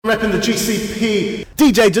repping the GCP.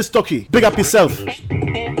 DJ Justoki, big up yourself.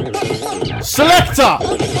 Selector!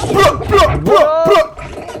 Bruh, bruh, bruh, bruh.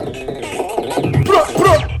 Bruh,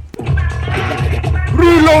 bruh.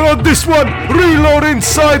 Reload on this one. Reload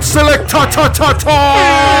inside Selector.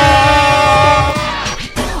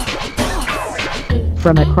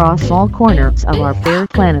 From across all corners of our fair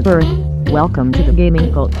planet Earth, welcome to the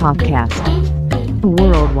Gaming Cult Podcast.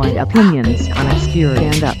 Worldwide opinions on obscure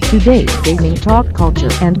and up-to-date gaming talk culture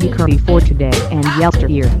and geekery for today and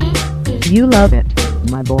yesteryear. You love it,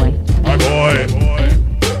 my boy. My boy.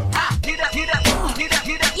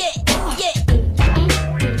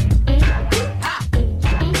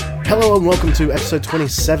 Hello and welcome to episode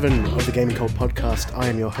 27 of the Gaming Cult Podcast. I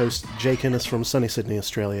am your host, Jake Innes from sunny Sydney,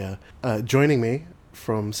 Australia. Joining me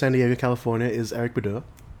from San Diego, California is Eric Badur.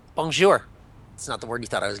 Bonjour. It's not the word you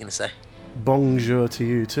thought I was going to say. Bonjour to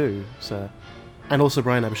you too, sir. And also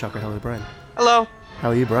Brian Abishaka. Hello, Brian. Hello. How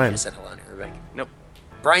are you, Brian? I said hello to Rebecca. Nope.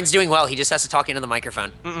 Brian's doing well. He just has to talk into the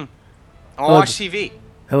microphone. I watch TV.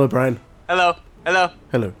 Hello, Brian. Hello. Hello.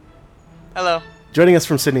 Hello. Hello. Joining us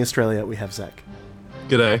from Sydney, Australia, we have Zach.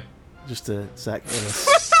 G'day. Just Zach Innes.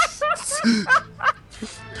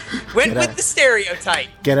 Went with the stereotype.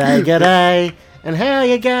 G'day. And how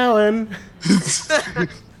you going?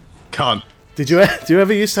 Can't. Do you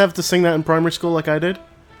ever used to have to sing that in primary school like I did?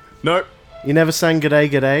 Nope. You never sang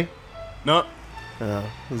g'day? No.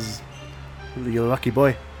 You're a lucky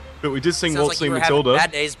boy. But we did sing Sounds like Waltzing you were Matilda.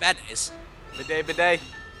 having bad days. Bidet.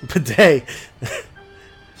 Bidet.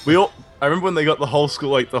 I remember when they got the whole school,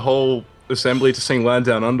 like the whole assembly to sing Land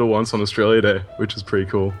Down Under once on Australia Day, which is pretty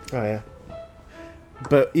cool. Oh yeah.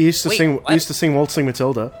 But you used to Wait, sing. what? You used to sing Waltzing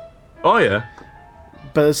Matilda. Oh yeah.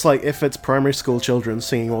 But it's like if it's primary school children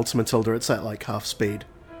singing Waltzing Matilda, it's at like half speed.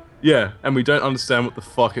 Yeah, and we don't understand what the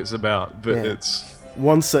fuck it's about, but Yeah. it's...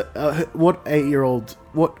 Once what 8-year-old,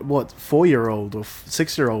 what 4-year-old or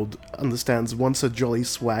 6-year-old understands once a jolly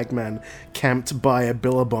swagman camped by a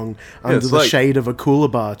billabong under it's the like- shade of a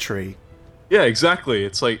coolabah tree. Yeah, exactly.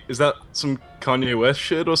 It's like, is that some Kanye West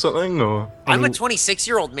shit or something, or... I'm a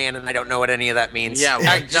 26-year-old man, and I don't know what any of that means. Yeah,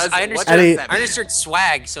 I what does And that I understood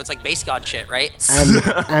swag, so it's like base god shit, right?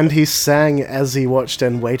 And he sang as he watched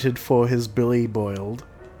and waited for his billy boiled.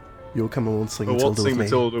 You'll come and waltzing Or Matilda Waltzing with me.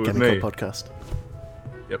 Matilda with Gaming me. Cult Podcast.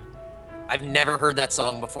 Yep. I've never heard that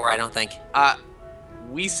song before, I don't think.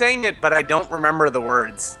 We sang it, but I don't remember the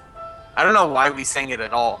words. I don't know why we sang it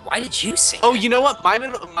at all. Why did you sing? Oh, you know what?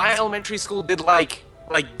 My elementary school did like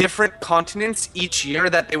different continents each year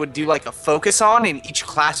that they would do like a focus on, and each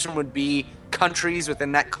classroom would be countries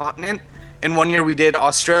within that continent. And one year we did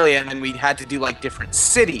Australia, and then we had to do like different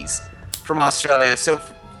cities from Australia. So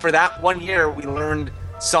for that one year, we learned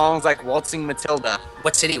songs like Waltzing Matilda.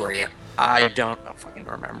 What city were you? I don't fucking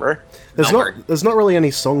remember. Melbourne. There's not really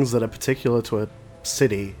any songs that are particular to a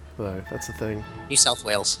city, though. That's the thing. New South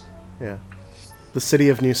Wales. Yeah. The city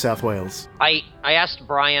of New South Wales. I asked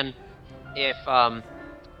Brian if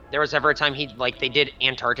there was ever a time they did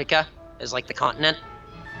Antarctica as like the continent,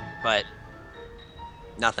 but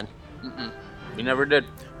nothing. We never did.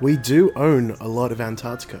 We do own a lot of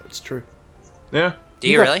Antarctica, it's true. Yeah. Do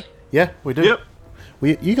you got- really? Yeah, we do. Yep.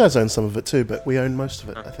 You guys own some of it too, but we own most of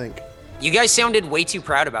it, I think. You guys sounded way too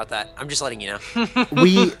proud about that. I'm just letting you know.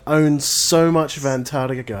 We own so much of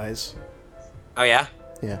Antarctica, guys. Oh, yeah?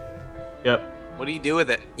 Yeah. Yep. What do you do with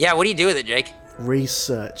it? Yeah, what do you do with it, Jake?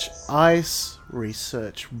 Research ice,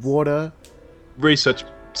 research water. Research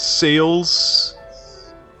seals.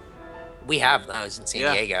 We have those in San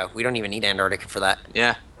Yeah. Diego. We don't even need Antarctica for that.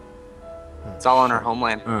 Yeah. It's all on our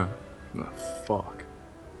homeland. Oh, fuck.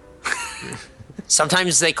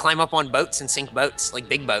 Sometimes they climb up on boats and sink boats, like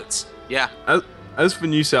big boats. Yeah. As for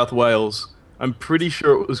New South Wales, I'm pretty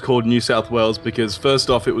sure it was called New South Wales because first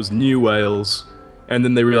off it was New Wales, and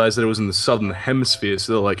then they realized that it was in the southern hemisphere,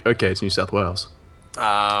 so they're like, okay, it's New South Wales.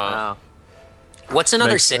 Oh. What's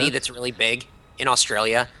another Makes city sense. that's really big in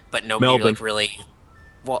Australia, but nobody Melbourne. like really...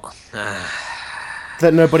 Well,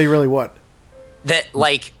 That nobody really what? that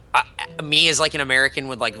like me as like an American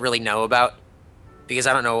would like really know about, because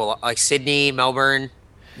I don't know a lot, like Sydney, Melbourne,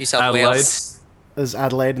 New South Adelaide. Wales. There's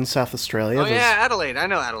Adelaide in South Australia. Oh there's, yeah, Adelaide. I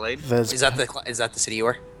know Adelaide. There's Is that the city you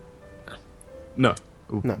were? No.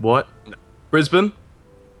 No. What? Brisbane?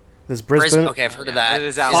 there's Brisbane, Brisbane. Okay, I've heard of that. It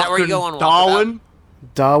is Is out. that where you go on walkabout? Darwin?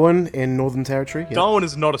 Darwin in Northern Territory. Yeah. Darwin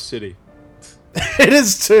is not a city. It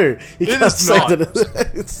is too. You It can't is say not.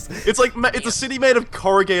 that it's It's like it's a city made of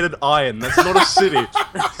corrugated iron. That's not a city.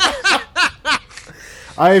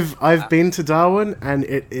 I've been to Darwin, and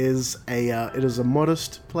it is a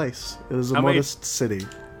modest place. It is a How many- modest city.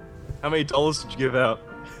 How many dollars did you give out?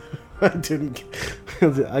 I didn't.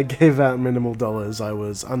 I gave out minimal dollars. I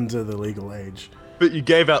was under the legal age. But you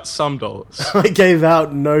gave out some dollars. I gave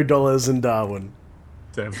out no dollars in Darwin.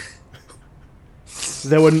 Damn.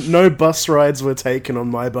 There were no bus rides were taken on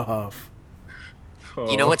my behalf.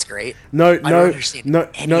 You know what's great? No, I don't no, understand no,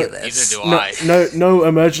 any no, of this. Neither do no, I. no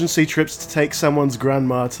emergency trips to take someone's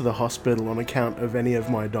grandma to the hospital on account of any of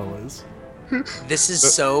my dollars. This is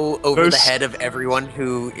so over the those- head of everyone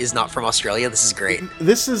who is not from Australia. This is great.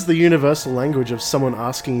 This is the universal language of someone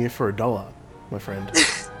asking you for $1, my friend.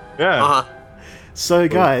 Yeah. Uh-huh. So,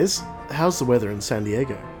 guys, how's the weather in San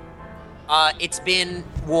Diego? It's been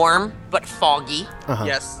warm but foggy. Uh-huh.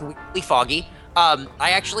 Yes. Weirdly foggy.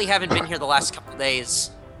 I actually haven't been here the last couple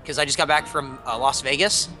days because I just got back from Las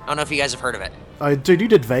Vegas. I don't know if you guys have heard of it. Dude, you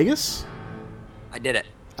did Vegas? I did it.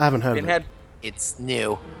 I haven't heard of it. Pinhead. It's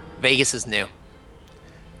new. Vegas is new.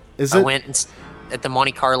 Is I it? went at the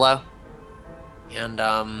Monte Carlo, and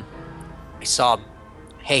I saw.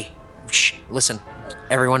 Hey, shh, listen,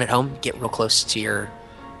 everyone at home, get real close to your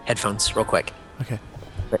headphones, real quick. Okay.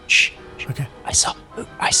 Shh. Okay. I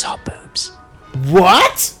saw boobs.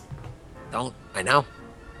 What? Don't. I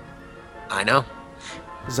know.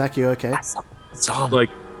 Zach, you okay? I saw 'em. Like,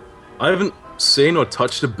 I haven't seen or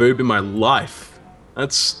touched a boob in my life.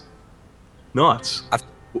 That's nuts.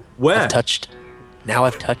 Where? I've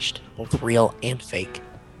touched both real and fake.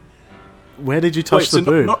 Where did you touch Wait, so the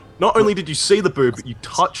boob? not only did you see the boob, but you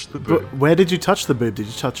touched the boob. Where did you touch the boob? Did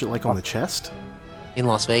you touch it, like, on the chest? In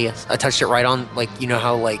Las Vegas. I touched it right on, like, you know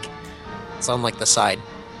how, like, it's on, like, the side.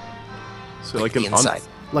 So like like the an inside.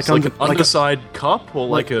 Like, so like under, an underside cup or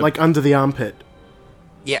like a like under the armpit.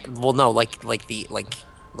 Yeah, well, no, like the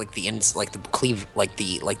ins, like the cleave, like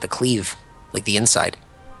the cleave, like the inside.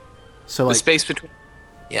 So, The like, space between.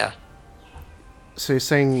 Yeah. so you're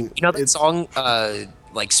saying You know that it's song,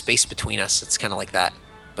 like Space Between Us? It's kind of like that,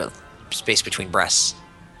 but space between breasts.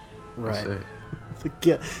 right?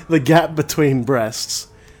 The gap between breasts,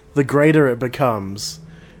 the greater it becomes.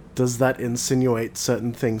 Does that insinuate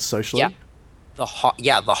certain things socially? Yeah. The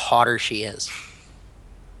hotter she is.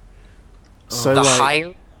 So The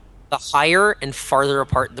like, higher and farther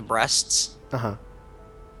apart the breasts, uh-huh.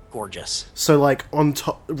 gorgeous. So like on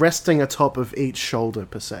top, resting atop of each shoulder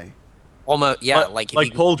per se. Almost, yeah, like if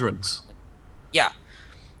like you, pauldrons. yeah,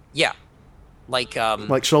 like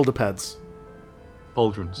Like shoulder pads.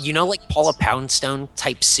 Pauldrons. you know, like Paula Poundstone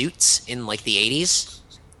type suits in like the 80s.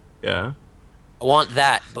 Yeah. I want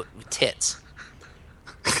that, but with tits.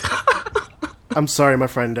 I'm sorry, my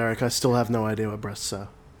friend Derek. I still have no idea what breasts are.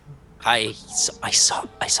 I saw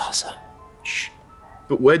some. Shh.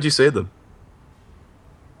 But where'd you see them?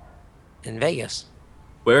 In Vegas,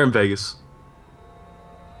 Where in Vegas?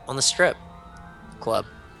 on the strip club.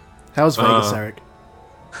 How's Vegas, Eric?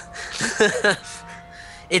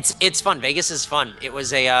 It's fun. Vegas is fun. It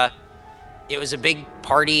was a big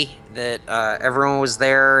party that everyone was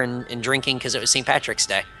there and drinking because it was St. Patrick's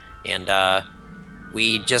Day, and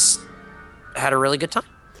we just had a really good time.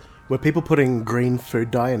 Were people putting green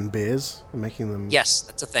food dye in beers and making them? Yes,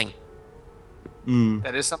 that's a thing.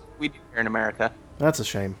 That is something we do here in America. That's a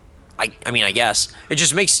shame. I mean, I guess it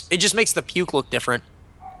just makes the puke look different.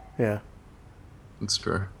 Yeah. That's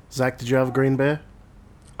true. Zach, did you have a green beer?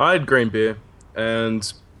 I had green beer,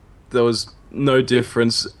 and there was no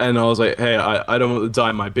difference. And I was like, "Hey, I don't want to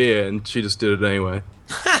dye my beer," and she just did it anyway.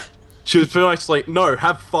 She was pretty much like, "No,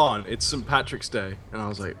 have fun. It's St. Patrick's Day," and I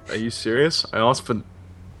was like, "Are you serious?" I asked for,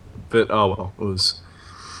 but oh well, it was.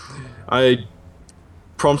 I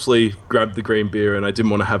promptly grabbed the green beer, and I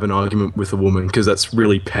didn't want to have an argument with a woman because that's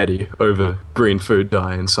really petty over green food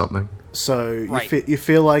dye and something. So Right. you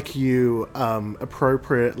feel like you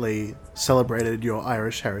appropriately celebrated your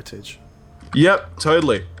Irish heritage. Yep,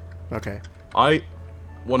 totally. Okay. I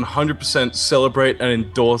 100% celebrate and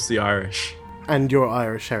endorse the Irish. And your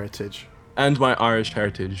Irish heritage. And my Irish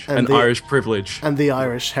heritage. And And, the- Irish privilege. And the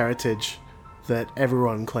Irish heritage that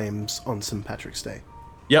everyone claims on St. Patrick's Day.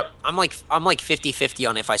 Yep. I'm like 50-50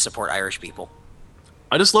 on if I support Irish people.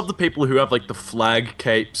 I just love the people who have like the flag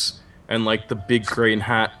capes and like the big green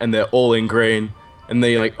hat and they're all in green. And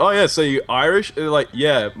they're like, oh yeah, so you Irish? And they're like,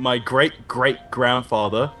 yeah, my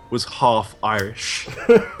great-great-grandfather was half Irish.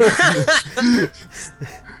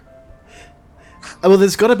 Well,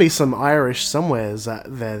 there's got to be some Irish somewhere,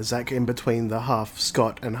 Zach, in between the half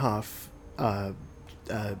Scot and half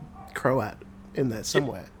Croat in there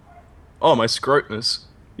somewhere. Oh, my scroteness.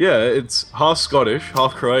 Yeah, it's half Scottish,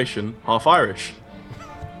 half Croatian, half Irish.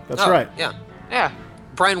 That's Oh, right. Yeah. Yeah.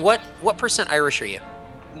 Brian, what percent Irish are you?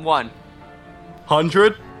 1.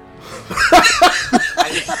 100?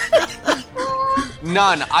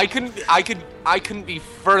 None. I couldn't be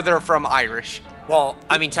further from Irish. Well,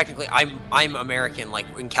 I mean, technically, I'm American. Like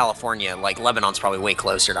in California, like Lebanon's probably way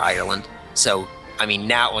closer to Ireland. So, I mean,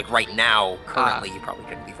 now, like right now, currently, you probably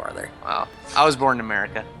couldn't be farther. Wow. I was born in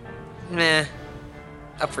America. Meh.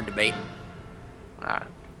 Up for debate.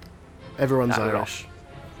 Everyone's Not at all. Irish.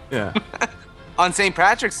 Yeah. On St.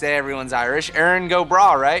 Patrick's Day, everyone's Irish. Aaron go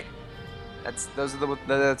bra, right? That's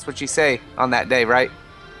what you say on that day, right?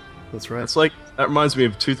 That's right. It's like, that reminds me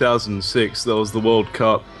of 2006. That was the World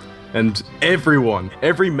Cup. And every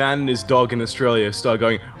man and his dog in Australia started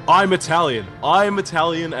going, I'm Italian,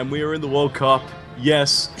 and we are in the World Cup.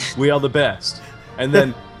 Yes, we are the best. And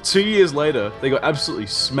then 2 years later, they got absolutely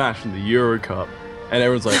smashed in the Euro Cup. And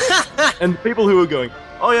everyone's like, and people who were going,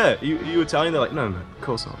 oh yeah, you Italian? They're like, no, of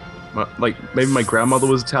course not. Maybe my grandmother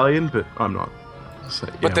was Italian, but I'm not. So,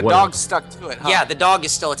 yeah, But the whatever. dog stuck to it, huh? Yeah, the dog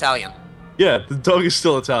is still Italian. Yeah, the dog is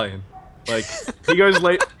still Italian. Like, he goes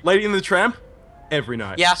Lady and the Tramp every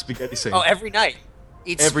night. Yeah. Spaghetti scene. Oh, every night.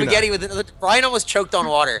 Eats Every spaghetti night. with it. Brian almost choked on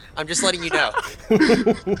water. I'm just letting you know.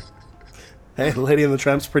 Hey, Lady and the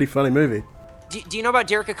Tramp's a pretty funny movie. Do you know about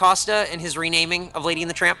Derek Acosta and his renaming of Lady and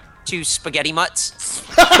the Tramp to Spaghetti Mutts?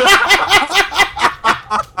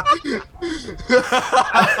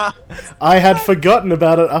 I had forgotten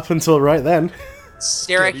about it up until right then.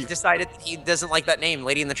 Derek decided that he doesn't like that name,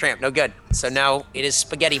 Lady and the Tramp. No good. So now it is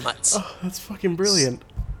Spaghetti Mutts. Oh, that's fucking brilliant.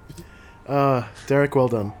 Derek, well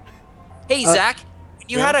done. Hey, Zach,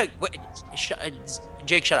 you had a...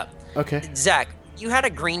 Jake, shut up. Okay. Zach, you had a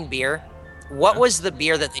green beer. What was the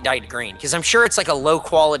beer that they dyed green? Because I'm sure it's like a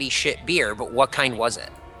low-quality shit beer, but what kind was it?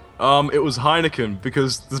 It was Heineken,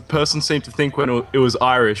 because the person seemed to think when it was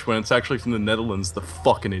Irish, when it's actually from the Netherlands, the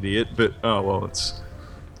fucking idiot. But, oh, well, it's...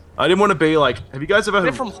 I didn't want to be like... Have you guys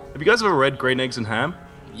ever read Green Eggs and Ham?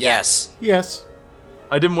 Yes. Yes.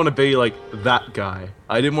 I didn't want to be like that guy.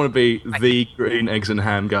 I didn't want to be the Green Eggs and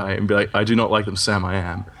Ham guy and be like, I do not like them, Sam, I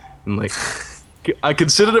am. And like, I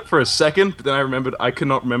considered it for a second, but then I remembered I could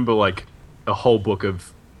not remember like a whole book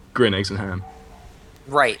of Green Eggs and Ham.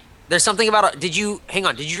 Right. There's something about... did you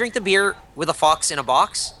drink the beer with a fox in a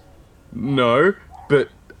box? No, but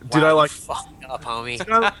did Wow, I like... Fuck up, homie.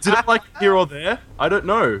 Did I like it here or there? I don't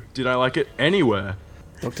know. Did I like it anywhere?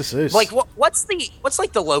 Dr. Seuss. Like, what's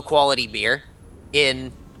like the low-quality beer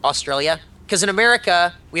in Australia? Because in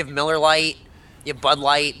America, we have Miller Lite, you have Bud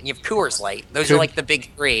Light, and you have Coors Light. Those are like the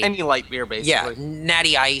big three. Any light beer, basically. Yeah,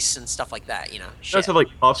 Natty Ice and stuff like that, you know. You guys have like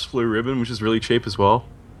Puffs Blue Ribbon, which is really cheap as well.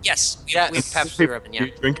 Yes, we have Pepsi Blue Ribbon, yeah.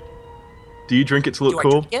 Do you drink it to look Do I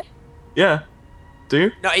cool? drink it? Yeah. Do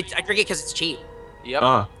you? No, I drink it because it's cheap. Yep.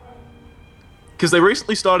 Ah. Because they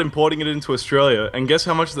recently started importing it into Australia, and guess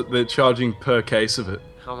how much that they're charging per case of it?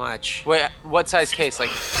 How much? Wait, what size case?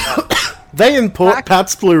 Like, they import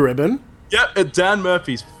Pat's Blue Ribbon. Yeah, at Dan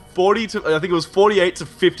Murphy's, I think it was $48 to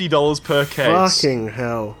 $50 per case. Fucking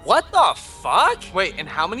hell. What the fuck? wait, and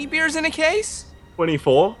how many beers in a case?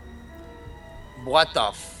 24. What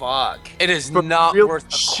the fuck? It is For not real worth a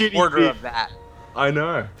shitty quarter beer. of that. I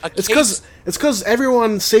know. It's because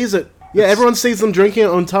everyone sees it. Yeah, everyone sees them drinking it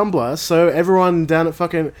on Tumblr, so everyone down at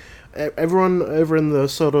fucking... Everyone over in the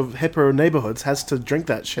sort of hipper neighborhoods has to drink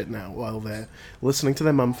that shit now while they're listening to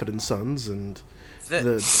their Mumford & Sons and...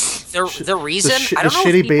 The reason... I don't the know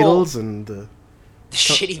shitty if people, Beatles and... The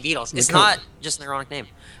shitty Beatles. It's the not just an ironic name.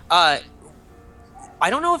 I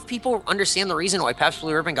don't know if people understand the reason why Pabst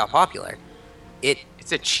Blue Ribbon got popular.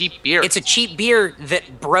 It's a cheap beer. It's a cheap beer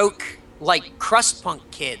that broke, like, crust punk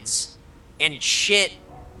kids and shit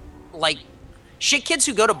kids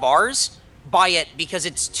who go to bars buy it because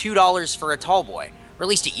it's $2 for a tall boy. Or at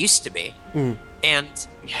least it used to be. And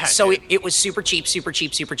Yeah, so dude. it was super cheap,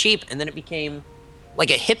 and then it became like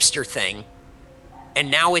a hipster thing. And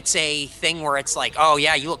now it's a thing where it's like, oh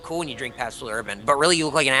yeah, you look cool when you drink Pabst Blue Ribbon, but really you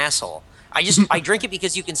look like an asshole. I drink it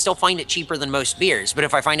because you can still find it cheaper than most beers, but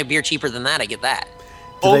if I find a beer cheaper than that, I get that.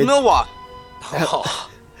 Old they- Milwaukee. Oh.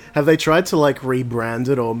 Have they tried to, like, rebrand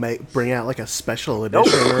it or bring out, like, a special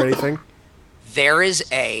edition or anything? There is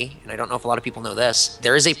and I don't know if a lot of people know this,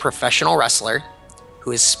 there is a professional wrestler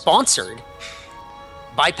who is sponsored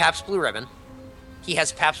by Pabst Blue Ribbon. He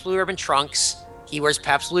has Pabst Blue Ribbon trunks, he wears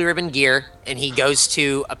Pabst Blue Ribbon gear, and he goes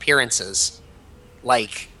to appearances.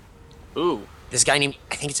 Like, Ooh. this guy named,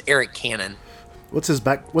 I think it's Eric Cannon. What's his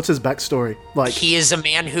backstory? Like, He is a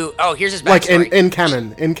man who, here's his like backstory. in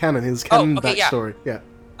canon, his canon okay, yeah. backstory. Yeah.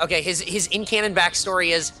 Okay, his in-canon backstory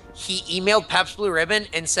is he emailed Pabst Blue Ribbon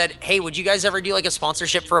and said, hey, would you guys ever do like a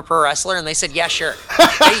sponsorship for a pro wrestler? And they said, yeah, sure.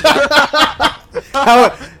 There you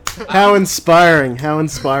go. How inspiring! How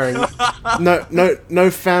inspiring! No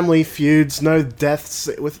family feuds, no deaths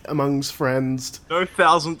amongst friends. No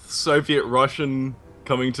 1000th Soviet Russian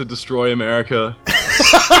coming to destroy America.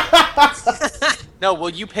 No, will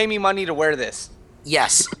you pay me money to wear this?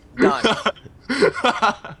 Yes. Done.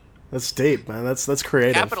 That's deep, man. That's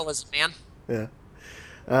creative. Capitalism, man.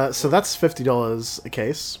 Yeah. So that's $50 a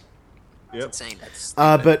case. Yep. Insane. That's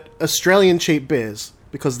But Australian cheap beers,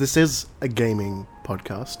 because this is a gaming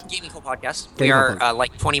podcast. Gaming Cool Podcast. Gaming We are Cool.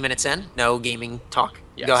 like 20 minutes in. No gaming talk.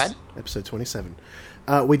 Yes. Go ahead. Episode 27.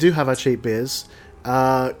 We do have our cheap beers.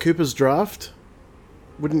 Cooper's Draft.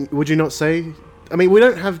 Would you not say? I mean, we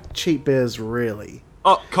don't have cheap beers really.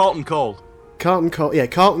 Oh, Carlton Cold. Carlton Cold, yeah,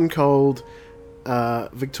 Carlton Cold,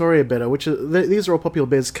 Victoria Bitter, which these are all popular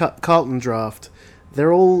beers. Carlton Draft,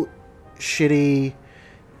 they're all shitty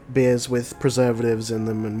beers with preservatives in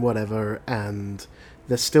them and whatever, and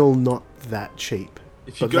they're still not that cheap.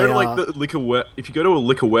 If you But go they to like are- if you go to a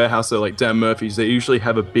liquor warehouse, though, like Dan Murphy's, they usually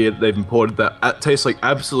have a beer that they've imported that tastes like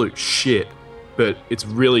absolute shit, but it's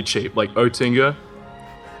really cheap, like Oettinger.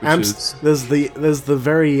 There's the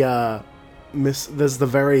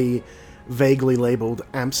very vaguely labeled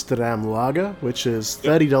Amsterdam Lager, which is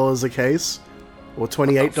 $30 a case, or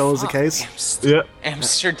 $28 a case. Yeah.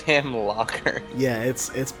 Amsterdam Lager. Yeah,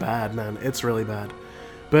 it's bad, man. It's really bad.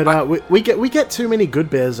 But we get too many good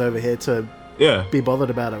beers over here to Yeah. be bothered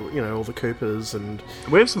about it. You know, all the Coopers and.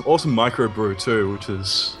 We have some awesome microbrew too, which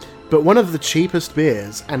is But one of the cheapest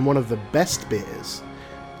beers and one of the best beers,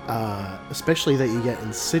 especially that you get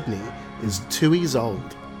in Sydney, is Tooheys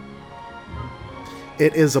Old.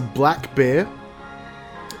 It is a black beer,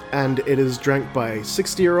 and it is drank by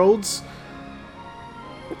 60-year-olds,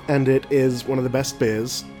 and it is one of the best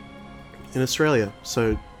beers in Australia.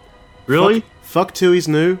 So, really, fuck Tooheys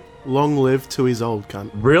New, long live Tooheys Old, cunt.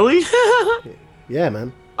 really. Yeah,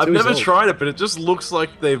 man. I've Tooheys never Old. tried it, but it just looks like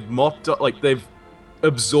they've mopped up, like they've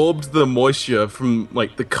absorbed the moisture from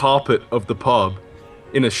like the carpet of the pub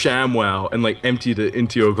in a ShamWow and like emptied it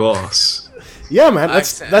into your glass. Yeah, man.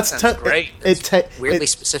 That's That sounds great. Weirdly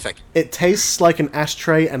specific. It tastes like an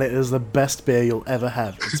ashtray, and it is the best beer you'll ever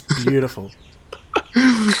have. It's beautiful.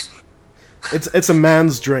 It's a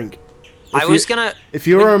man's drink. I was gonna. If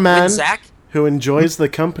you're a man Zach. who enjoys the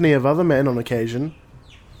company of other men on occasion,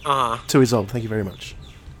 Tooheys Old. Thank you very much.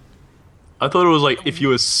 I thought it was like if you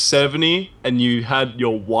were 70 and you had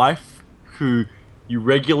your wife who you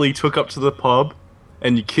regularly took up to the pub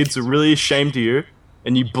and your kids are really ashamed of you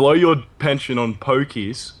and you blow your pension on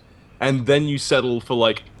pokies and then you settle for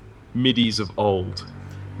like middies of old.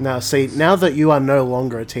 Now, see, now that you are no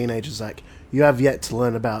longer a teenager, Zach, you have yet to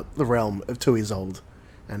learn about the realm of Tooheys Old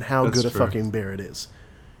and how That's good a true. fucking beer it is.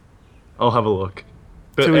 I'll have a look.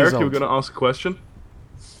 But Tooheys Eric, you were Old. going to ask a question?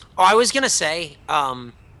 Oh, I was gonna say,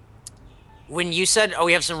 when you said, "Oh,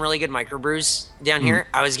 we have some really good microbrews down here,"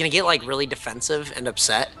 I was gonna get like really defensive and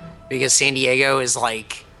upset because San Diego is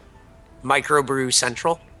like microbrew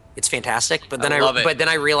central. It's fantastic, but then I love it. but then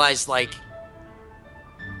I realized like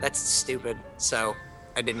that's stupid. So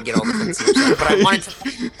I didn't get all defensive. Upset, but I wanted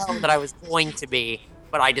to know that I was going to be,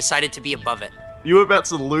 but I decided to be above it. You were about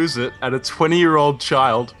to lose it at a 20-year-old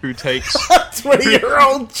child who takes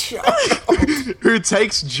 20-year-old child! who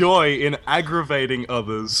takes joy in aggravating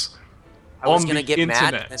others. I was on gonna the get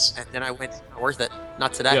internet. mad, and then I went, "Not worth it.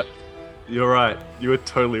 Not today." Yeah, you're right. You were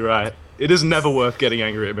totally right. It is never worth getting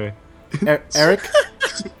angry at me. Eric?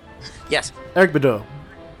 Yes. Eric Badur,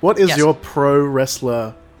 what is Yes. your pro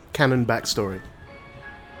wrestler canon backstory?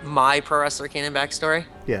 My pro wrestler canon backstory.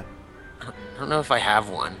 Yeah. I don't know if I have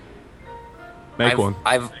one. Make one.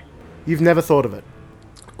 I've You've never thought of it.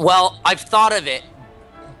 I've thought of it,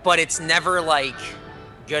 but it's never like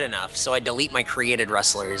good enough. So I delete my created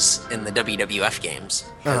wrestlers in the WWF games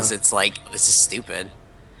because it's like this is stupid.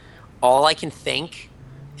 All I can think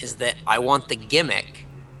is that I want the gimmick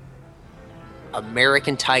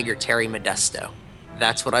American Tiger Terry Modesto.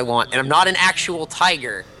 That's what I want, and I'm not an actual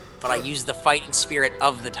tiger, but I use the fighting spirit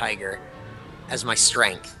of the tiger as my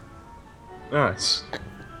strength. Nice.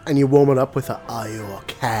 And you warm it up with a, "Are you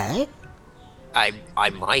okay?" I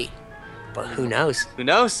might, but who knows? Who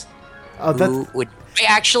knows? Oh, Who would? I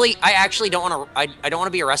actually don't want to. I don't want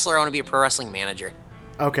to be a wrestler. I want to be a pro wrestling manager.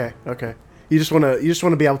 okay. You just want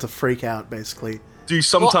to be able to freak out, basically. Do you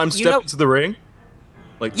sometimes you step know- into the ring?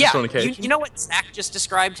 Like Yeah, just on occasion? you know what Zach just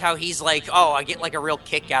described? How he's like, oh, I get like a real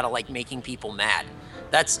kick out of like making people mad.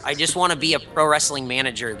 I just want to be a pro wrestling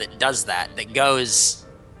manager that does that. That goes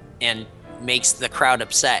and makes the crowd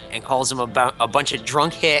upset and calls them a bunch of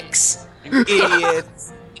drunk hicks,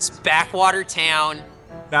 Idiots. it's backwater town.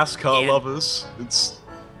 NASCAR Yeah. lovers. It's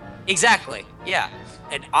Exactly. Yeah.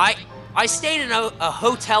 And I stayed in a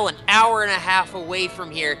hotel an hour and a half away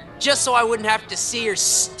from here just so I wouldn't have to see your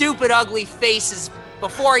stupid, ugly faces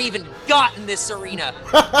before I even got in this arena.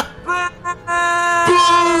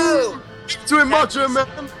 Boo! Too much, man.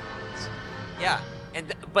 Yeah.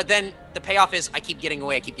 But then the payoff is I keep getting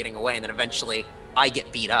away, and then eventually I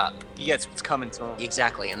get beat up. He gets what's coming to him.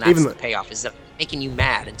 Exactly, and that's Even the payoff, is that making you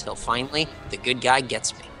mad until finally the good guy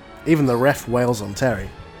gets me. Even the ref wails on Terry.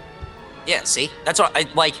 Yeah, see? That's what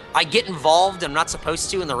I get involved, I'm not supposed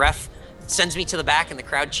to, and the ref sends me to the back and the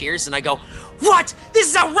crowd cheers, and I go, "What? This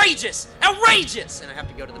is outrageous! Outrageous!" And I have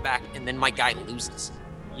to go to the back, and then my guy loses.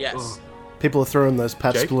 Yes. People are throwing those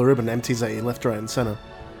Pabst Jake? Blue Ribbon empties at you left, right, and center.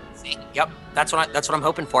 See? Yep, that's what I'm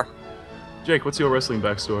hoping for. Jake, what's your wrestling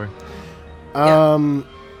backstory?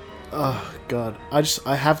 Oh god,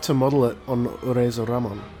 I have to model it on Urezo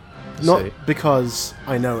Ramon. Not See. because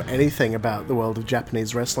I know anything about the world of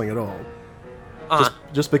Japanese wrestling at all. Uh-huh.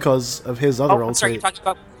 Just because of his other Oh, old. sorry, you're talking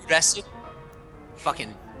about Resu?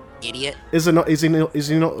 Fucking idiot. Is it not? Is he not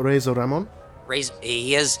Urezo Ramon?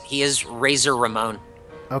 He is Razor Ramon.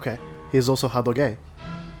 Okay, he is also Hadoge.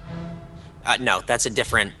 No, that's a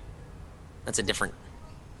different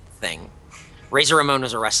thing. Razor Ramon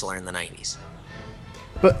was a wrestler in the 90s.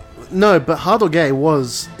 But no, but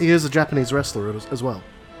Hadoge he is a Japanese wrestler as well.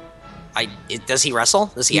 Does he wrestle?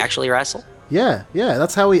 Does he actually wrestle? Yeah,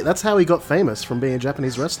 that's how he got famous, from being a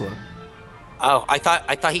Japanese wrestler. Oh, I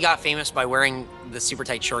thought he got famous by wearing the super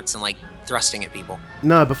tight shorts and like thrusting at people.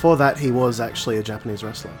 No, before that he was actually a Japanese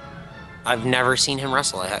wrestler. I've never seen him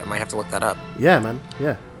wrestle. I might have to look that up. Yeah, man.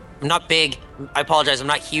 Yeah. I'm not big. I apologize. I'm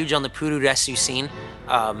not huge on the Pururesu scene.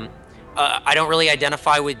 I don't really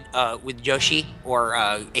identify with Joshi or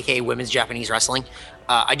aka women's Japanese wrestling.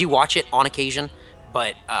 I do watch it on occasion,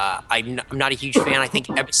 but I'm not a huge fan. I think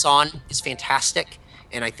Ebisan is fantastic,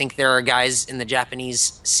 and I think there are guys in the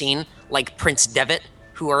Japanese scene like Prince Devitt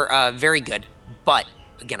who are very good. But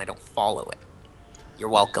again, I don't follow it. You're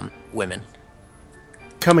welcome, women.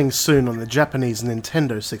 Coming soon on the Japanese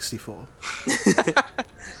Nintendo 64.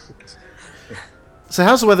 So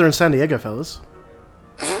how's the weather in San Diego, fellas?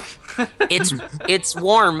 It's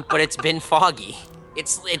warm, but it's been foggy.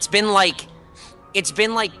 It's been like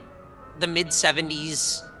the mid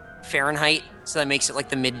 70s Fahrenheit, so that makes it like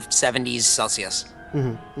the mid 70s Celsius.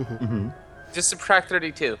 Just subtract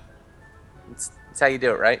 32. That's how you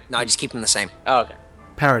do it, right? No, I just keep them the same. Oh, okay.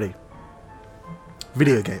 Parody.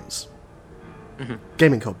 Video games.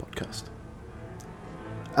 Gaming Cult Podcast.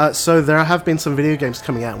 So there have been some video games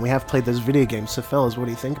coming out, and we have played those video games. So fellas, what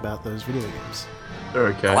do you think about those video games? They're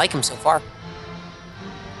okay. I like them so far.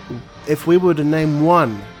 If we were to name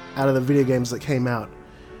one out of the video games that came out,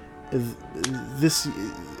 there's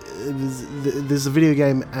a video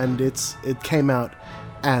game, and it came out,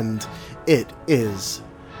 and it is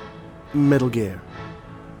Metal Gear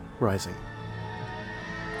Rising.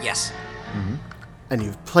 Yes, And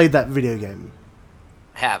you've played that video game,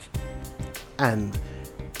 I have. and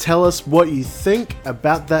tell us what you think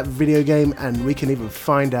about that video game, and we can even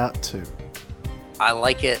find out too. I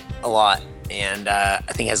like it a lot, and I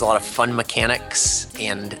think it has a lot of fun mechanics,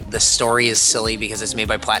 and the story is silly because it's made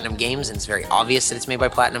by Platinum Games, and it's very obvious that it's made by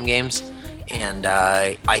Platinum Games, and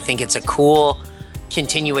I think it's a cool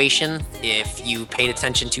continuation. If you paid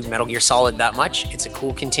attention to Metal Gear Solid that much, it's a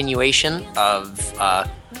cool continuation of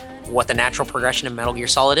what the natural progression of Metal Gear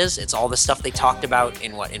Solid is. It's all the stuff they talked about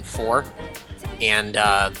in 4, and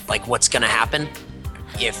like what's gonna happen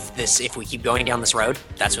if we keep going down this road.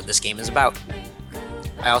 That's what this game is about.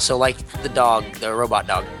 I also like the robot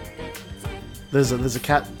dog. There's a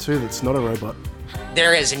cat too that's not a robot.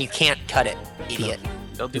 There is, and you can't cut it, idiot.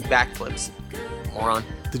 They'll do backflips. Moron.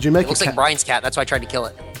 Did you make It looks a like cat? Brian's cat, that's why I tried to kill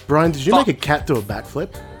it. Brian, did you Fuck. make a cat do a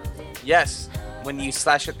backflip? Yes. When you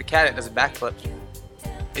slash at the cat, it does a backflip.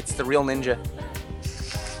 It's the real ninja.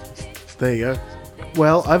 There you go.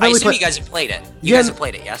 Well, I've I only assume played. you guys have played it. You Yeah, guys have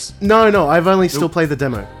played it, yes? No, I've only still played the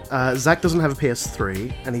demo. Zach doesn't have a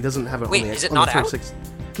PS3, and he doesn't have it Wait, on the is it on not the out? 360.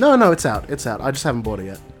 No, it's out. It's out. I just haven't bought it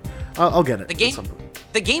yet. I'll get it. The at game, some point.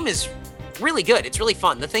 the game is really good. It's really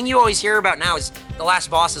fun. The thing you always hear about now is the last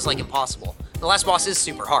boss is like impossible. The last boss is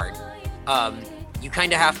super hard. You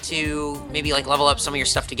kind of have to maybe like level up some of your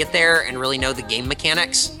stuff to get there and really know the game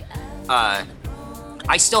mechanics.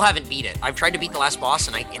 I still haven't beat it. I've tried to beat the last boss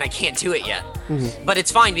and I can't do it yet. But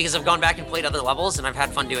it's fine because I've gone back and played other levels and I've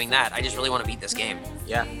had fun doing that. I just really want to beat this game,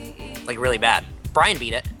 Yeah. like really bad. Brian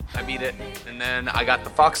beat it. I beat it. And then I got the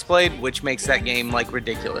Fox Blade, which makes that game like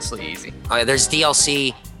ridiculously easy. There's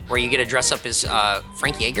DLC where you get to dress up as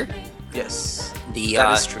Frank Yeager, Yes. the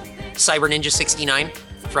That is true. Cyber Ninja 69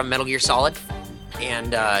 from Metal Gear Solid.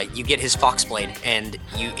 and you get his Fox Blade, and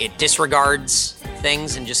it disregards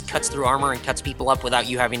things and just cuts through armor and cuts people up without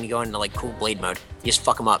you having to go into like cool blade mode. You just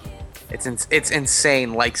fuck them up. It's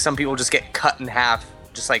insane. Like some people just get cut in half,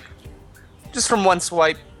 just from one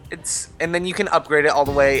swipe. And then you can upgrade it all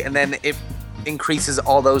the way, and then it increases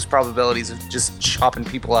all those probabilities of just chopping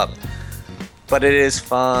people up. But it is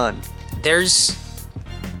fun.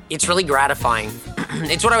 It's really gratifying.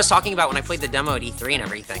 It's what I was talking about when I played the demo at E3 and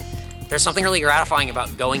everything. There's something really gratifying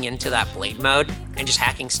about going into that blade mode and just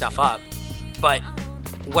hacking stuff up. But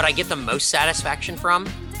what I get the most satisfaction from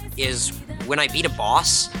is when I beat a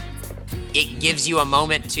boss, it gives you a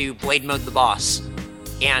moment to blade mode the boss.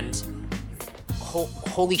 And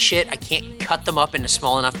holy shit, I can't cut them up into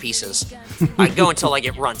small enough pieces. I go until like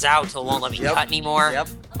it runs out, until it won't let me cut anymore. Yep.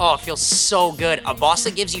 Oh, it feels so good. A boss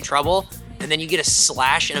that gives you trouble, and then you get a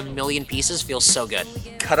slash in a million pieces feels so good.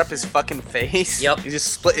 Cut up his fucking face. Yep. You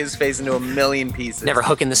just split his face into a million pieces. Never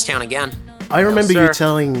hook in this town again. I remember sir. you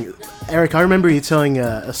telling, Eric,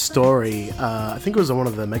 a story, I think it was on one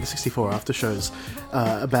of the Mega 64 after shows,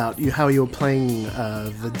 about how you were playing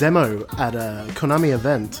the demo at a Konami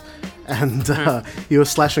event, and you were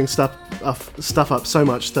slashing stuff up so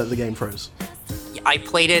much that the game froze. I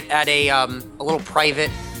played it at a little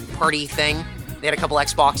private party thing. They had a couple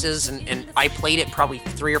Xboxes, and I played it probably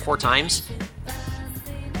 3 or 4 times.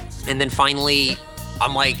 And then finally,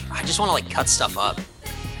 I'm like, I just want to like cut stuff up.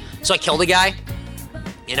 So I killed a guy,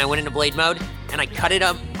 and I went into blade mode, and I cut it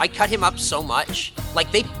up. I cut him up so much,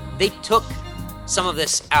 like they took some of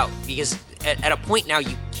this out because at a point now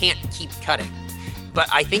you can't keep cutting. But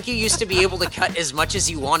I think you used to be able to cut as much as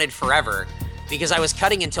you wanted forever, because I was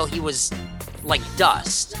cutting until he was like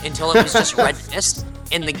dust, until it was just red mist,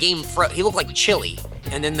 and the game he looked like chili,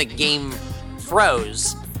 and then the game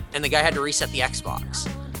froze, and the guy had to reset the Xbox.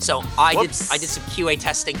 So I did some QA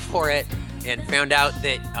testing for it, and found out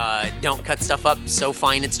that don't cut stuff up so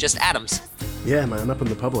fine it's just atoms. Yeah, man, up in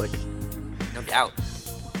the public. No doubt.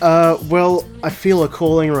 Well, I feel a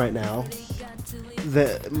calling right now.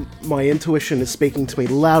 That my intuition is speaking to me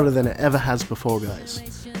louder than it ever has before,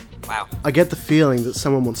 guys. Wow. I get the feeling that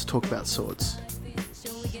someone wants to talk about swords.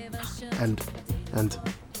 And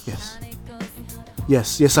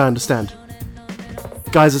yes, I understand.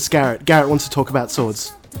 Guys, it's Garrett. Garrett wants to talk about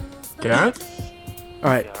swords. Garrett?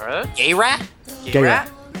 Alright, Gay rat? Gay rat.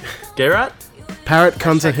 Gay rat? Parrot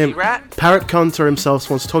Cunter him. Rat? Parrot Cunter himself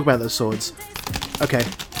wants to talk about those swords. Okay.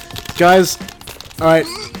 Guys, alright.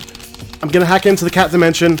 I'm gonna hack into the cat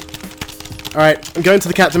dimension. Alright, I'm going to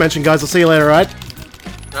the cat dimension, guys. I'll see you later, alright?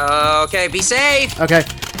 Okay, be safe! Okay.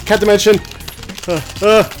 Cat dimension.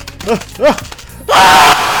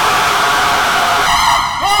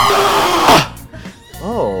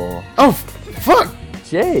 Oh, fuck!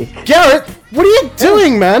 Jake. Garrett, what are you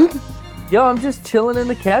doing, man? Yo, I'm just chilling in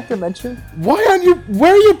the cat dimension. Why aren't you...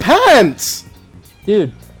 Where are your pants?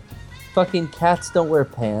 Dude, fucking cats don't wear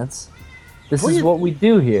pants. This What is you- what we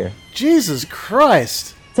do here. Jesus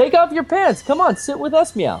Christ. Take off your pants. Come on, sit with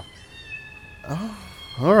us, Meow.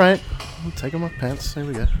 Alright. I'll take off my pants. There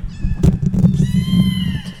we go.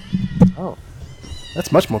 Oh.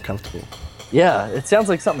 That's much more comfortable. Yeah, it sounds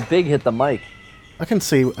like something big hit the mic. I can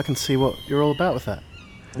see what you're all about with that.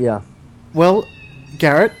 Yeah. Well,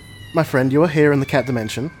 Garrett, my friend, you are here in the cat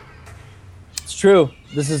dimension. It's true.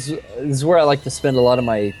 This is where I like to spend a lot of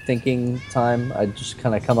my thinking time. I just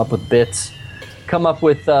kind of come up with bits, come up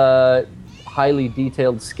with highly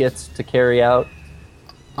detailed skits to carry out.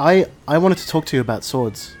 I wanted to talk to you about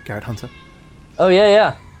swords, Garrett Hunter. Oh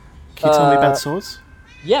yeah. Can you tell me about swords?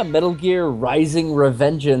 Yeah, Metal Gear Rising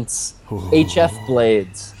Revengeance HF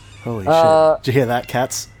blades. Holy shit. Did you hear that,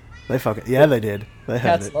 cats? They fucking... Yeah, they did. They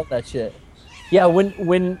heard Cats it. love that shit. Yeah,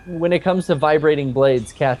 when it comes to vibrating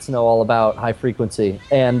blades, cats know all about high frequency,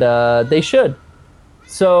 and they should.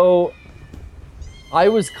 So, I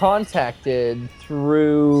was contacted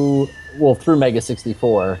through Mega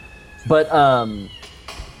 64, but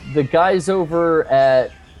the guys over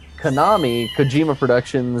at Konami, Kojima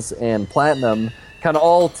Productions, and Platinum, kind of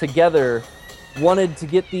all together wanted to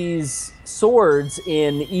get these swords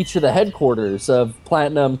in each of the headquarters of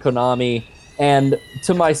Platinum, Konami, and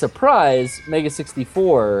to my surprise, Mega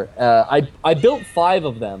 64, I built 5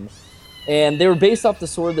 of them, and they were based off the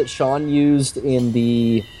sword that Sean used in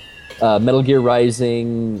the Metal Gear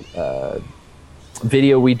Rising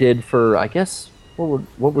video we did for, I guess,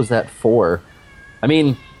 what was that for? I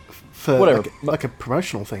mean, For whatever. like a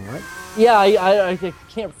promotional thing, right? yeah, I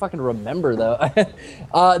can't fucking remember though.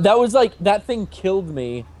 That was like, that thing killed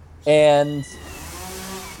me, and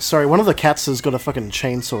Sorry, one of the cats has got a fucking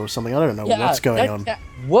chainsaw or something. I don't know yeah, what's going that on. cat-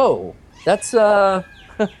 whoa, that's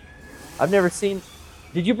I've never seen.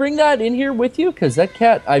 Did you bring that in here with you? Because that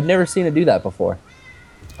cat, I've never seen it do that before.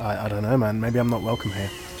 I don't know, man. Maybe I'm not welcome here.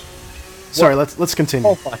 Sorry, let's continue.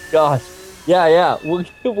 Oh my gosh. Yeah.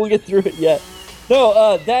 We'll get through it yet.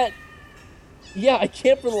 No, that. Yeah, I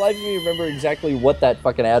can't for the life of me remember exactly what that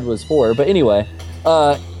fucking ad was for. But anyway,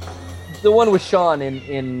 the one with Sean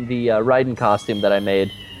in the Raiden costume that I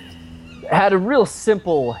made had a real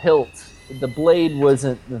simple hilt. The blade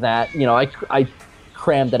wasn't that, I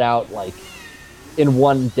crammed it out like in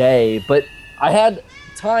one day, but I had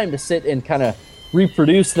time to sit and kind of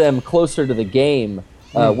reproduce them closer to the game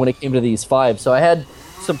when it came to these 5. So I had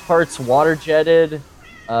some parts water jetted.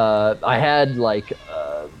 I had like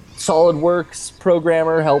SolidWorks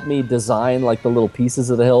programmer help me design like the little pieces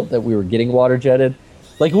of the hilt that we were getting water jetted.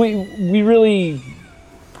 Like we really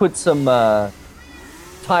put some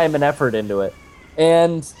time and effort into it.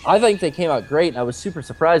 And I think they came out great, and I was super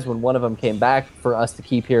surprised when one of them came back for us to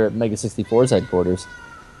keep here at Mega 64's headquarters.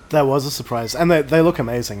 That was a surprise, and they look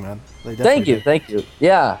amazing, man. They definitely Thank you.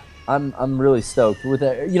 Yeah, I'm really stoked with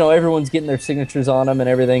it. Everyone's getting their signatures on them and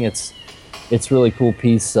everything. It's really cool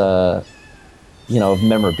piece, of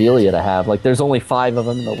memorabilia to have. Like, there's only 5 of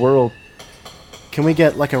them in the world. Can we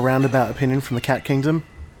get like a roundabout opinion from the Cat Kingdom?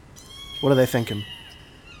 What are they thinking?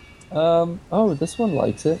 This one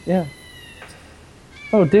likes it. Yeah.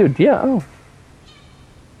 Oh, dude, yeah.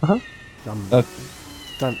 Oh. Don't.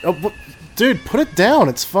 Oh, dude, put it down.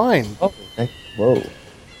 It's fine. Oh, whoa.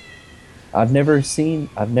 I've never seen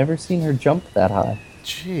her jump that high.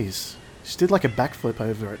 Jeez, she did like a backflip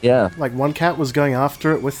over it. Yeah. Like one cat was going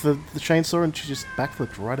after it with the chainsaw, and she just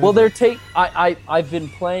backflipped right over. Well, it. I've been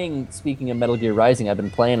playing. Speaking of Metal Gear Rising, I've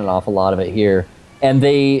been playing an awful lot of it here, and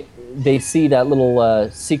they see that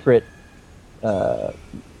little secret.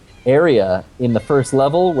 Area in the first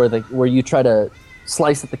level where you try to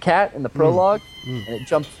slice at the cat in the prologue and it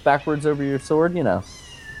jumps backwards over your sword,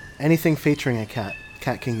 Anything featuring a cat,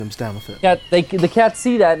 Cat Kingdom's down with it. The cats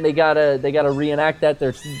see that and they gotta reenact that.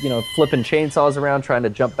 They're flipping chainsaws around trying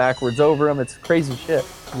to jump backwards over them. It's crazy shit.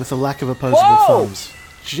 With a lack of opposable thumbs.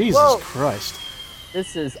 Jesus Christ.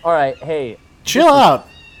 This is alright, hey. Chill out!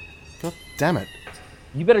 God damn it.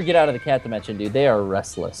 You better get out of the cat dimension, dude. They are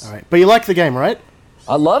restless. Alright, but you like the game, right?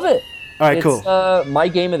 I love it. Alright, cool. It's my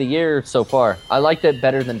game of the year so far. I liked it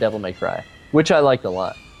better than Devil May Cry, which I liked a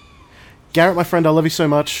lot. Garrett, my friend, I love you so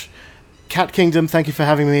much. Cat Kingdom, thank you for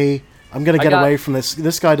having me. I'm gonna get away from this.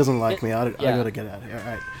 This guy doesn't like me. I gotta get out of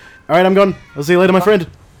here. Alright, I'm gone. I'll see you later, my friend.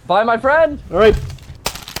 Bye, my friend. Alright.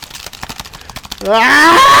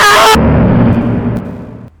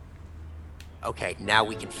 Okay, now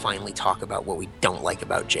we can finally talk about what we don't like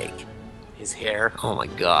about Jake. His hair. Oh my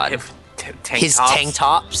god. His tank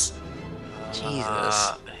tops.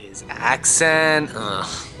 Jesus. His accent.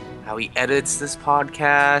 How he edits this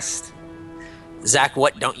podcast. Zach,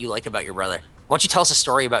 what don't you like about your brother? Why don't you tell us a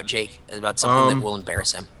story about Jake, about something that will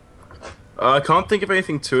embarrass him? I can't think of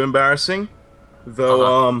anything too embarrassing,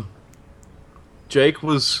 though. Jake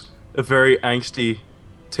was a very angsty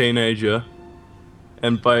teenager,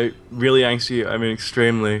 and by really angsty, I mean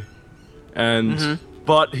extremely. And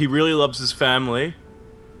but he really loves his family.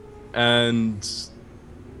 And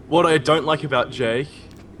what I don't like about Jake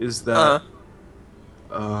is that.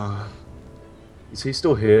 Is he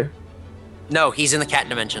still here? No, he's in the cat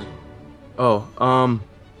dimension. Oh,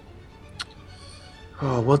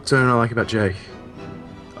 what don't I like about Jake?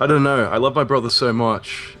 I don't know. I love my brother so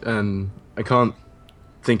much, and I can't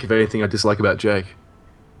think of anything I dislike about Jake.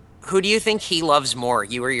 Who do you think he loves more,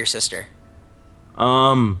 you or your sister?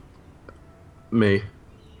 Me.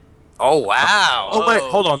 Oh, wow. Oh, wait,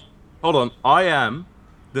 hold on. I am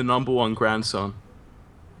the number 1 grandson.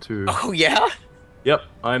 Oh, yeah? Yep,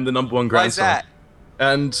 I am the number 1 grandson. Why is that?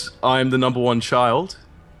 And I'm the number 1 child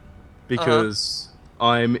because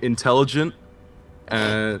I'm intelligent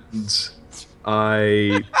and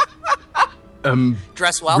I am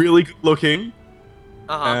dress well, really good looking. You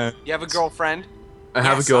have a girlfriend? I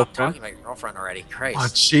have a Stop girlfriend. talking about your girlfriend already. Christ. Oh,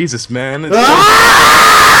 Jesus, man.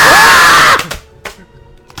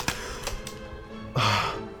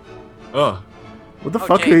 Oh, What the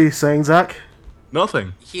fuck are you saying, Zach?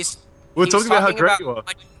 nothing. We're talking about how great you are.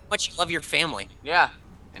 How much you love your family. Yeah.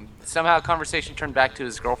 And somehow conversation turned back to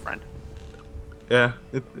his girlfriend. Yeah,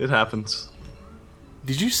 it happens.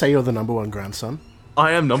 Did you say you're the number 1 grandson?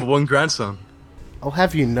 I am number 1 grandson. I'll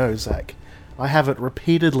have you know, Zach, I have it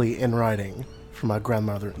repeatedly in writing from my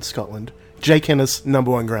grandmother in Scotland. Jake Ennis,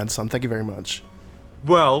 number 1 grandson. Thank you very much.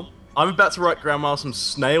 Well, I'm about to write Grandma some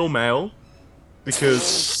snail mail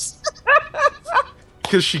because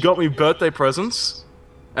she got me birthday presents,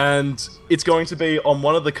 and it's going to be on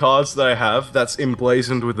one of the cards that I have that's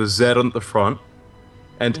emblazoned with a Z on the front,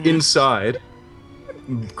 and inside,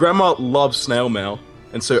 Grandma loves snail mail,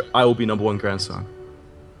 and so I will be number one grandson.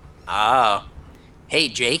 Oh. Hey,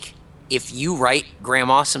 Jake, if you write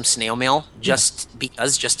Grandma some snail mail just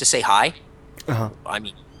to say hi, I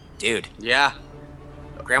mean, dude, Yeah.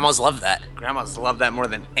 Grandmas love that. Grandmas love that more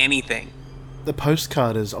than anything. The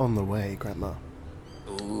postcard is on the way, Grandma.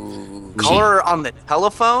 Ooh. Call her on the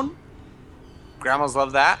telephone. Grandmas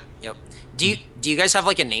love that. Yep. Do you guys have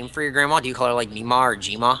like a name for your grandma? Do you call her like Nima or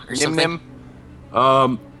Jima or Nim something? Nim.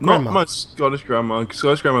 Not Grandma. my Scottish grandma.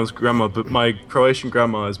 Scottish grandma's grandma, but my Croatian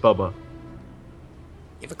grandma is Baba.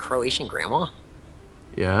 You have a Croatian grandma?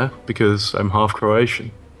 Yeah, because I'm half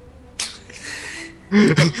Croatian.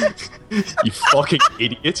 You fucking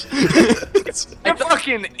idiot. You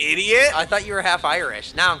fucking idiot. I thought you were half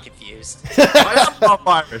Irish. Now I'm confused. I'm half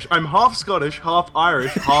Irish. I'm half Scottish, half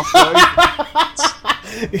Irish, half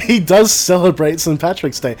Croatian. He does celebrate St.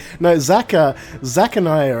 Patrick's Day. No, Zach and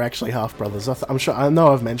I are actually half brothers. I'm sure. I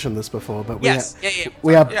know I've mentioned this before, but Yes.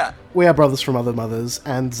 we are brothers from other mothers,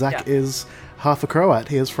 and Zach Yeah. is half a Croat.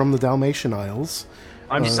 He is from the Dalmatian Isles,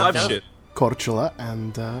 I'm type shit. Korčula,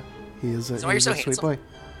 and he is a, So why you're he's so a sweet handsome? boy.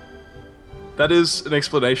 That is an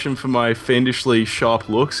explanation for my fiendishly sharp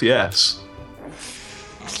looks, yes.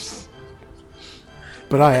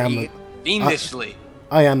 But I am Fiendishly.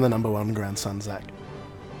 the number one grandson, Zach.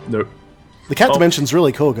 Nope. The cat Oh. dimension's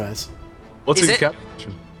really cool, guys. What's Is his it?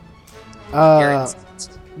 caption?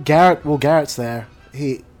 Garrett's there.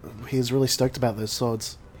 He's really stoked about those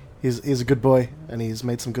swords. He's a good boy, and he's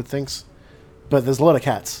made some good things. But there's a lot of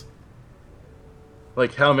cats.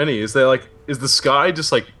 Like, how many? Is the sky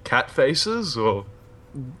just like cat faces, or?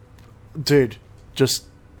 Dude, just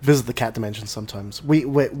visit the cat dimension sometimes.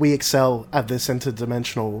 We excel at this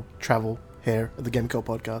interdimensional travel here at the Gamecore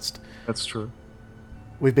podcast. That's true.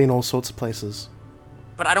 We've been all sorts of places.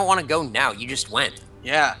 But I don't want to go now. You just went.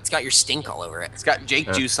 Yeah. It's got your stink all over it. It's got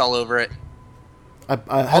Jake juice all over it. I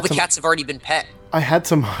All had the to, cats have already been pet. I had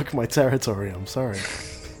to mark my territory. I'm sorry.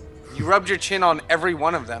 You rubbed your chin on every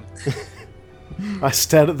one of them. I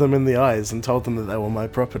stared at them in the eyes and told them that they were my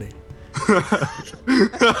property.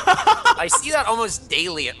 I see that almost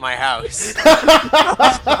daily at my house.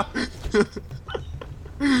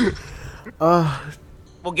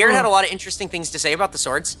 Well, Garrett had a lot of interesting things to say about the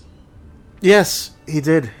swords. Yes, he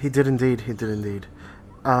did. He did indeed.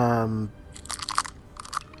 Are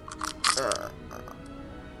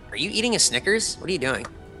you eating a Snickers? What are you doing?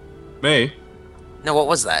 Me? No, what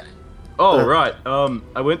was that? Oh, right.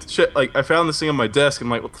 I went to check, like, I found this thing on my desk, and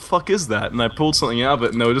I'm like, what the fuck is that? And I pulled something out of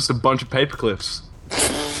it, and there were just a bunch of paper clips.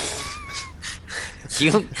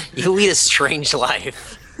 You lead a strange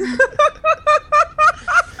life.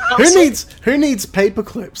 Who needs paper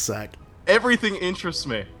clips, Zach? Everything interests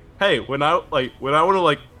me. Hey, when I want to,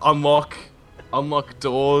 like, unlock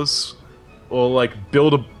doors, or, like,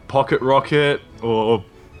 build a pocket rocket, or,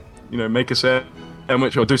 you know, make a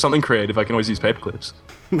sandwich, or do something creative, I can always use paper clips.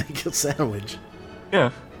 Make a sandwich.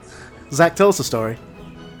 Yeah. Zach, tell us a story.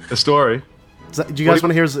 A story. Do you guys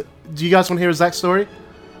want to hear Zach's story?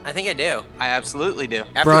 I think I do. I absolutely do.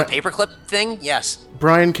 After Brian- the paperclip thing, yes.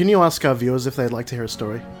 Brian, can you ask our viewers if they'd like to hear a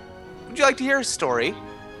story? Would you like to hear a story?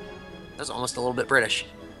 That was almost a little bit British.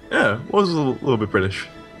 Yeah, was a little bit British.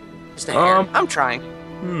 Just a hair. I'm trying.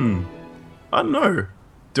 I don't know.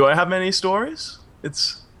 Do I have many stories?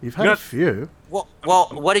 You've had a few. Well,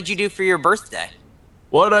 what did you do for your birthday?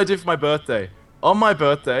 What did I do for my birthday? On my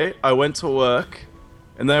birthday, I went to work,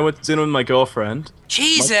 and then I went to dinner with my girlfriend.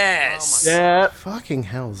 Jesus! Yeah, Fucking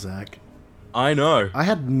hell, Zach. I know. I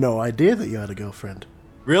had no idea that you had a girlfriend.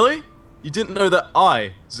 Really? You didn't know that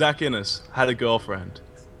I, Zach Innes, had a girlfriend?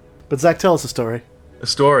 But Zach, tell us a story. A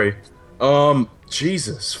story.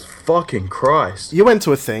 Jesus fucking Christ. You went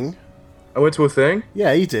to a thing. I went to a thing?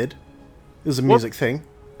 Yeah, you did. It was a music thing.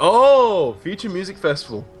 Oh, Future Music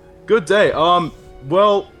Festival. Good day.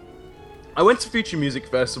 Well, I went to Future Music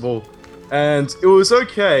Festival, and it was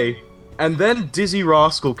okay, and then Dizzy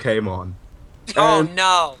Rascal came on. Oh And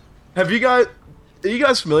no! are you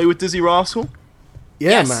guys familiar with Dizzy Rascal? Yeah,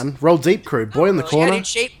 Yes. man. Roll deep crew. Boy in the Yeah, corner.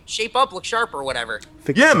 dude, shape up, look sharp, or whatever.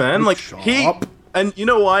 Fix Yeah, up, man, look like, sharp. and you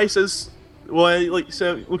know why he says,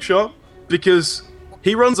 look sharp? Because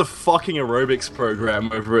he runs a fucking aerobics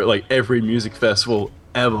program over at, like, every music festival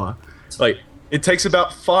ever. Like, it takes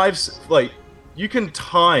about you can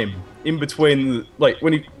time in between, like,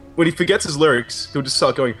 when he forgets his lyrics, he'll just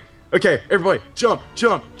start going, okay, everybody, jump,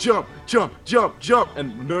 jump, jump, jump, jump, jump,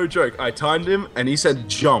 and no joke, I timed him, and he said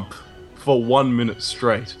jump for 1 minute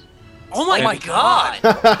straight. Oh my god!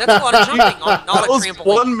 That's a lot of jumping on not That a was trampoline.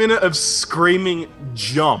 1 minute of screaming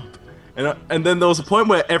jump. And then there was a point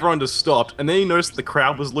where everyone just stopped, and then he noticed the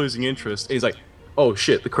crowd was losing interest. And he's like, oh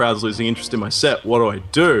shit, the crowd's losing interest in my set.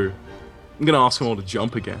 What do? I'm gonna ask them all to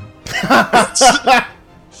jump again.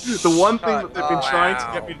 The one thing that they've been trying to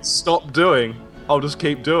get me to stop doing, I'll just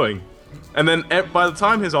keep doing. And then by the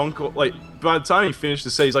time his encore, by the time he finished the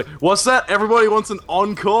set, he's like, what's that? Everybody wants an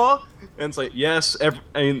encore? And it's like, yes,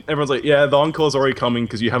 and everyone's like, yeah, the encore's already coming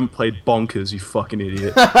because you haven't played Bonkers, you fucking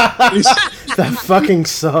idiot. That fucking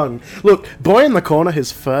song. Look, Boy in the Corner,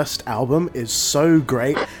 his first album, is so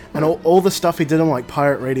great. And all the stuff he did on like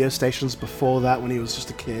pirate radio stations before that when he was just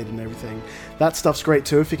a kid and everything. That stuff's great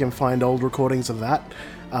too if you can find old recordings of that.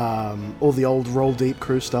 All the old Roll Deep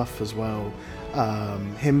crew stuff as well.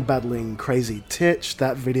 Him battling Crazy Titch,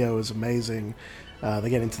 that video is amazing. They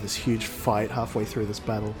get into this huge fight halfway through this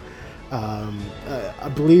battle. I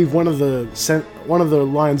believe one of the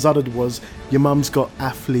lines uttered was, "Your mum's got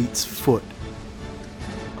athlete's foot,"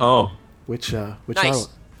 Oh. which Nice.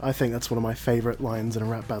 I think that's one of my favorite lines in a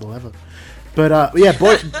rap battle ever. But yeah,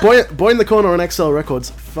 Boy in the Corner on XL Records,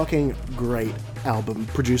 fucking great album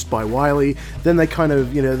produced by Wiley. Then they kind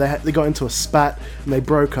of they got into a spat and they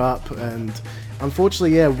broke up, and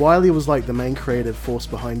unfortunately, yeah, Wiley was like the main creative force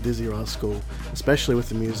behind Dizzy Rascal, especially with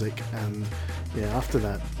the music. And yeah, after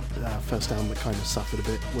that first album, it kind of suffered a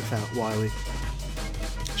bit without Wiley.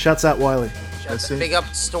 Shouts out Wiley. That's it. Big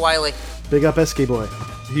ups to Wiley. Big up Esky Boy.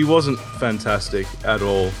 He wasn't fantastic at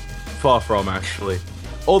all. Far from, actually.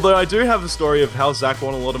 Although I do have a story of how Zach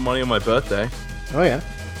won a lot of money on my birthday. Oh yeah.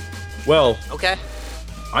 Well, Okay.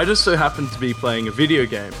 I just so happened to be playing a video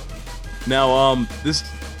game. Now, this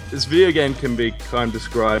video game can be kind of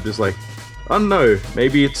described as like, I don't know,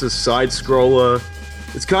 maybe it's a side-scroller.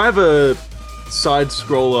 It's kind of a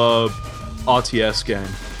side-scroller RTS game.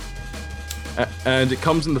 And it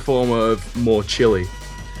comes in the form of More Chili.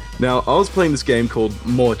 Now, I was playing this game called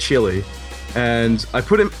More Chili, and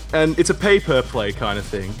and it's a pay-per-play kind of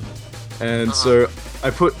thing. And so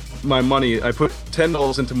I put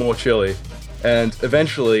 $10 into More Chili, and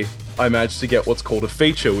eventually I managed to get what's called a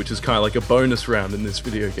feature, which is kind of like a bonus round in this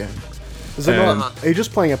video game. Is it not? Are you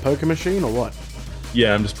just playing a poker machine or what?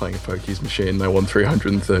 Yeah, I'm just playing a pokies machine, and I won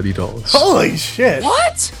 $330. Holy shit!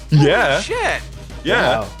 What? Yeah. Shit.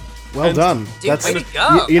 Yeah. Wow. Well And- done. Dude, way to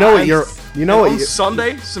go, you know what guys. On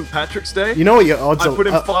Sunday, St. Patrick's Day, you know what your odds I are. put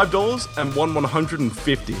in $5 and won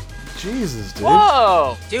 $150. Jesus, dude.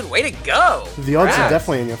 Whoa. Dude, way to go. The odds are Congrats.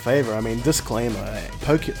 definitely in your favor. I mean, disclaimer: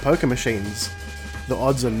 poker machines, the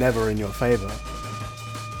odds are never in your favor,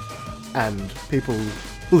 and people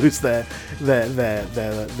lose their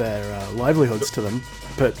livelihoods to them.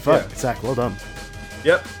 But fuck, Yeah. Zach, well done.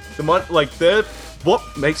 Yep.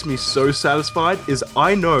 What makes me so satisfied is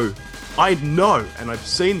I know, and I've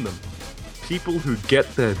seen them, people who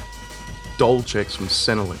get their doll checks from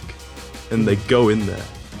Centrelink, and they go in there,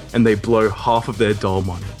 and they blow half of their doll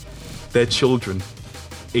money. Their children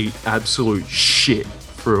eat absolute shit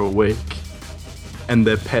for a week, and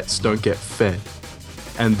their pets don't get fed,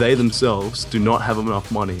 and they themselves do not have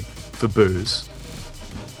enough money for booze,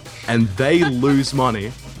 and they lose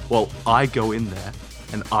money while I go in there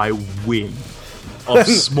and I win of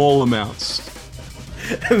small amounts.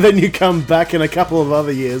 And then you come back in a couple of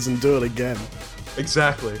other years and do it again.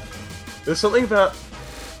 Exactly. There's something about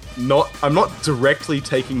I'm not directly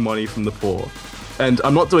taking money from the poor, and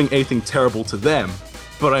I'm not doing anything terrible to them,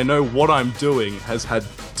 but I know what I'm doing has had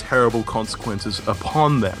terrible consequences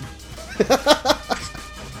upon them.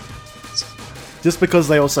 Just because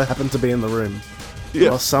they also happen to be in the room. Yeah.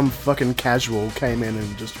 While some fucking casual came in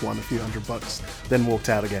and just won a few $100, then walked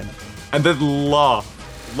out again. And then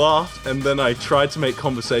laughed, and then I tried to make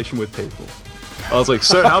conversation with people. I was like,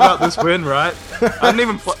 "So, how about this win, right? I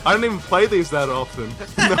don't even play these that often."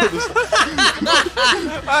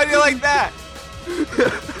 How do you like that?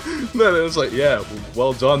 No, it was like, "Yeah,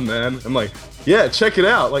 well done, man." I'm like, "Yeah, check it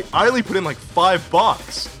out. Like, I only put in like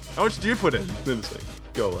 $5. How much did you put in?" Then it's like,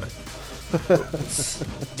 "Go away."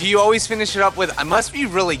 Do you always finish it up with, I must be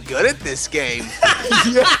really good at this game?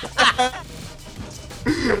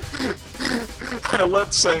 I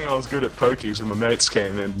left saying I was good at pokies when my mates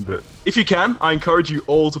came in, but if you can, I encourage you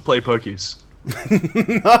all to play pokies.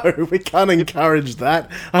 No, we can't encourage that.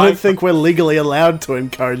 I don't think we're legally allowed to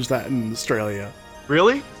encourage that in Australia.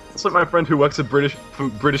 Really? It's like my friend who works at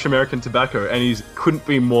British American Tobacco, and he couldn't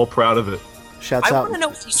be more proud of it. Shouts I out, want to know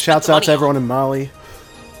what you spent shouts the out money to everyone on. in Mali.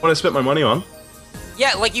 What I spent my money on?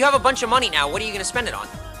 Yeah, like you have a bunch of money now. What are you gonna spend it on?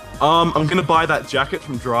 I'm gonna buy that jacket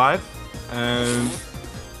from Drive, and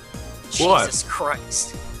What? Jesus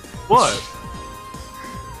Christ. what?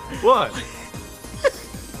 What?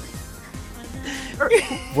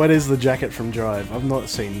 What is the jacket from Drive? I've not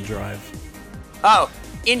seen Drive. Oh,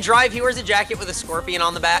 in Drive, he wears a jacket with a scorpion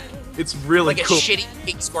on the back. It's really Like cool. a shitty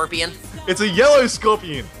pink scorpion. It's a yellow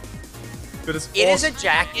scorpion. But it's It is awesome. a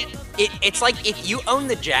jacket. It's like if you own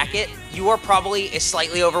the jacket, you are probably a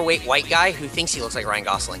slightly overweight white guy who thinks he looks like Ryan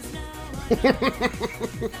Gosling.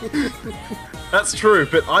 That's true,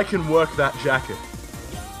 but I can work that jacket.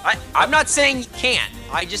 I'm not saying you can't.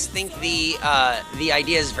 I just think the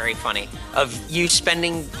idea is very funny of you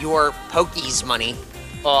spending your Pokies money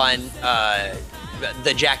on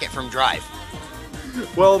the jacket from Drive.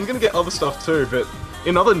 Well, I'm gonna get other stuff too, but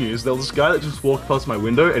in other news, there was this guy that just walked past my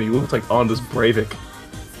window and he looked like Anders Breivik.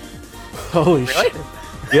 Holy shit.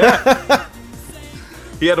 Yeah.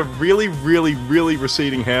 He had a really, really, really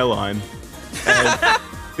receding hairline. And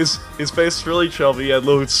his face was really chubby, he had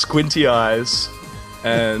little squinty eyes.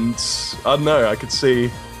 And I don't know, I could see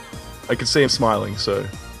him smiling, so,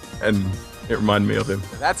 and it reminded me of him.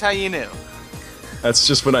 That's how you knew. That's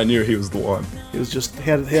just when I knew he was the one. He was just he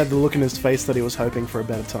had the look in his face that he was hoping for a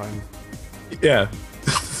better time. Yeah.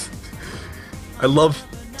 I love.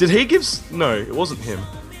 Did he give? No, it wasn't him.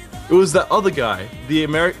 It was that other guy, the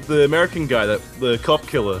American guy, the cop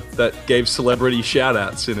killer that gave celebrity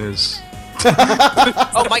shout-outs in his.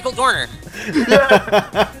 Oh, Michael Dorner.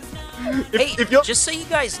 Hey, if you're- just so you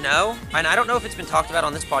guys know, and I don't know if it's been talked about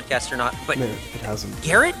on this podcast or not, but No, it hasn't.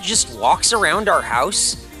 Garrett just walks around our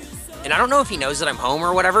house, and I don't know if he knows that I'm home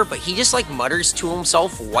or whatever, but he just like mutters to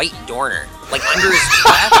himself "White Dorner" like under his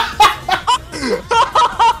breath.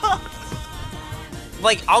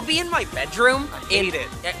 Like I'll be in my bedroom. hate it.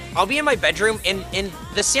 I'll be in my bedroom, and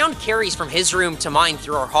the sound carries from his room to mine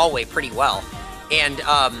through our hallway pretty well, and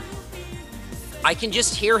I can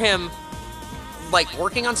just hear him like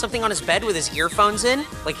working on something on his bed with his earphones in,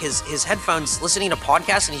 like his headphones, listening to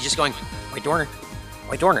podcasts, and he's just going, "White Dorner,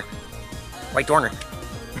 White Dorner, White Dorner,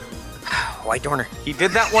 White Dorner." He did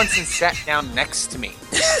that once and sat down next to me.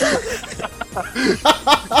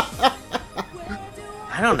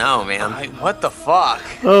 I don't know, man. Like, what the fuck?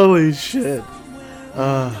 Holy shit.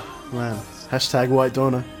 Man. Hashtag White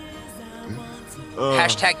Donor.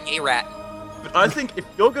 Hashtag gay rat. But I think if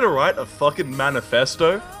you're gonna write a fucking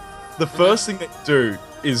manifesto, the first thing that you do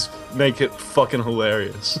is make it fucking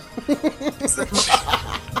hilarious. Because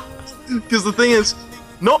the thing is,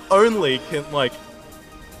 not only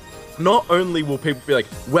will people be like,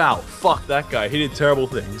 wow, fuck that guy, he did terrible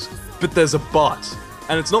things, but there's a but.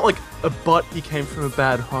 And it's not like a but he came from a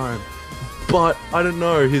bad home. But, I don't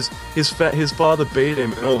know, his father beat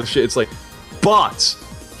him and all this shit. It's like, but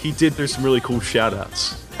he did do some really cool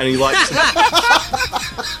shout-outs. And he likes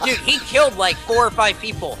Dude, he killed like 4 or 5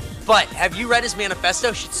 people. But have you read his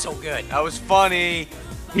manifesto? Shit's so good. That was funny.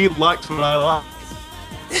 he liked what I liked.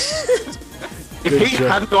 If he job.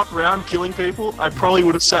 hadn't gone around killing people, I probably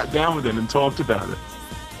would have sat down with him and talked about it.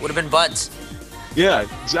 Would have been buds. Yeah,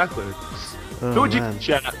 exactly. Oh, Who would you man.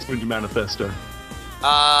 shout out to in your manifesto?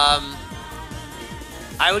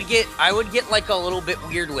 I would get like a little bit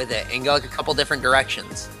weird with it and go like a couple different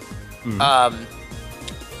directions.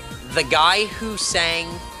 The guy who sang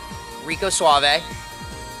Rico Suave,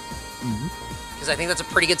 because I think that's a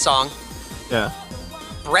pretty good song. Yeah.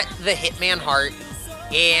 Brett the Hitman Hart,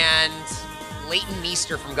 and Leighton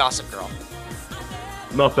Meester from Gossip Girl.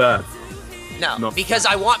 Not bad. No, because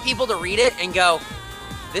I want people to read it and go,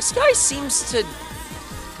 this guy seems to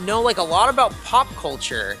know like a lot about pop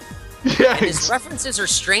culture. Yeah, And his references are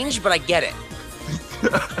strange, but I get it.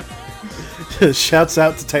 Shouts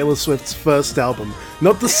out to Taylor Swift's first album.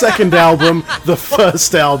 Not the second album, the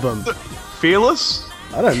first album. Fearless?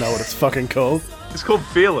 I don't know what it's fucking called. It's called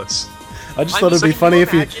Fearless. I just I'm thought it'd be just- funny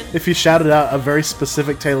can you if you shouted out a very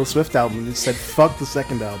specific Taylor Swift album and said fuck the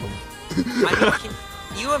second album. I mean,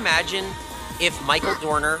 can you imagine if Michael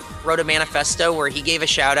Dorner wrote a manifesto where he gave a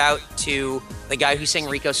shout out to the guy who sang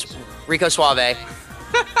Rico Suave,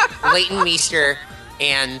 Leighton Meester,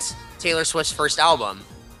 and Taylor Swift's first album?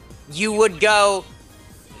 You would go,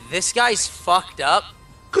 this guy's fucked up,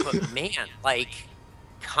 but man, like,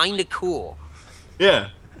 kinda cool. Yeah.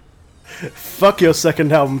 Fuck your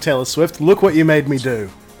second album, Taylor Swift. Look what you made me do.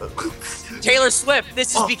 Taylor Swift,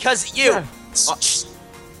 this is because of you.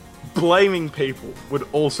 Blaming people would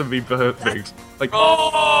also be perfect. Like,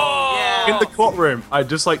 Yeah. in the courtroom, I'd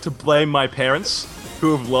just like to blame my parents,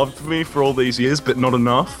 who have loved me for all these years, but not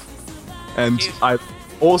enough. And Dude. I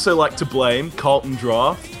also like to blame Carlton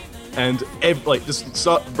Draft, and just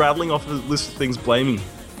start rattling off a list of things blaming.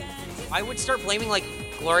 I would start blaming like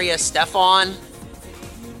Gloria Stefan,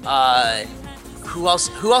 Who else?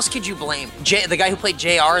 Who else could you blame? The guy who played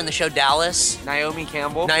JR in the show Dallas. Naomi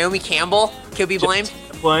Campbell. Naomi Campbell could be blamed.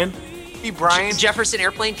 Blaine. Kobe Bryant. Jefferson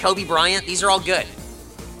Airplane, Kobe Bryant. These are all good.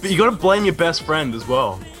 But you gotta blame your best friend as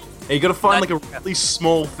well. And you gotta find like a really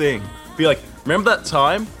small thing. Be like, remember that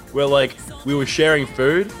time where like we were sharing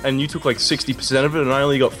food and you took like 60% of it and I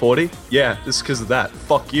only got 40? Yeah, this is because of that.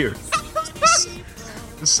 Fuck you.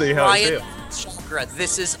 Let's see how I feel. Brian Chakra,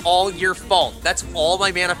 this is all your fault. That's all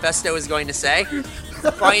my manifesto is going to say.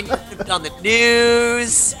 Brian on the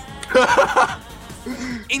news.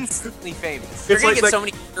 Instantly famous. You're It's gonna like get that- so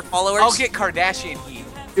many Twitter followers. I'll get Kardashian heat.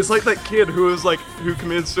 It's like that kid who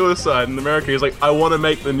committed suicide in America. He's like, I want to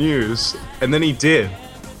make the news, and then he did.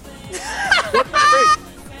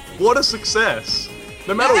 What a success!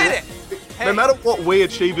 No matter did what, it. no matter what we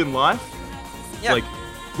achieve in life, Yeah. like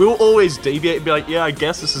we'll always deviate and be like, yeah, I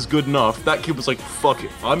guess this is good enough. That kid was like, fuck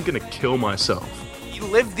it, I'm gonna kill myself. He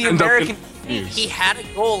lived the End up in American. news. He had a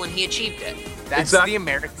goal and he achieved it. That's Exactly. the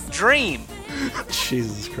American dream.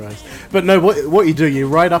 Jesus Christ. But no, what you do, you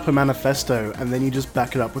write up a manifesto and then you just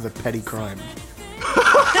back it up with a petty crime.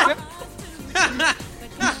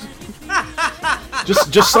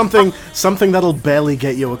 just something that'll barely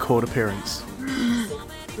get you a court appearance.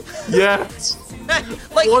 Yes.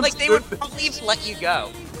 Like they would probably even let you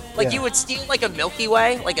go. Like Yeah. you would steal like a Milky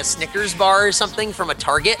Way, like a Snickers bar or something from a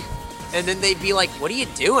Target, and then they'd be like, "What are you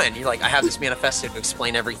doing?" You're like, "I have this manifesto to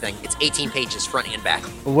explain everything. It's 18 pages, front and back."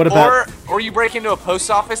 What about Or you break into a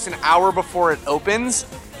post office an hour before it opens,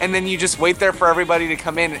 and then you just wait there for everybody to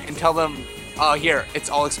come in and tell them, "Oh, here, it's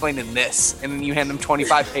all explained in this," and then you hand them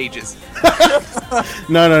 25 pages.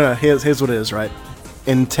 No. Here's what it is, right?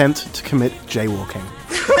 Intent to commit jaywalking.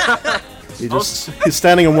 You're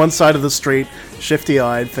standing on one side of the street,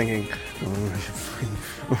 shifty-eyed, thinking,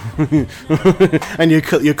 and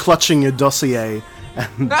you're clutching your dossier,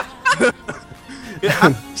 and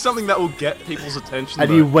Something that will get people's attention. and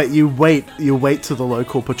though. you wait till the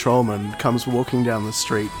local patrolman comes walking down the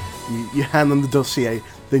street. You hand them the dossier,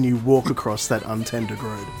 then you walk across that untended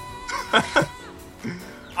road.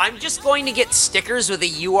 I'm just going to get stickers with a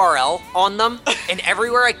URL on them, and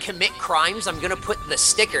everywhere I commit crimes, I'm going to put the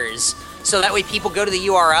stickers, so that way people go to the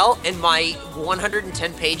URL, and my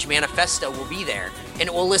 110-page manifesto will be there, and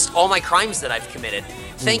it will list all my crimes that I've committed.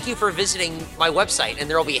 Thank you for visiting my website, and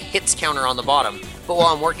there will be a hits counter on the bottom. But while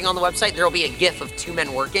I'm working on the website, there will be a GIF of 2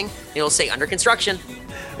 men working, and it'll say under construction.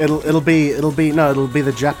 It'll be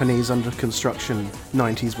the Japanese under construction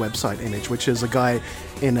 90s website image, which is a guy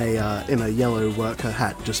in a yellow worker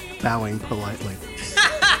hat just bowing politely.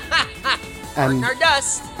 and Our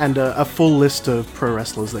dust. and a full list of pro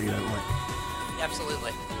wrestlers that you don't like.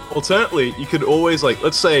 Absolutely. Alternately, you could always like,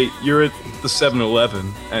 let's say you're at the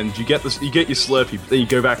 7-Eleven and you get your Slurpee, but then you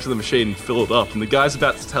go back to the machine and fill it up, and the guy's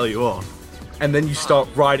about to tell you off, and then you start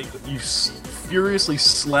writing. You furiously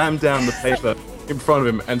slam down the paper in front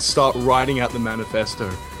of him and start writing out the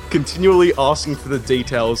manifesto, continually asking for the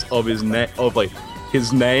details of his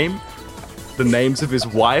his name, the names of his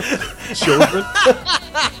wife, children,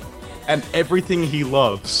 and everything he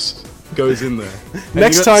loves goes in there. And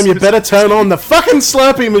Next time, you better turn on the fucking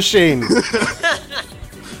Slurpee machine.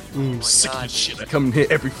 sick of this shit. I come in here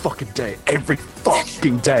every fucking day,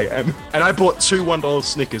 and I bought 2 $1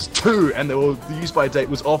 Snickers, 2, and the use by date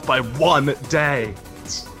was off by 1 day.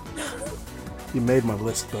 You made my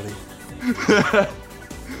list, buddy.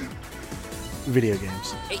 Video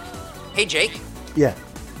games. Hey, Jake, Yeah.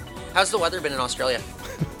 how's the weather been in Australia?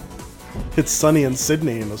 It's sunny in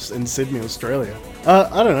Sydney, in Sydney, Australia.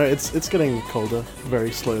 I don't know. It's getting colder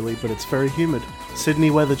very slowly, but it's very humid.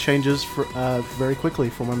 Sydney weather changes very quickly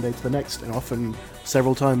from one day to the next, and often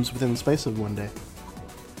several times within the space of one day.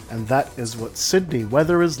 And that is what Sydney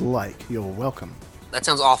weather is like. You're welcome. That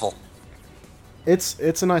sounds awful. It's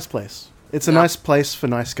a nice place. It's a nice place for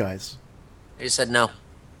nice guys. I just said no.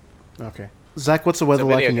 Okay, Zach, what's the weather So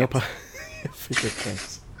like in video your video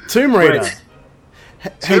games? Tomb Raider. Wait. Hey,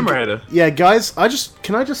 Tomb Raider. Yeah, guys,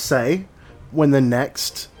 can I just say, when the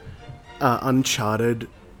next Uncharted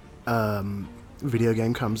video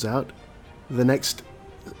game comes out, the next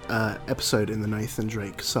episode in the Nathan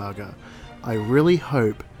Drake saga, I really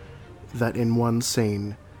hope that in one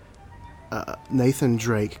scene, Nathan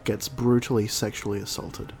Drake gets brutally sexually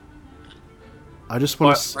assaulted. I just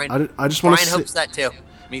want to. I just want to. Brian hopes that too.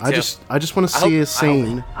 Me too. I just want to see a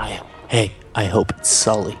scene. I hope it's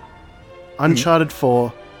Sully. Uncharted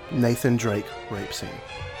 4 Nathan Drake rape scene.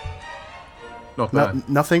 Not bad.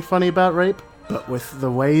 Nothing funny about rape, but with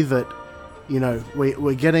the way that,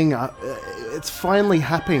 we're getting, it's finally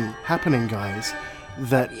happening, guys.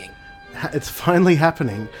 That it's finally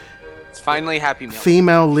happening It's finally Happy Meal.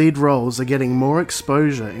 female lead roles are getting more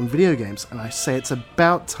exposure in video games, and I say it's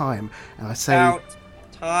about time. And I say,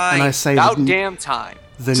 About damn time.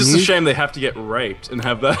 the It's just new a shame they have to get raped and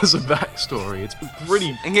have that as a backstory. It's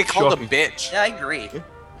pretty And get called shocking. a bitch. Yeah, I agree.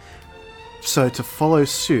 So to follow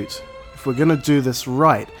suit, if we're gonna do this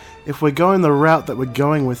right, if we're going the route that we're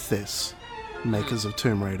going with this, makers of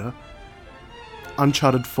Tomb Raider,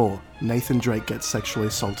 Uncharted 4, Nathan Drake gets sexually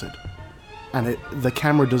assaulted, and the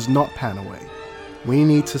camera does not pan away. We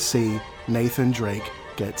need to see Nathan Drake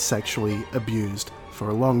get sexually abused for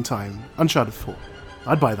a long time. Uncharted 4.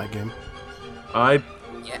 I'd buy that game. I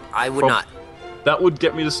Yeah, I would not. That would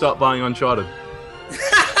get me to start buying Uncharted.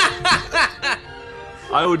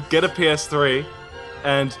 I would get a PS3,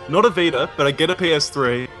 and not a Vita, but I'd get a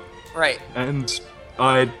PS3, Right. and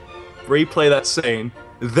I'd replay that scene.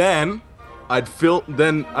 Then I'd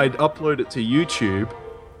upload it to YouTube,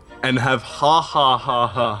 and have ha ha ha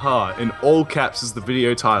ha ha in all caps as the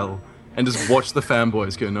video title, and just watch the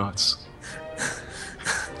fanboys go nuts.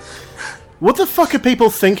 What the fuck are people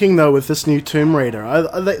thinking though with this new Tomb Raider?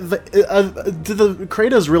 Do the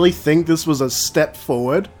creators really think this was a step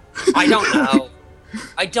forward? I don't know.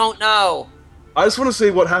 I don't know. I just want to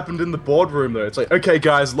see what happened in the boardroom, though. It's like, okay,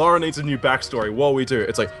 guys, Laura needs a new backstory. What do we do?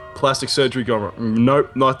 It's like, plastic surgery gone wrong.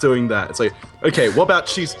 Nope, not doing that. It's like, okay, what about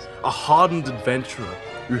she's a hardened adventurer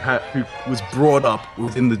who was brought up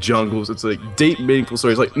within the jungles? It's like, deep, meaningful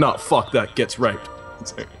story. It's like, no, fuck that, gets raped.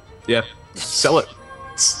 It's like, yeah, sell it.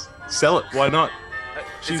 Sell it, why not?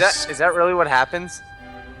 Is that really what happens?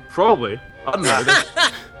 Probably. I don't know.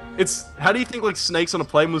 It's, how do you think, like, Snakes on a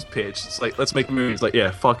Plane was pitched? It's like, let's make a movie. It's like,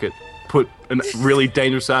 yeah, fuck it. Put a really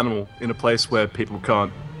dangerous animal in a place where people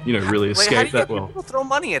can't, really escape how do you that get well. people throw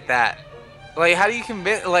money at that? Like, how do you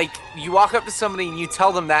convince? Like, you walk up to somebody and you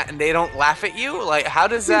tell them that, and they don't laugh at you. Like, how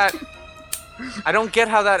does that? I don't get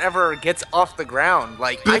how that ever gets off the ground.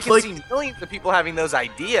 Like, I can see millions of people having those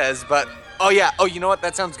ideas, but you know what?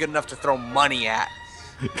 That sounds good enough to throw money at.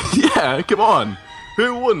 Yeah, come on.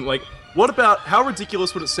 Who wouldn't? Like, what about, how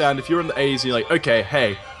ridiculous would it sound if you're in the 80s and you're like, okay,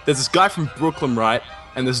 hey, there's this guy from Brooklyn, right?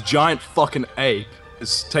 And this giant fucking ape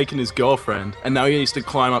has taken his girlfriend, and now he needs to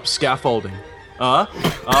climb up scaffolding.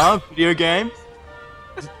 Video game?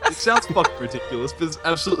 It sounds fucking ridiculous, but it's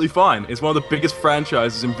absolutely fine. It's one of the biggest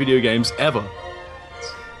franchises in video games ever.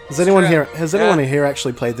 Has anyone here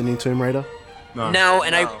actually played the new Tomb Raider? No,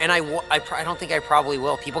 and I don't think I probably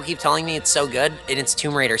will. People keep telling me it's so good, and it's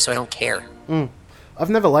Tomb Raider, so I don't care. I've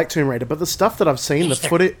never liked Tomb Raider, but the stuff that I've seen,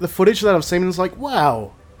 the footage that I've seen is like,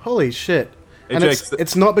 wow, holy shit. And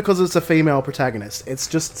it's not because it's a female protagonist. It's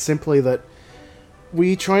just simply that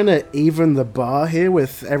we trying to even the bar here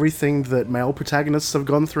with everything that male protagonists have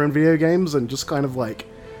gone through in video games and just kind of like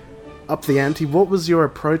up the ante. What was your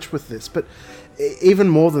approach with this? But even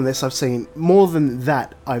more than this, I've seen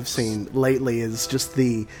lately is just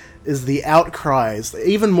the outcries,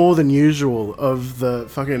 even more than usual, of the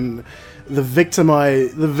fucking the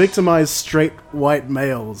victimized straight white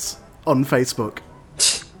males on Facebook.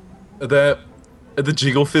 Are the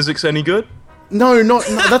jiggle physics any good? No,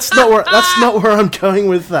 that's not where I'm going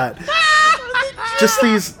with that. Just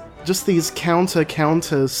these counter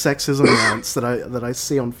sexism rants that I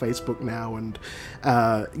see on Facebook now, and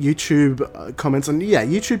YouTube comments, and yeah,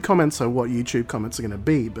 YouTube comments are what YouTube comments are going to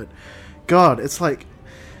be. But God, it's like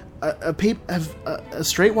a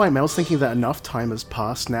straight white males thinking that enough time has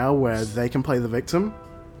passed now where they can play the victim.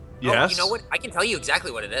 Yes. Oh, you know what? I can tell you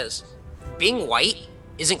exactly what it is. Being white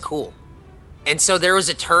isn't cool. And so there was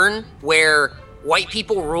a turn where white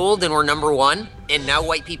people ruled and were number one, and now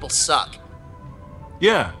white people suck.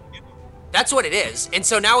 Yeah. That's what it is. And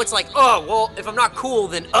so now it's like, oh, well, if I'm not cool,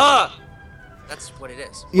 then that's what it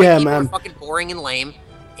is. Yeah, white people man. are fucking boring and lame,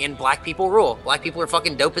 and black people rule. Black people are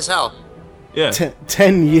fucking dope as hell. Yeah.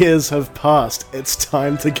 10 years have passed. It's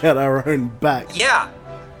time to get our own back. Yeah.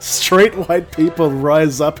 Straight white people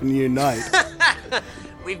rise up and unite.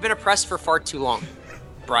 We've been oppressed for far too long,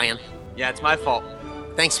 Brian. Yeah, it's my fault.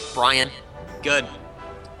 Thanks, Brian. Good.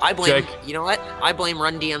 I blame, Jake. you know what? I blame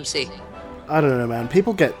Run DMC. I don't know, man.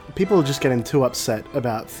 People are just getting too upset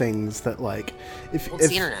about things that, like, It's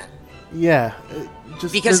the internet. Yeah,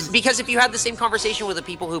 just Because if you had the same conversation with the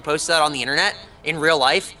people who post that on the internet in real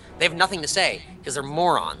life, they have nothing to say because they're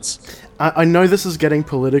morons. I know this is getting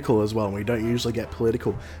political as well, and we don't usually get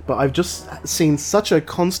political, but I've just seen such a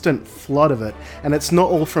constant flood of it, and it's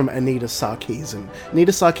not all from Anita Sarkeesian.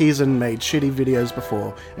 Anita Sarkeesian made shitty videos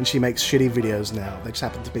before, and she makes shitty videos now. They just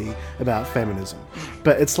happen to be about feminism.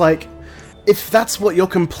 But it's like, if that's what you're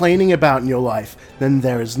complaining about in your life, then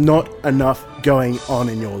there is not enough going on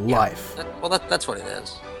in your life. That's what it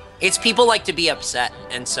is. It's people like to be upset,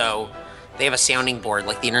 and so they have a sounding board.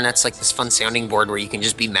 Like the internet's like this fun sounding board where you can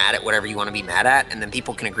just be mad at whatever you want to be mad at, and then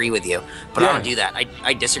people can agree with you. But I don't do that.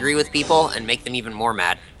 I disagree with people and make them even more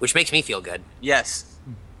mad, which makes me feel good. Yes.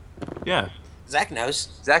 Yeah. Zach knows.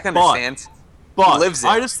 Zach understands. But He lives it.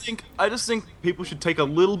 I just think people should take a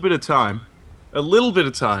little bit of time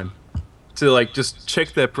to like just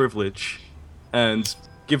check their privilege and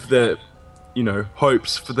give their,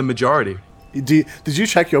 hopes for the majority. Did you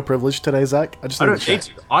check your privilege today, Zach? I just I need don't to need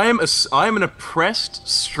check. to. I am an oppressed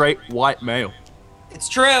straight white male. It's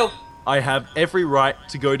true. I have every right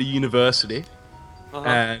to go to university,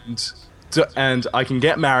 and I can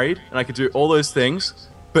get married and I can do all those things,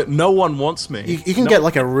 but no one wants me. You can get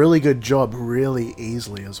like a really good job really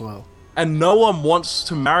easily as well. And no one wants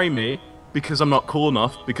to marry me because I'm not cool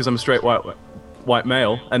enough, because I'm a straight white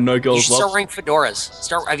male, and no You girls should start love. wearing fedoras.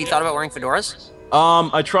 Have you thought about wearing fedoras?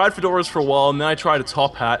 I tried fedoras for a while, and then I tried a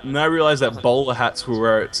top hat, and then I realized that bowler hats were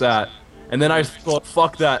where it's at. And then I thought,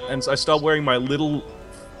 fuck that, and so I started wearing my little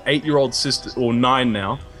 8-year-old sister, or 9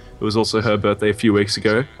 now. It was also her birthday a few weeks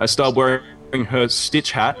ago. I started wearing her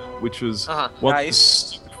Stitch hat, which was one of the Nice.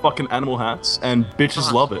 stupid fucking animal hats, and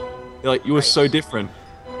bitches love it. They're like, you were so different.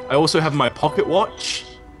 I also have my pocket watch,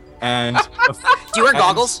 and Do you wear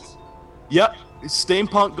goggles? Yep,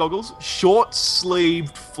 steampunk goggles,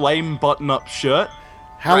 short-sleeved flame button-up shirt,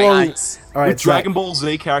 How Right, long? nice. All right, with Dragon Ball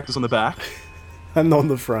Z characters on the back, and on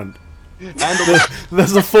the front. and the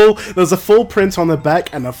There's a full print on the back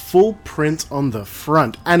and a full print on the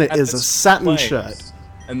front, and it is a there's satin flames. shirt.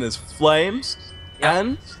 And there's flames, Yeah.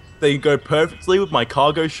 and they go perfectly with my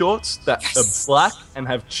cargo shorts that Yes. are black and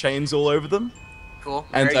have chains all over them, Cool.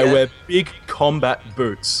 and Very I good. wear big combat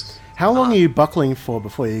boots. How long are you buckling for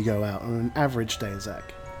before you go out on an average day,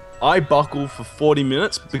 Zach? I buckle for 40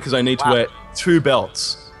 minutes because I need to Wow. wear 2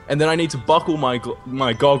 belts, and then I need to buckle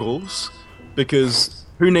my goggles because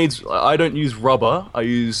I don't use rubber. I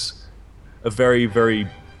use a very, very,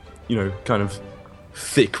 kind of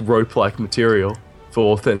thick rope-like material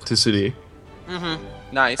for authenticity.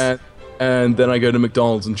 Nice. And then I go to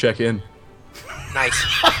McDonald's and check in. Nice.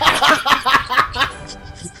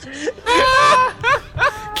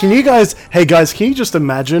 Hey guys, can you just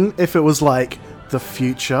imagine if it was like the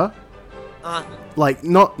future? Like,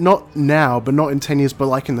 not now, but not in 10 years, but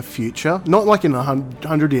like in the future? Not like in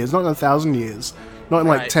 100 years, not in 1,000 years, not in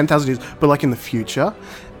like Right. 10,000 years, but like in the future.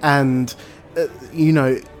 And,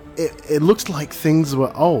 it looks like things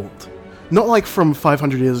were old. Not like from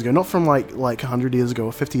 500 years ago, not from like 100 years ago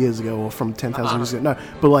or 50 years ago or from 10,000 years ago, no.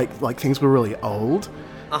 But like things were really old.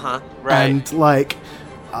 Right. And like,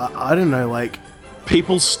 I don't know, like,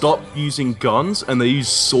 People stop using guns and they use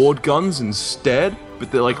sword guns instead, but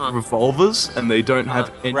they're like revolvers and they don't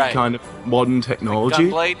have any Right. kind of modern technology.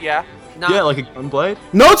 Gunblade, yeah. No, Yeah, like a gunblade.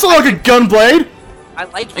 no, it's not like a gunblade! I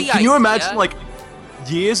like the And idea. can you imagine like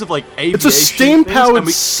years of like aviation? It's a steam-powered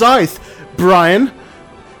things, scythe, Brian.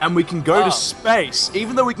 and we can go Oh. to space,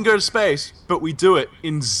 even though we can go to space, but we do it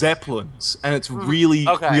in zeppelins, and it's really,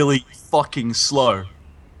 Okay. really fucking slow.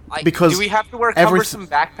 Because Do we have to wear every- cumbersome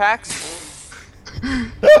backpacks?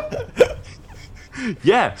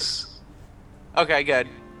 Yes. Okay, good.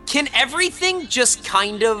 Can everything just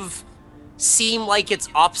kind of seem like it's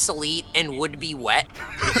obsolete and would be wet?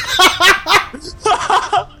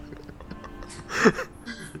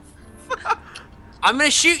 I'm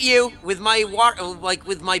gonna shoot you with my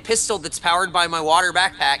with my pistol that's powered by my water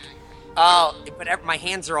backpack. Oh, but my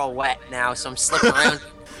hands are all wet now, so I'm slipping around.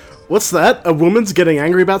 What's that? A woman's getting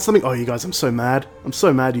angry about something? Oh, you guys, I'm so mad. I'm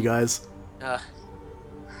so mad, you guys.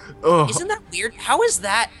 Ugh. Isn't that weird? How is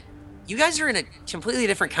that? You guys are in a completely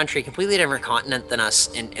different country, completely different continent than us,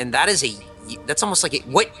 and that is that's almost like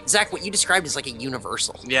Zach, what you described is like a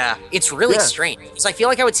universal. Yeah. It's really Yeah. strange. Because I feel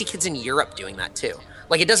like I would see kids in Europe doing that too.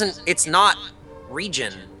 Like it's not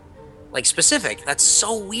region like specific. That's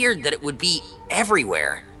so weird that it would be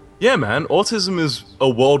everywhere. Yeah, man. Autism is a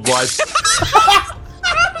worldwide.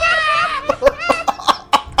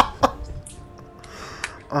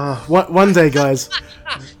 One day, guys.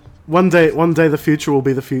 One day, the future will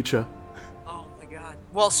be the future. Oh my god.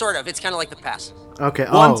 Well, sort of. It's kind of like the past. Okay.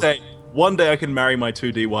 One day I can marry my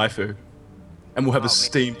 2D waifu, and we'll have a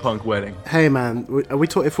steampunk wedding. Hey, man.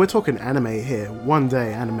 If we're talking anime here, one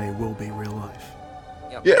day anime will be real life.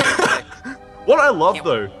 Yep. Yeah. What I love Can't-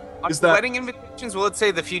 though On is that wedding invitations, will it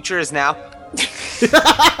say the future is now?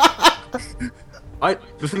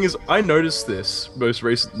 the thing is I noticed this most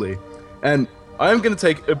recently, and I'm gonna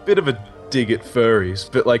take a bit of a dig at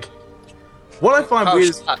furries, but like what I find weird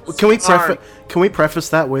is Can we preface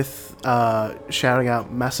that with shouting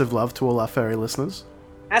out massive love to all our furry listeners?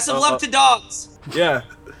 Massive love to dogs. yeah.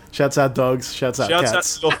 Shouts out dogs. Shouts out Shouts out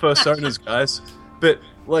cats. to your first owners, guys. But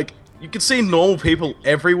like, you can see normal people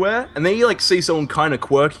everywhere, and then you like see someone kind of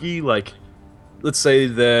quirky, like, let's say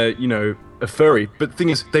they're, you know, a furry. But the thing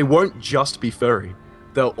is, they won't just be furry.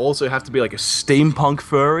 They'll also have to be like a steampunk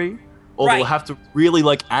furry, or they'll Right. have to really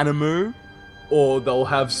like anime, or they'll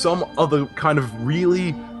have some other kind of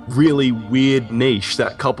really, really weird niche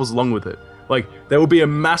that couples along with it. Like, there will be a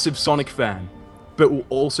massive Sonic fan, but will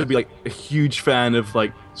also be like a huge fan of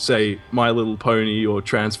like, say, My Little Pony or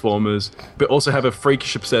Transformers, but also have a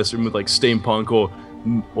freakish obsession with like steampunk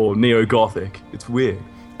or neo-gothic. It's weird.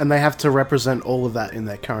 And they have to represent all of that in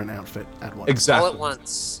their current outfit at once. Exactly. All at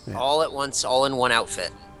once. All at once, all in one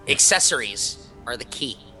outfit. Accessories are the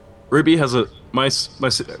key. Ruby has our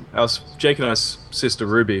Jake and I's sister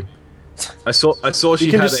Ruby. I saw she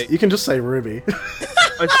You can had just you can just say Ruby.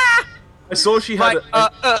 I saw she had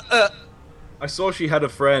Like, I saw she had a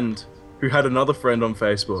friend who had another friend on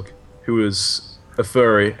Facebook who was a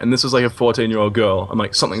furry, and this was like a 14-year-old girl. I'm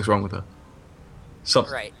like, something's wrong with her.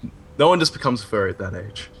 Something. Right. No one just becomes a furry at that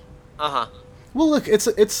age. Uh-huh. Well, look, it's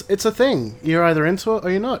a thing. You're either into it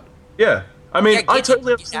or you're not. Yeah. I mean, Yeah, I get- totally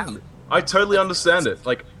get understand out. it. I totally understand it.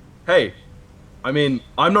 Like, hey, I mean,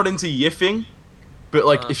 I'm not into yiffing, but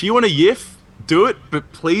like, if you want to yiff, do it,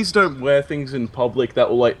 but please don't wear things in public that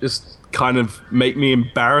will like just kind of make me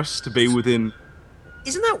embarrassed to be within.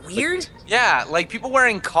 Isn't that weird? yeah, like people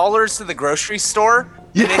wearing collars to the grocery store.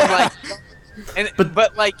 And then, like,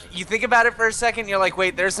 but like you think about it for a second, you're like,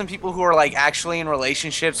 wait, there's some people who are like actually in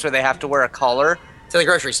relationships where they have to wear a collar, To the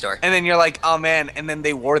grocery store. and then you're like, oh man, and then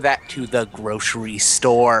they wore that to the grocery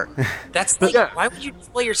store. That's like, yeah. why would you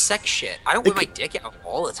display your sex shit? I don't wear my dick out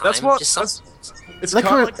all the time. That's what. Just It's That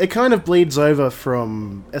kind kind of it kind of bleeds over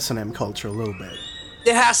from S&M culture a little bit.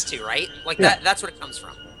 it has to, right? Like Yeah. that's what it comes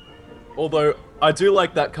from. Although I do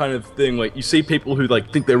like that kind of thing, like you see people who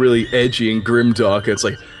like think they're really edgy and grimdark. It's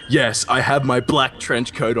like, yes, I have my black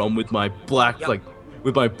trench coat on with my black Yep.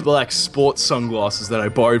 with my black sports sunglasses that I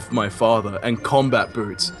borrowed from my father and combat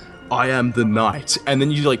boots. I am the knight, and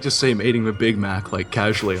then you like just see him eating a Big Mac like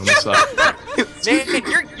casually on the side.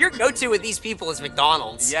 Man, your go-to with these people is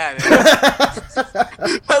McDonald's. Yeah,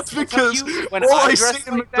 man. That's because When all I I dress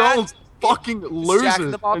see in like that, McDonald's is fucking losers. Jack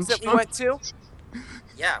in the Box and that we chunk- went to.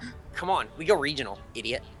 Yeah. Come on, we go regional,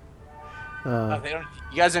 idiot. Oh, they don't.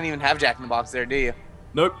 You guys don't even have Jack in the Box there, do you?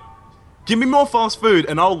 Nope. Give me more fast food,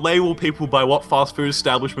 and I'll label people by what fast food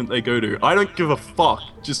establishment they go to. I don't give a fuck,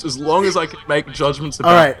 just as long as I can make judgments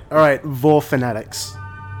about. All right, Vor fanatics.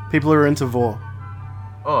 People who are into Vor.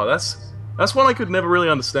 Oh, that's one I could never really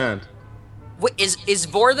understand. What, is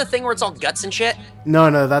Vor the thing where it's all guts and shit?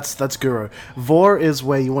 No, that's Guru. Vor is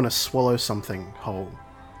where you want to swallow something whole,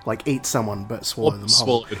 like eat someone but swallow Or them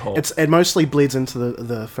swallow whole. it whole. It mostly bleeds into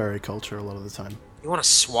the furry culture a lot of the time. You want to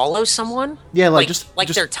swallow someone? Yeah, like, just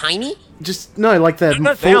just- they're tiny. Just no, like they're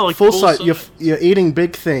No, they are, like, full full size. size. You're eating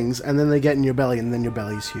big things, and then they get in your belly, and then your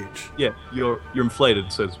belly's huge. Yeah, you're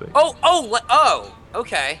inflated, so to speak. Oh,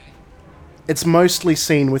 okay. It's mostly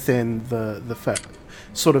seen within the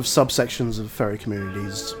sort of subsections of furry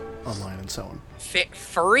communities online and so on.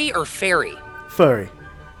 Furry or fairy? Furry.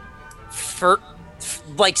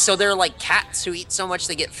 Like, so they're like cats who eat so much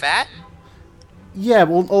they get fat? Yeah,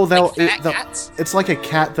 well, or they'll Like fat eat. cats? It's like a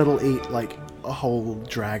cat that'll eat like a whole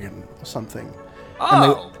dragon or something.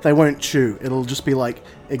 Oh. And they won't chew. It'll just be like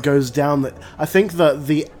it goes down. I think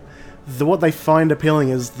the what they find appealing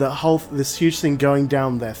is this huge thing going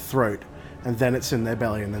down their throat, and then it's in their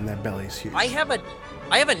belly, and then their belly's huge. I have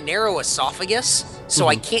a narrow esophagus, so Mm-hmm.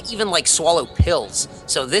 I can't even like swallow pills.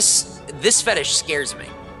 So this fetish scares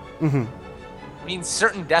me. Means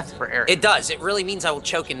certain death for Eric. It does. It really means I will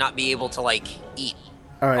choke and not be able to like eat.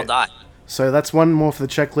 All I'll right. die. So that's one more for the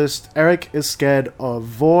checklist. Eric is scared of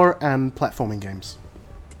Vor and platforming games.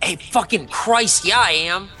 Hey, fucking Christ, yeah, I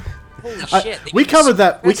am. Holy shit. they We make covered so-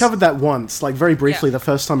 that. We that's- covered that once, like very briefly, Yeah. the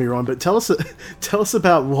first time you were on. But tell us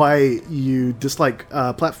about why you dislike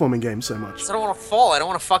platforming games so much. 'cause I don't want to fall. I don't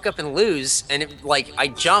want to fuck up and lose. And like I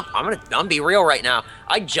jump, I'm gonna be real right now.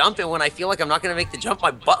 I jump, and when I feel like I'm not gonna make the jump,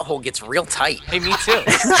 my butthole gets real tight. Hey, me too.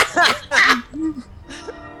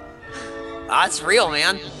 That's real,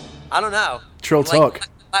 man. I don't know. Trill talk.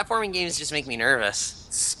 Platforming games just make me nervous.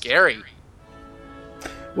 Scary.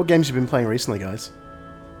 What games you been playing recently, guys?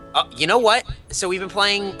 You know what? So we've been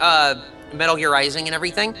playing Metal Gear Rising and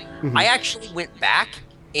everything. I actually went back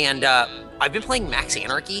and I've been playing Max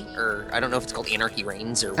Anarchy, or I don't know if it's called Anarchy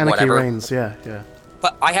Reigns or Anarchy whatever. Reigns, yeah.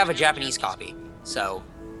 But I have a Japanese copy, so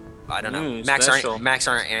I don't know. Ooh, Max special.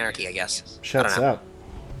 Anarchy, I guess. Shouts I don't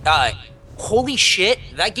know. out. Holy shit,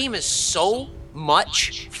 that game is so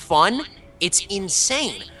much fun. It's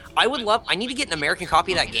insane. I would love. I need to get an American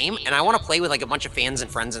copy of that game, and I want to play with like a bunch of fans and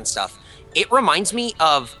friends and stuff. It reminds me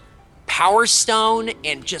of Power Stone,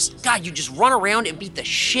 and just God, you just run around and beat the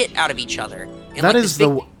shit out of each other. And, That like, is this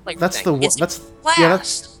the big, like, that's thing. the one It's that's blast. yeah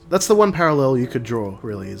that's the one parallel you could draw.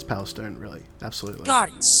 Really, is Power Stone. Really, absolutely.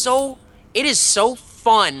 God, it is so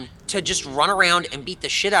fun to just run around and beat the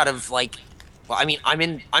shit out of like. Well, I mean,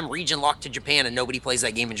 I'm region locked to Japan, and nobody plays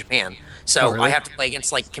that game in Japan, so Oh, really? I have to play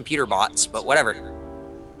against like computer bots. But whatever.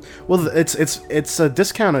 Well, it's a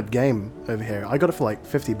discounted game over here. I got it for like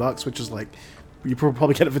 $50, which is like you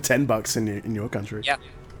probably get it for $10 in your country. Yeah,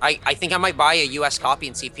 I think I might buy a US copy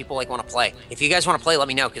and see if people like want to play. If you guys want to play, let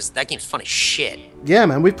me know because that game's fun as shit. Yeah,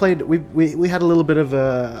 man, we played. We had a little bit of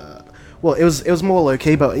a. Well, it was more low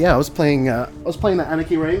key, but yeah, I was playing the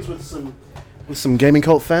Anarchy Reigns with some Gaming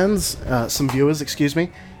Cult fans, some viewers, excuse me,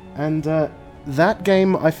 and that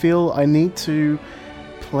game I feel I need to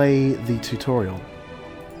play the tutorial.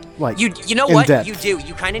 Like You know in what depth. you do?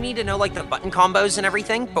 You kind of need to know like the button combos and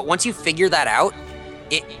everything. But once you figure that out,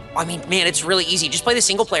 I mean, man, it's really easy. Just play the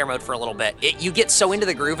single player mode for a little bit. You get so into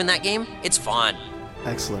the groove in that game, it's fun.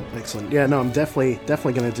 Excellent. Yeah, no, I'm definitely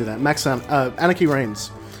gonna do that. Anarchy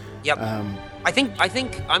Reigns. Yep. I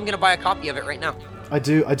think I'm gonna buy a copy of it right now. I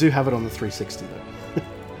do have it on the 360 though.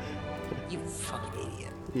 You fucking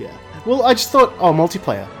idiot. Yeah. Well, I just thought,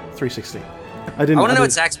 multiplayer 360. I didn't. I want to know what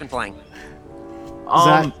didn't- Zach's been playing.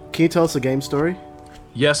 Zach, can you tell us a game story?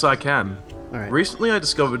 Yes, I can. All right. Recently, I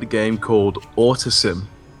discovered a game called Autism.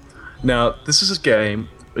 Now, this is a game.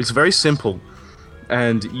 It's very simple,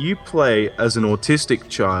 and you play as an autistic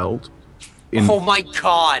child Oh my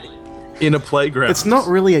god. in a playground. It's not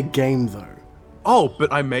really a game though. Oh,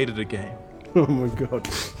 but I made it a game. Oh my god.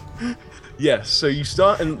 Yes. So you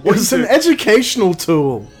start and what It's you an do- educational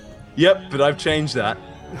tool. Yep, but I've changed that.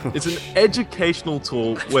 It's an educational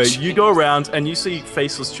tool where you go around and you see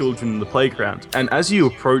faceless children in the playground, and as you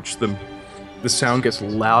approach them, the sound gets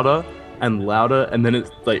louder and louder, and then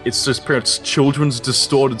it's just pretty much children's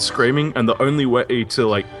distorted screaming, and the only way to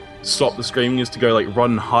like stop the screaming is to go like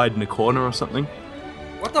run and hide in a corner or something.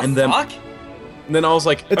 What the And then- fuck? And then I was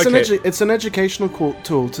like, It's okay, it's an educational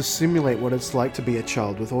tool to simulate what it's like to be a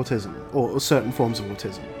child with autism or certain forms of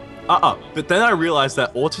autism. But then I realized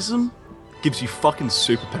that autism gives you fucking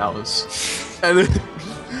superpowers,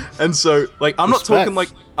 and so like I'm not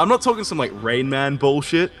talking some like Rain Man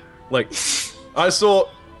bullshit. Like I saw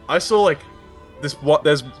like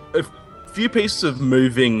there's a few pieces of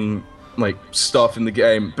moving like stuff in the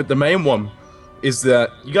game, but the main one is that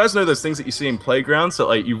you guys know those things that you see in playgrounds that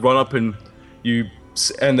like you run up and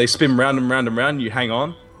they spin round and round and round and you hang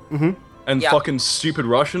on. Mm-hmm. And Yeah. fucking stupid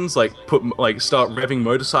Russians start revving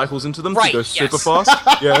motorcycles into them Right, to go yes. super fast.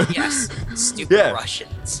 Yeah, Yes. Stupid Yeah.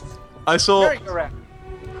 Russians. I saw Merry-go-round.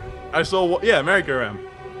 merry-go-round.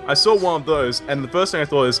 I saw one of those, and the first thing I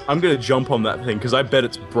thought is, I'm gonna jump on that thing because I bet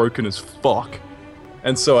it's broken as fuck.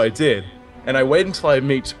 And so I did, and I waited until I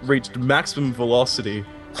reached maximum velocity,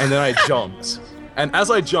 and then I jumped. And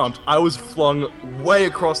as I jumped, I was flung way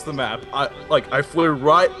across the map. I flew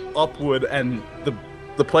right upward, and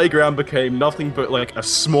the playground became nothing but like a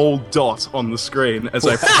small dot on the screen as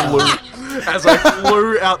I flew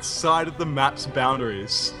outside of the map's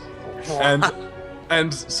boundaries.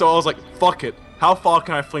 And so I was like, fuck it. How far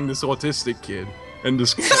can I fling this autistic kid? And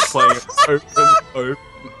just kept playing it over and over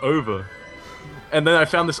and over. And then I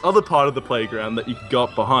found this other part of the playground that you could go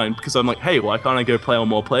up behind because I'm like, hey, why can't I go play on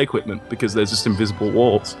more play equipment? Because there's just invisible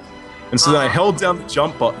walls. And so then I held down the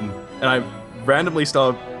jump button and I randomly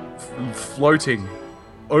started floating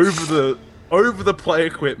over the play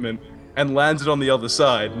equipment and landed on the other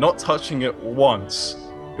side, not touching it once.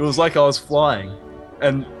 It was like I was flying.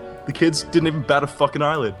 And the kids didn't even bat a fucking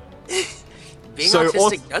eyelid. Being So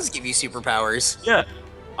autistic does give you superpowers. Yeah.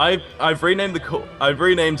 I've renamed it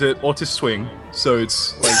Autis Swing, so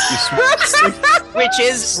it's like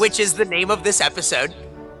you Which is the name of this episode.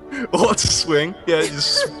 Autis Swing. Yeah,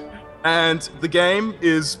 and the game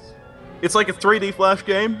it's like a 3D Flash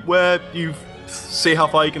game where you see how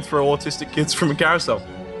far you can throw autistic kids from a carousel.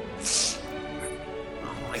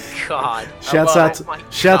 Oh my god.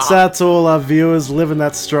 Shouts out to all our viewers living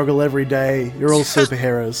that struggle every day. You're all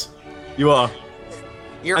superheroes. You are.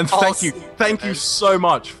 You're And all thank you so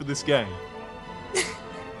much for this game.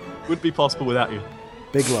 Wouldn't be possible without you.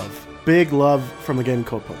 Big love from the Game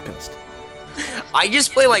Cult podcast. I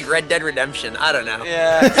just play like Red Dead Redemption. I don't know.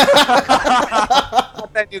 Yeah.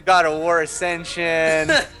 But then you got a War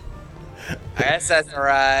Ascension. I guess that's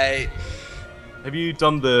alright. Have you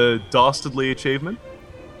done the Dastardly achievement?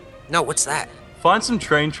 No, what's that? Find some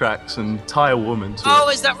train tracks and tie a woman to Oh,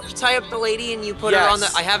 it. is that where you tie up the lady and you put her on the?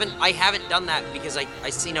 Yes. I haven't done that because I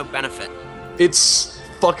see no benefit. It's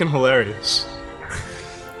fucking hilarious.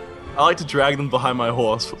 I like to drag them behind my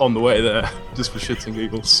horse on the way there, just for shits and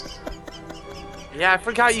giggles. Yeah, I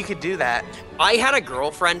forgot you could do that. I had a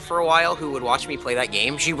girlfriend for a while who would watch me play that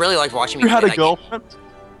game. She really liked watching me You play had a that game. girlfriend?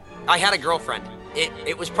 I had a girlfriend.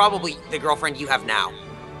 It was probably the girlfriend you have now.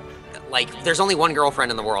 Like, there's only one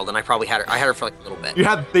girlfriend in the world, and I probably had her. I had her for like a little bit. You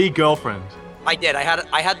had the girlfriend. I did.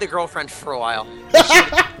 I had the girlfriend for a while.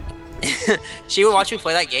 She would watch me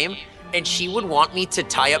play that game, and she would want me to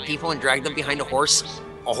tie up people and drag them behind a horse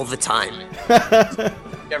all the time.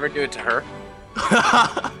 You ever do it to her?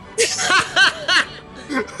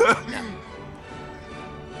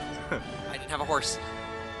 I didn't have a horse.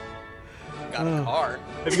 Got a car.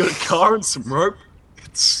 Have you got a car and some rope?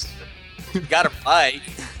 It's... Got a bike.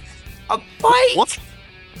 A bike?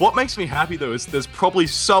 What makes me happy though is there's probably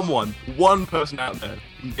one person out there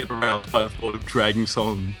who can get around by the thought of dragging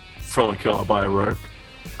someone from a car by a rope.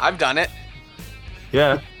 I've done it.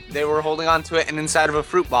 Yeah. They were holding on to it and inside of a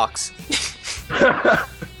fruit box.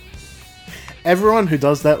 Everyone who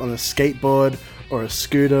does that on a skateboard or a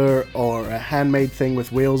scooter or a handmade thing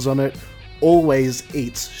with wheels on it always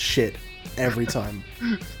eats shit every time.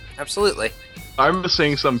 Absolutely. I remember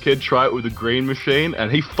seeing some kid try it with a green machine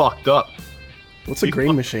and he fucked up. What's a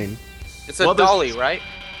green machine? It's a Well, there's- dolly, right?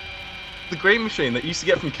 The green machine that you used to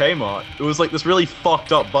get from Kmart, it was like this really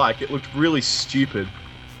fucked up bike. It looked really stupid.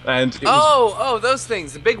 And it was... Oh, those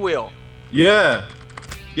things. The big wheel. Yeah.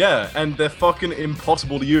 Yeah, and they're fucking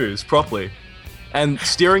impossible to use properly. And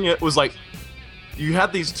steering it was like... You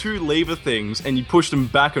had these two lever things and you pushed them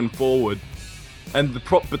back and forward. And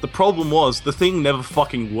but the problem was, the thing never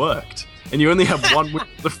fucking worked. And you only have one with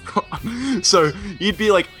the front. So you'd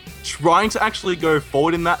be like, trying to actually go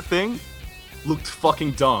forward in that thing looked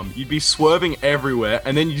fucking dumb. You'd be swerving everywhere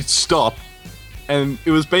and then you'd stop. And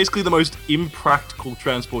it was basically the most impractical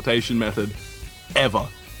transportation method ever.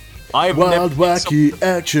 I've Wild, never wacky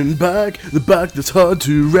action bike, the bike that's hard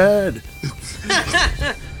to ride.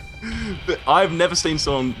 I've never seen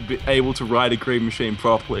someone be able to ride a green machine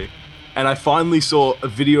properly. And I finally saw a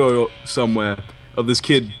video somewhere of this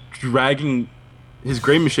kid dragging his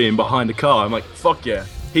green machine behind a car. I'm like, fuck yeah,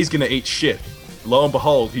 he's gonna eat shit. Lo and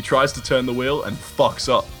behold, he tries to turn the wheel and fucks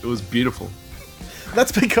up. It was beautiful.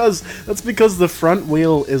 That's because the front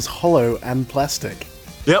wheel is hollow and plastic.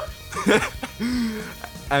 Yep.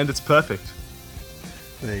 And it's perfect.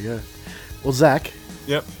 There you go. Well, Zach,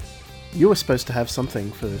 Yep. you were supposed to have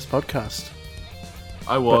something for this podcast.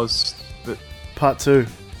 I was, but Part 2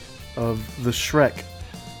 of the Shrek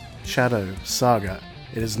Shadow Saga.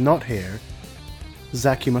 It is not here.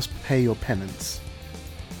 Zach, you must pay your penance.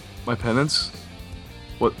 my penance?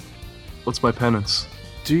 What's my penance?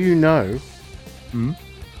 Do you know Hmm?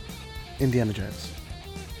 Indiana Jones?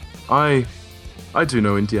 I do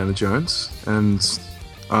know Indiana Jones, and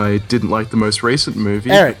I didn't like the most recent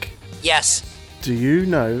movie. Eric, Yes. do you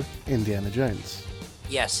know Indiana Jones?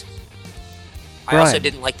 Yes. I Brian. also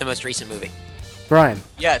didn't like the most recent movie. Brian,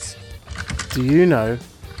 Yes. do you know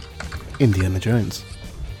Indiana Jones?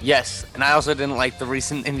 Yes. And I also didn't like the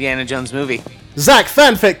recent Indiana Jones movie. Zach,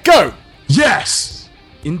 fanfic, go! Yes!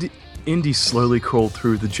 Indy slowly crawled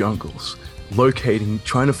through the jungles,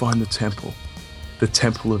 trying to find the Temple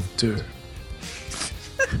of Doom.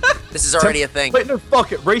 This is already a thing. Wait, no,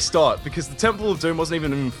 fuck it, restart, because the Temple of Doom wasn't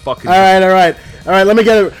even fucking... Alright, let me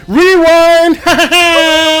get it. Rewind!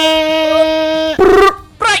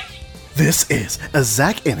 Right. This is a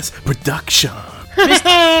Zach Ennis production.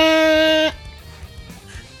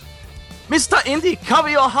 Mr. Indy, cover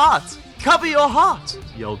your heart! Cover your heart!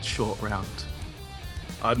 Yelled Short Round.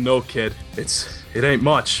 I don't know, kid. It ain't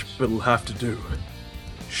much, but it'll have to do.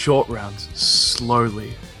 Short Round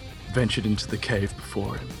slowly ventured into the cave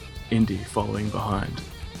before him, Indy following behind.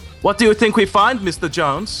 What do you think we find, Mr.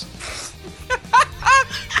 Jones?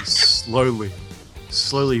 He slowly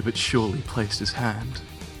but surely placed his hand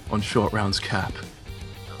on Short Round's cap.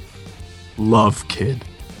 Love, kid.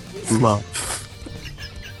 Love.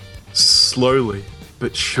 Slowly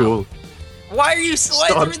but surely, Why are you? Why is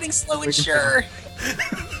Start- everything slow and sure?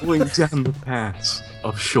 pulling down the pants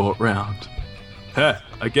of Short Round. Heh,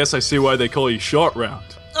 I guess I see why they call you Short Round.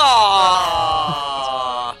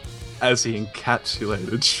 Aww. As he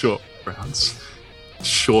encapsulated Short Round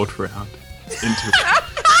into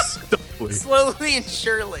Slowly and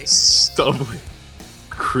surely. stubbly,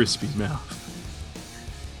 crispy mouth.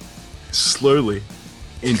 Slowly,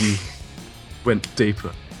 Indy went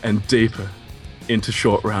deeper and deeper into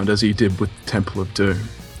Short Round as he did with Temple of Doom.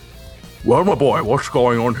 Well, my boy, what's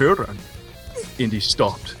going on here then? Indy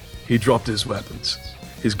stopped. He dropped his weapons.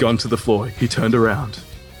 His gun to the floor. He turned around.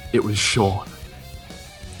 It was Sean.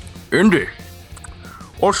 Indy,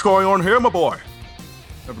 what's going on here, my boy?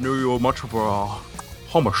 Never knew you were much of a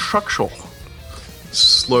homosexual.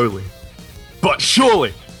 Slowly, but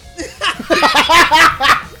surely,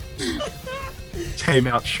 came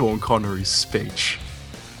out Sean Connery's speech.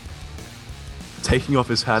 Taking off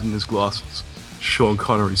his hat and his glasses, Sean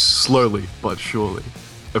Connery slowly but surely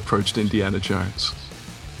approached Indiana Jones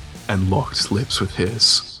and locked lips with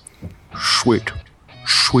his. Sweet,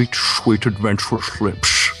 sweet, sweet adventurous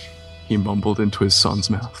lips, he mumbled into his son's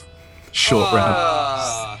mouth. Short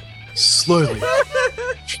Round. Slowly,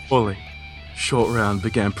 surely, Short Round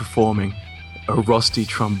began performing a rusty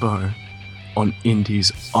trombone on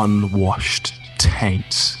Indy's unwashed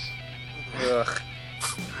taint.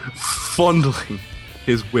 Fondling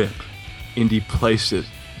his whip, Indy placed it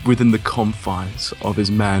within the confines of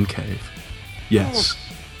his man cave. Yes,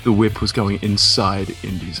 the whip was going inside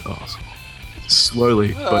Indy's arsehole.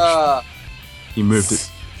 Slowly, but he moved it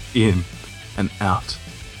in and out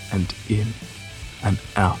and in and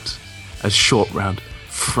out as Short Round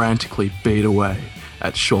frantically beat away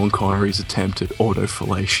at Sean Connery's attempted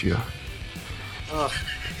autofellatio.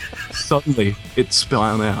 Suddenly, it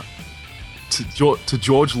spun out. To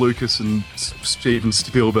George Lucas and Steven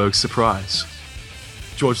Spielberg's surprise,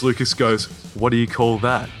 George Lucas goes, "What do you call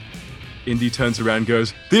that?" Indy turns around and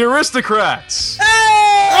goes, "The Aristocrats!"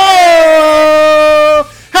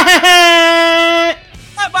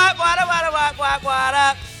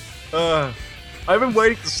 I've been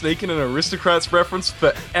waiting to sneak in an Aristocrats reference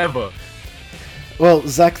forever. Well,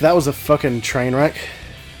 Zach, that was a fucking train wreck.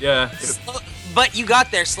 Yeah. But you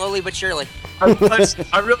got there slowly but surely. I realized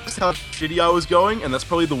how shitty I was going, and that's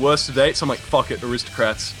probably the worst to date, so I'm like, fuck it,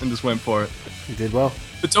 Aristocrats, and just went for it. You did well.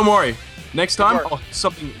 But don't worry, next time I'll have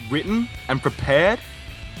something written and prepared,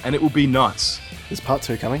 and it will be nuts. Is part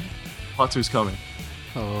 2 coming? Part 2's coming.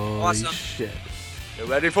 Holy Awesome. shit. Get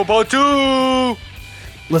ready for part 2!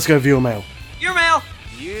 Let's go viewer mail. Your mail.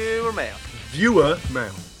 Viewer mail. Viewer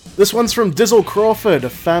mail. This one's from Dizzle Crawford, a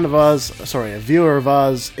viewer of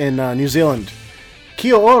ours in New Zealand.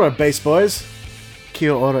 Kia ora, base boys.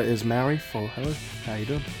 Kia ora is Maori for hello. How you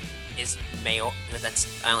doing? Is mail.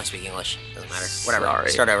 I only speak English. Doesn't matter. Whatever. Sorry.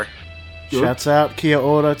 Start over. Shouts out Kia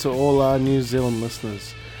ora to all our New Zealand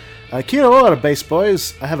listeners. Kia ora, base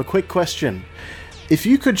boys. I have a quick question. If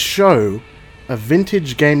you could show a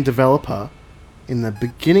vintage game developer in the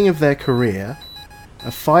beginning of their career a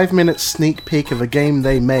 5-minute sneak peek of a game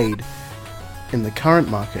they made in the current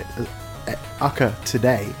market at Uka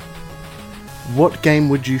today, what game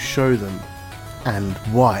would you show them and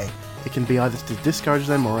why? It can be either to discourage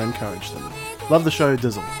them or encourage them. Love the show,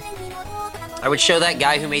 Dizzle. I would show that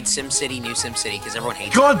guy who made SimCity new SimCity because everyone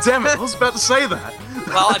hates God damn it, I was about to say that. it.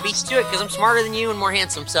 Well, I beat you to it because I'm smarter than you and more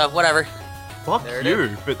handsome, so whatever. Fuck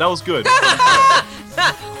you, but that was good.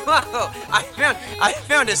 Whoa! I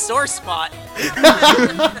found a sore spot.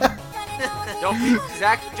 Don't be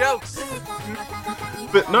exact jokes.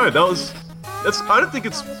 But no, I don't think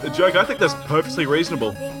it's a joke, I think that's perfectly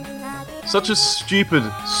reasonable. Such a stupid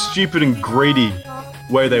and greedy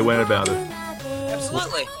way they went about it.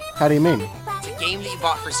 Absolutely. How do you mean? It's a game that you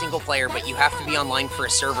bought for single player, but you have to be online for a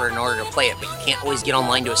server in order to play it, but you can't always get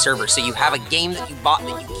online to a server. So you have a game that you bought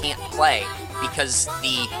that you can't play because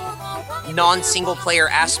the non-single player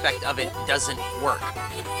aspect of it doesn't work.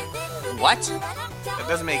 What? That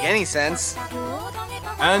doesn't make any sense.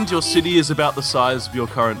 And your city is about the size of your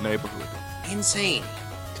current neighborhood. Insane.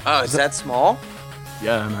 Oh, is that small?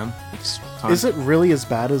 Yeah, man. It's time. Is it really as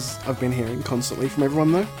bad as I've been hearing constantly from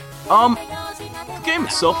everyone, though? The game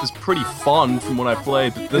itself is pretty fun from what I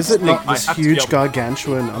played. But Is it not this huge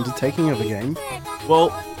gargantuan undertaking of a game?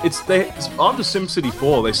 Well, it's after SimCity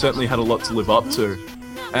 4, they certainly had a lot to live up to.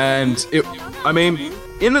 And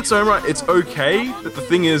in its own right, it's okay, but the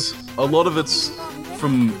thing is, a lot of it's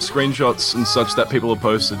from screenshots and such that people have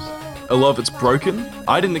posted. A lot of it's broken.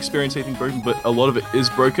 I didn't experience anything broken, but a lot of it is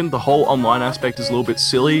broken. The whole online aspect is a little bit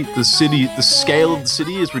silly. The scale of the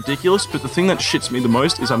city is ridiculous, but the thing that shits me the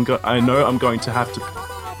most is I know I'm going to have to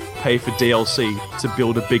pay for DLC to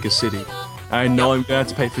build a bigger city. I know I'm going to have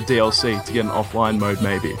to pay for DLC to get an offline mode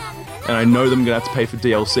maybe. And I know that I'm going to have to pay for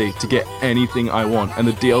DLC to get anything I want. And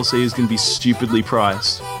the DLC is going to be stupidly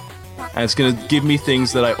priced. And it's going to give me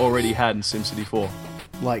things that I already had in SimCity 4.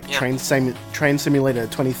 Like Train Simulator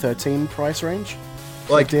 2013 price range?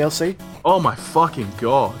 Like DLC? Oh my fucking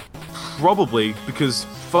god. Probably, because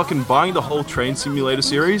fucking buying the whole Train Simulator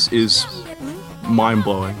series is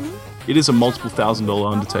mind-blowing. It is a multiple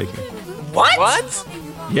 $1,000 undertaking. What?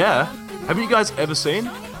 Yeah. Haven't you guys ever seen?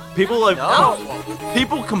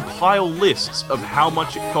 People compile lists of how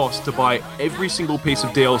much it costs to buy every single piece of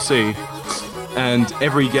DLC and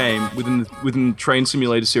every game within Train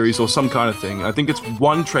Simulator series or some kind of thing. I think it's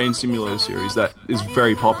one Train Simulator series that is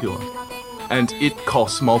very popular, and it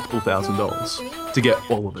costs multiple $1,000s to get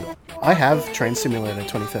all of it. I have Train Simulator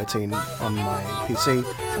 2013 on my PC.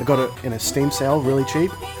 I got it in a Steam sale, really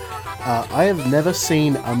cheap. I have never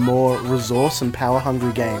seen a more resource and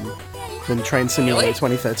power-hungry game than Train Simulator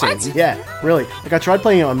 2013. What? Yeah, really. Like, I tried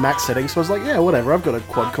playing it on max settings, so I was like, yeah, whatever, I've got a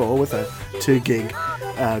quad-core with a 2 gig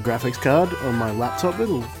graphics card on my laptop,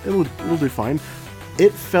 it'll do fine.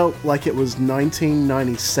 It felt like it was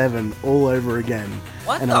 1997 all over again.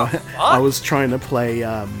 What and the I fuck? was trying to play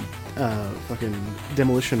fucking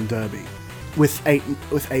Demolition Derby with 8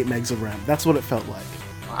 megs of RAM. That's what it felt like.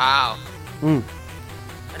 Wow.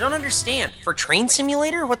 I don't understand. For Train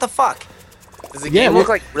Simulator? What the fuck? Does the Yeah, game well- look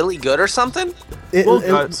like really good or something? Well,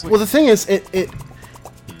 guys, Well, the thing is,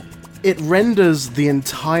 it renders the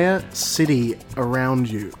entire city around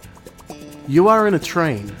you. You are in a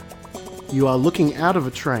train. You are looking out of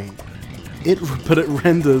a train. But it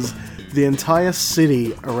renders the entire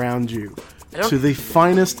city around you to the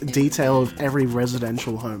finest detail of every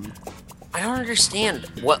residential home. I don't understand.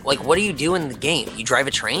 What do you do in the game? You drive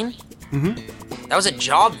a train? Mm-hmm. That was a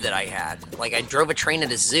job that I had. Like, I drove a train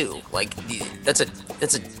at a zoo. Like, that's a...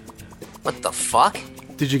 What the fuck?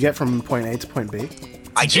 Did you get from point A to point B?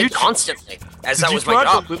 I Did you did tr- constantly, as that Did you was my try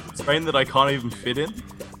job. to live the train that I can't even fit in?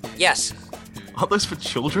 Yes. Aren't those for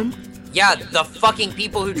children? Yeah, the fucking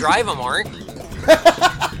people who drive them aren't.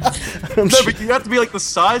 No, but you have to be like the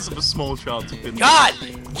size of a small child to fit in. God!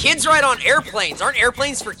 Kids ride on airplanes. Aren't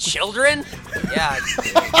airplanes for children? Yeah,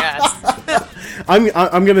 yes.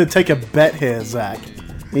 I'm gonna take a bet here, Zach.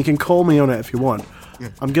 You can call me on it if you want.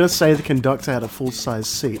 I'm gonna say the conductor had a full-size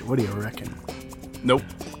seat. What do you reckon? Nope.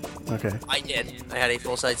 Okay. I did. I had a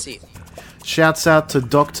full-size seat. Shouts out to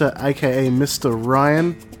Doctor, aka Mr.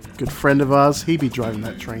 Ryan, good friend of ours. He be driving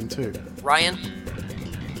that train too. Ryan,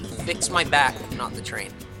 fix my back, not the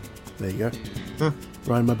train. There you go.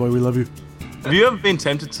 Ryan, my boy, we love you. Have you ever been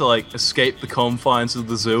tempted to like escape the confines of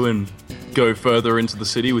the zoo and go further into the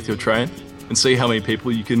city with your train and see how many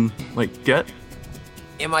people you can like get?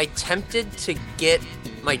 Am I tempted to get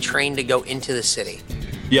my train to go into the city?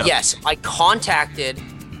 Yeah. Yes, I contacted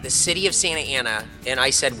the city of Santa Ana and I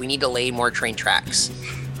said, we need to lay more train tracks.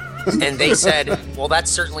 And they said, well,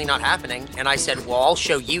 that's certainly not happening. And I said, well, I'll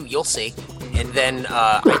show you, you'll see. And then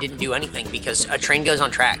I didn't do anything because a train goes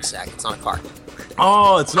on tracks, Zach. It's not a car.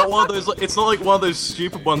 Oh, it's not one of those. It's not like one of those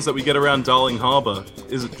stupid ones that we get around Darling Harbour,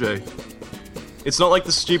 is it, Jay? It's not like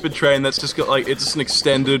the stupid train that's just got like it's just an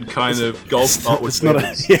extended kind of golf cart with It's not a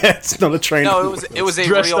wheels. yeah. It's not a train. No, it was a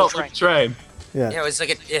Dressed real up train. like a train. Yeah. Yeah, it was like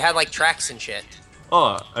it had like tracks and shit.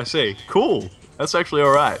 Oh, I see. Cool. That's actually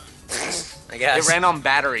all right. I guess It ran on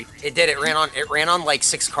battery. It did. It ran on like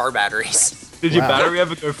 6 car batteries. Did your Wow. battery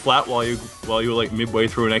ever go flat while you were like midway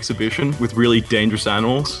through an exhibition with really dangerous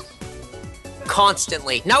animals?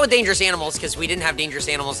 Constantly. Not with dangerous animals because we didn't have dangerous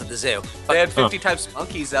animals at the zoo. They had Oh. 50 types of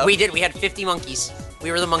monkeys, though. We did. We had 50 monkeys.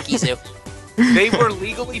 We were the monkey zoo. They were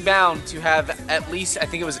legally bound to have at least, I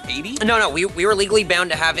think it was 80. No, we were legally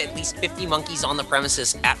bound to have at least 50 monkeys on the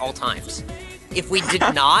premises at all times. If we did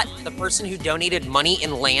not, the person who donated money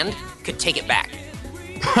in land could take it back.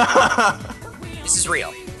 This is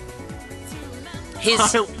real.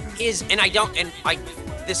 This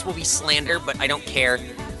will be slander, but I don't care.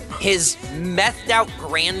 His methed out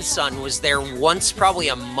grandson was there once, probably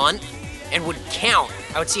a month, and would count.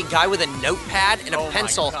 I would see a guy with a notepad and a Oh my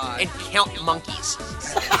pencil God. and count monkeys.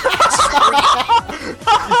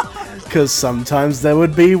 Because sometimes there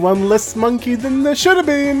would be one less monkey than there should have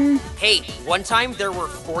been. Hey, one time there were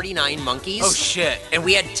 49 monkeys. Oh, shit. And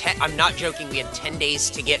we had 10, I'm not joking, we had 10 days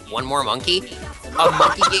to get one more monkey.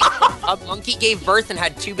 A monkey gave birth and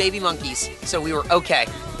had 2 baby monkeys, so we were okay.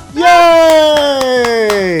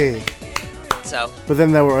 Yay! So, But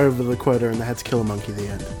then they were over the quota and they had to kill a monkey at the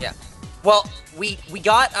end. yeah. Well, we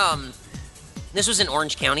got, this was in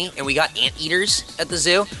Orange County, and we got anteaters at the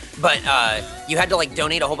zoo, but you had to, like,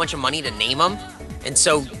 donate a whole bunch of money to name them. And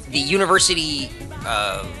so the University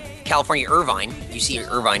of California, Irvine, UC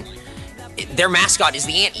Irvine, their mascot is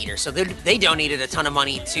the anteater. So they donated a ton of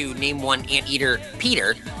money to name one anteater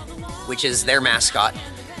Peter, which is their mascot,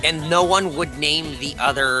 and no one would name the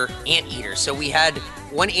other anteater. So we had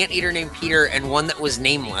one anteater named Peter and one that was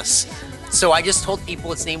nameless. So I just told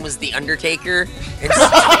people its name was The Undertaker. And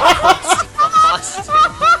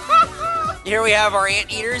here we have our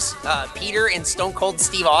anteaters, Peter and Stone Cold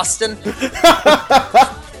Steve Austin.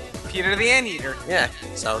 Peter the Anteater. Yeah,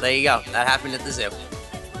 so there you go. That happened at the zoo.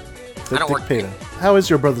 Thick don't Dick work. Peter. How is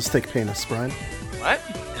your brother's thick penis, Brian? What?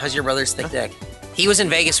 How's your brother's thick dick? He was in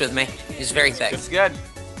Vegas with me. He's very thick. It's good.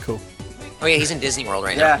 Cool. Oh yeah, he's in Disney World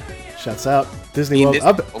right Yeah. Shouts out. Disney Been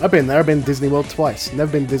World. Disney- I've been there. I've been to Disney World twice.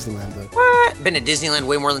 Never been to Disneyland, though. now. What? Been to Disneyland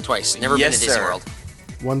way more than twice. Never Yes, been to Disney sir. World.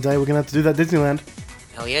 One day we're going to have to do that Disneyland.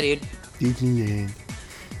 Hell yeah, dude. Disneyland.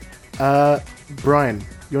 Brian,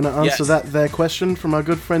 you want to answer Yes. that there question from our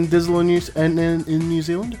good friend Dizzle in New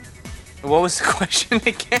Zealand? What was the question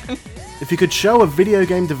again? If you could show a video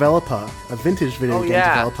game developer, a vintage video Oh, game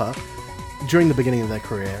yeah. developer, during the beginning of their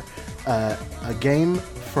career, a game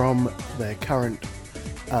from their current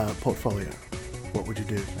portfolio, what would you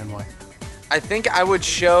do and why? I think I would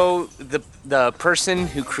show the person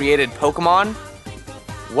who created Pokemon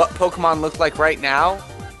what Pokemon looked like right now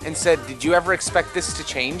and said, did you ever expect this to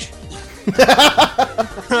change?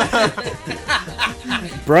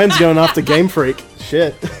 Brian's going after Game Freak.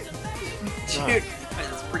 Shit. Dude,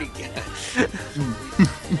 that's pretty good.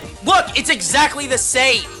 Look, it's exactly the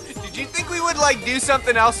same. Did you think we would like do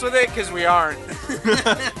something else with it? Because we aren't.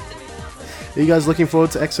 Are you guys looking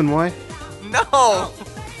forward to X and Y? No.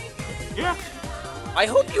 Yeah. I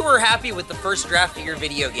hope you were happy with the first draft of your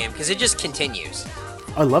video game, because it just continues.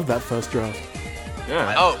 I love that first draft.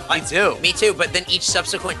 Yeah. Oh, me too. Me too, but then each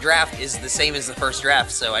subsequent draft is the same as the first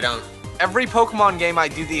draft, so I don't... Every Pokemon game, I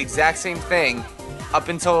do the exact same thing up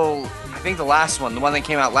until I think the last one, the one that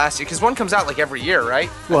came out last year. Because one comes out like every year, right?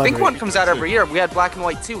 Well, I think every- one comes out every year. We had Black and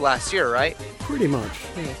White 2 last year, right? Pretty much.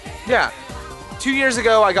 Yeah. 2 years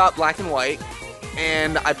ago, I got Black and White,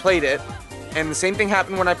 and I played it. And the same thing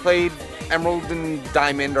happened when I played Emerald and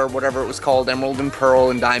Diamond, or whatever it was called, Emerald and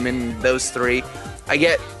Pearl and Diamond, those three. I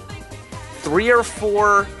get 3 or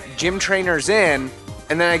 4 gym trainers in,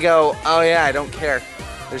 and then I go, oh yeah, I don't care.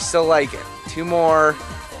 There's still like 2 more.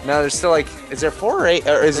 No, there's still like, is there 4 or 8?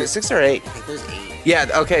 Or is it 6 or 8? I think there's 8. Yeah,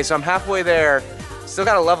 okay, so I'm halfway there. Still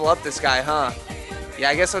gotta level up this guy, huh? Yeah,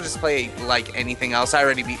 I guess I'll just play like anything else. I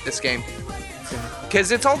already beat this game.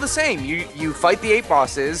 Because it's all the same. You fight the 8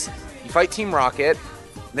 bosses, you fight Team Rocket,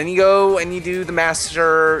 then you go and you do the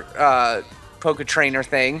Master Poke Trainer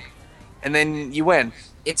thing, and then you win.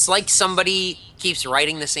 It's like somebody keeps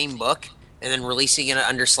writing the same book and then releasing it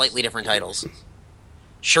under slightly different titles.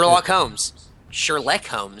 Sherlock Holmes. Sherlock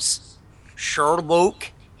Holmes.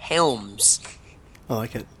 Sherlock Holmes. I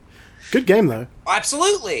like it. Good game though.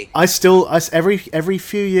 Absolutely. Every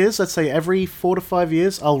few years, let's say every 4 to 5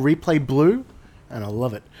 years, I'll replay Blue, and I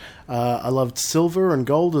love it. I loved Silver and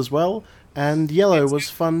Gold as well, and Yellow was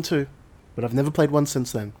fun too, but I've never played one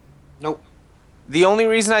since then. Nope. The only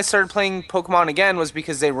reason I started playing Pokemon again was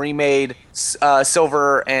because they remade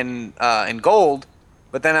Silver and Gold,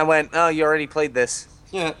 but then I went, oh, you already played this.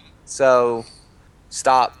 Yeah. So,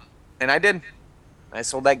 stop. And I did. I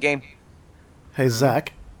sold that game. Hey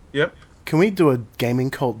Zach, Yep. can we do a gaming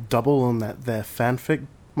cult double on their fanfic,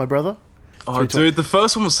 my brother? Oh, dude, the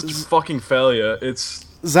first one was such a fucking failure. It's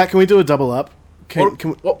Zach, can we do a double up?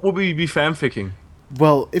 what would we be fanficking?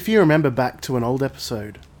 Well, if you remember back to an old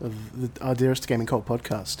episode of our Dearest Gaming Cult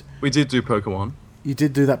podcast, We did do Pokemon. you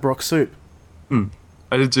did do that Brock soup.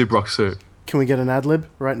 I did do Brock Soup. Can we get an ad lib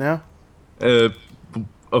right now?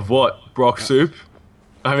 Of what? Brock Soup?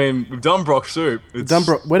 I mean, we've done Brock Soup.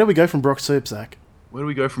 Where do we go from Brock soup, Zach? Where do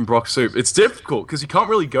we go from Brock Soup? It's difficult, because you can't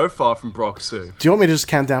really go far from Brock Soup. Do you want me to just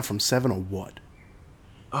count down from 7 or what?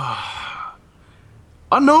 I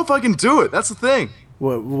don't know if I can do it. That's the thing.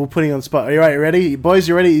 We're putting you on the spot. Are you right? Ready? Boys,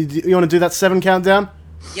 you ready? You want to do that 7 countdown?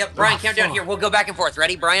 Yep, Brian, count down here. We'll go back and forth.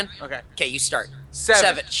 Ready, Brian? Okay. Okay, you start.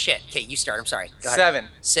 7. Shit. Okay, you start. I'm sorry. Go ahead. 7.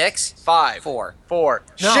 6. 5. 4. 4.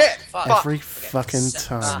 No, Shit! fuck. Every fucking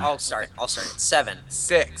time. I'll start. 7.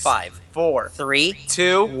 6. 5. 4. 3.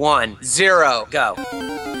 2. 1. 0. Go.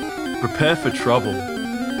 Prepare for trouble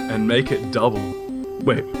and make it double.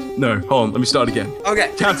 Wait, no, hold on. Let me start again.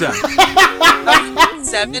 Okay. Countdown.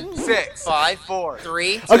 7. 6. 5. 4.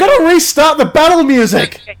 3. I gotta restart the battle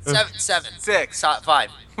music! Okay, 7. 6.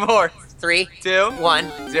 5. 4. 3. 2.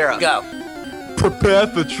 1. 0. Go. Prepare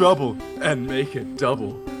for trouble and make it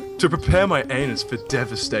double. To prepare my anus for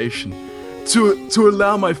devastation. To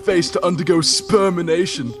allow my face to undergo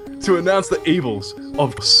spermination. To announce the evils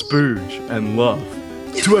of spooge and love.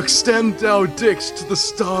 To extend our dicks to the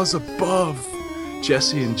stars above.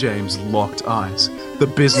 Jesse and James locked eyes. The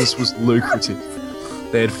business was lucrative.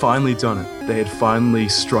 They had finally done it. They had finally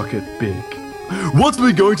struck it big. What are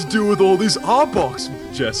we going to do with all these Arboks,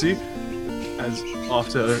 Jesse? As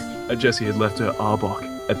after Jessie had left her Arbok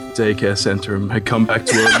at the daycare center and had come back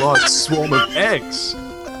to a large swarm of eggs.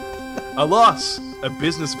 Alas, a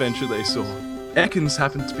business venture they saw. Ekans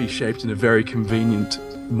happened to be shaped in a very convenient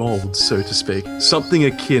mold, so to speak. Something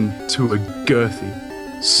akin to a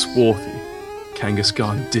girthy, swarthy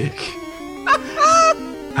Kangaskhan dick.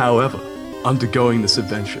 However, undergoing this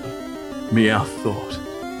adventure, Meowth thought,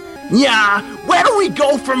 "Yeah, where do we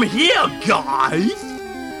go from here, guys?"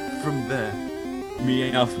 From there,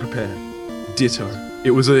 Meowth prepared Ditto.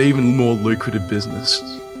 It was an even more lucrative business.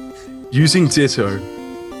 Using Ditto,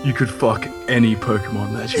 you could fuck any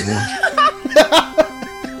Pokemon that you want.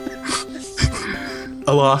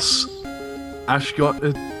 Alas, Ash got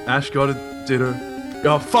a Ditto.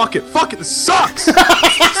 Oh, fuck it, this sucks!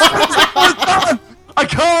 I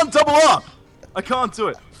can't double up! I can't do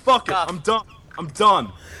it. Fuck it, I'm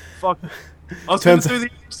done. Fuck. I was gonna do the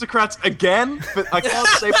aristocrats again, but I can't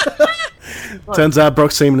say. Turns out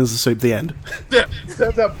Brock Seaman is the soup. The end. Yeah,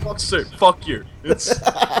 turns out Brock soup. Fuck you.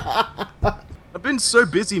 I've been so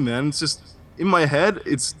busy, man. It's just in my head.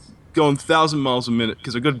 It's going 1,000 miles a minute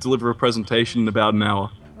because I've got to deliver a presentation in about an hour.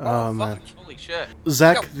 Oh man, Holy shit.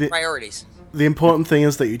 Zach. Priorities. The important thing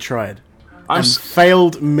is that you tried I'm and s-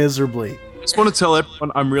 failed miserably. I just want to tell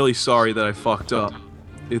everyone I'm really sorry that I fucked up.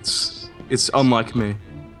 It's unlike me.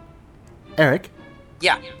 Eric,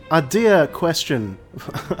 Yeah. a dear question,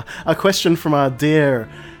 a question from our dear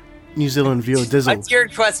New Zealand viewer A Dizzle.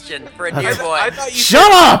 tiered question for a dear boy. I thought you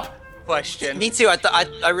Shut up! question. Me too.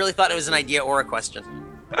 I really thought it was an idea or a question.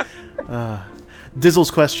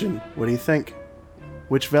 Dizzle's question. What do you think?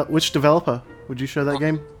 Which developer would you show that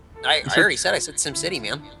game? I already said. I said SimCity,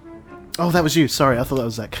 man. Oh, that was you. Sorry, I thought that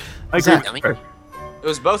was Zach. I Zach, agree. Dummy. It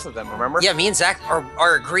was both of them, remember? Yeah, me and Zach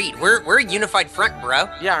are agreed. We're a unified front, bro.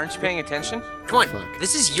 Yeah, aren't you paying attention? Come on, Fuck.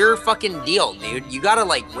 this is your fucking deal, dude. You gotta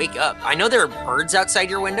like wake up. I know there are birds outside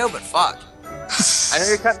your window, but fuck. I know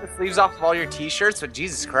you're cutting the sleeves off of all your t-shirts, but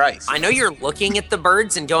Jesus Christ. I know you're looking at the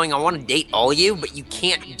birds and going, "I want to date all you," but you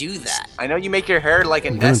can't do that. I know you make your hair like a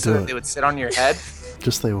I'm gonna nest so do that it. they would sit on your head.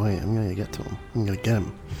 just stay away. I'm gonna get to him. I'm gonna get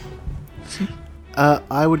him.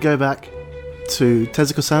 I would go back to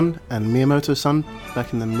Tezuka-san and Miyamoto-san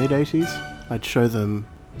back in the mid-80s. I'd show them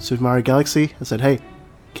Super Mario Galaxy. I said, hey,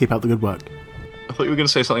 keep up the good work. I thought you were going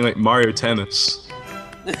to say something like Mario Tennis.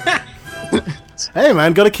 Hey,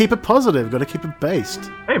 man, gotta keep it positive. Gotta keep it based.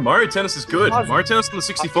 Hey, Mario Tennis is good. Mario Tennis on the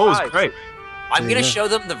 64 was great. I'm you gonna go. show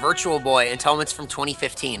them the Virtual Boy and tell them it's from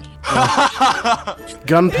 2015.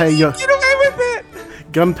 Gunpei Get away with it!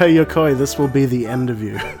 Gunpei Yokoi, this will be the end of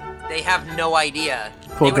you. They have no idea.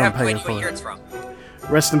 Poor They would have no Gunpei idea what Yokoi. year it's from.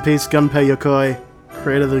 Rest in peace, Gunpei Yokoi,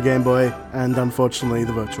 creator of the Game Boy, and unfortunately,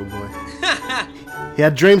 the Virtual Boy. He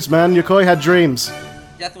had dreams, man. Yokoi had dreams.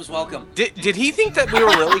 Death was welcome. Did he think that we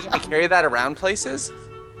were really going to carry that around places?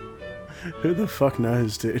 Who the fuck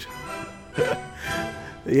knows, dude?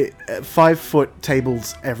 5-foot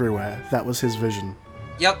tables everywhere. That was his vision.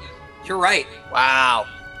 Yep, you're right. Wow.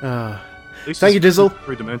 Thank you, Dizzle.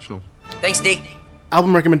 Three-dimensional. Thanks, D.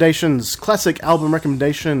 Album recommendations, classic album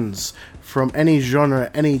recommendations from any genre,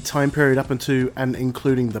 any time period up into and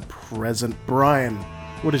including the present. Brian,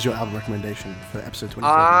 what is your album recommendation for episode 27?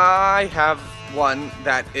 I have one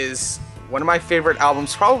that is one of my favorite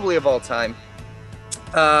albums, probably of all time.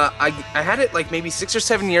 I had it like maybe 6 or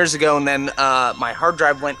 7 years ago, and then my hard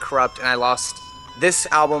drive went corrupt, and I lost this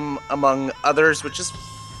album among others, which is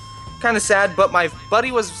kind of sad. But my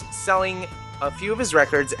buddy was selling a few of his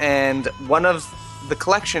records, and one of the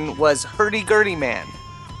collection was Hurdy Gurdy Man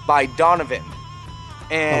by Donovan,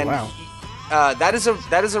 and wow. that is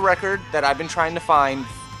a record that I've been trying to find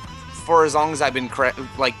for as long as I've been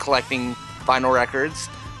collecting vinyl records.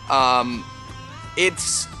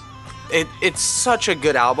 It's such a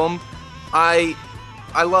good album. I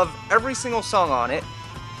love every single song on it.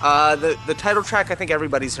 The title track I think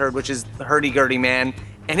everybody's heard, which is Hurdy Gurdy Man,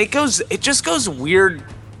 and it just goes weird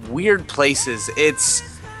places. It's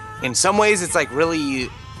in some ways it's like really,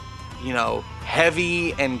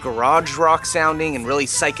 heavy and garage rock sounding and really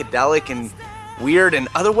psychedelic and weird, and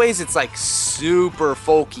other ways it's like super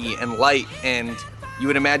folky and light, and you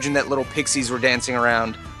would imagine that little pixies were dancing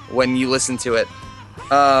around when you listen to it.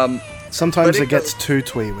 Sometimes but it it gets too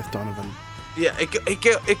twee with Donovan. Yeah,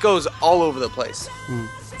 it goes all over the place.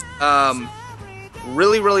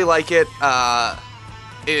 Really like it.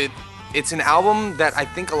 It's an album that I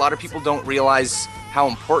think a lot of people don't realize how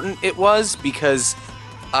important it was, because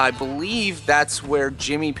I believe that's where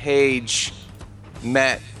Jimmy Page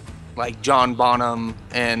met like John Bonham,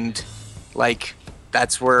 and like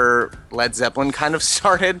that's where Led Zeppelin kind of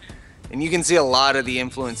started, and you can see a lot of the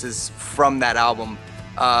influences from that album.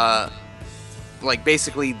 Like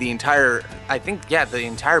basically the entire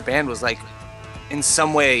band was like in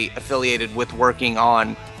some way affiliated with working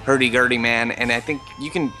on hurdy-gurdy, man. And I think you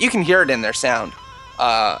can hear it in their sound,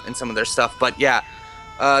 in some of their stuff. But yeah,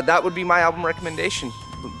 that would be my album recommendation.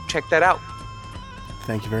 Check that out.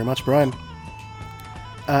 Thank you very much, Brian.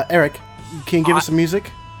 Eric, can you give us some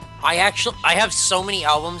music? I have so many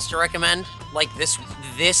albums to recommend, like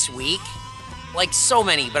this week, like so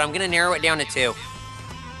many, but I'm gonna narrow it down to 2.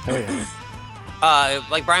 Oh yeah.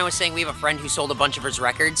 Like Brian was saying, we have a friend who sold a bunch of his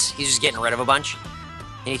records. He's just getting rid of a bunch,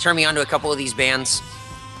 and he turned me on to a couple of these bands.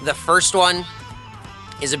 The first one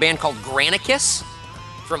is a band called Granicus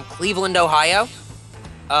from Cleveland, Ohio.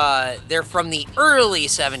 They're from the early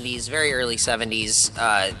 70s, very early 70s.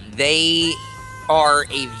 They are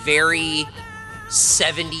a very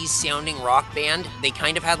 70s sounding rock band. They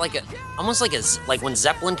kind of had like almost like when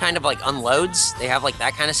Zeppelin kind of like unloads, they have like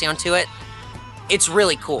that kind of sound to it. It's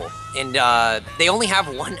really cool. And they only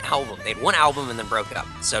have one album. They had one album and then broke up.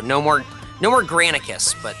 So no more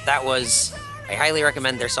Granicus, but I highly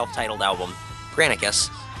recommend their self-titled album, Granicus.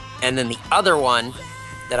 And then the other one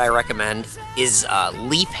that I recommend is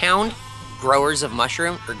Leafhound, Growers of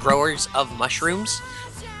Mushrooms.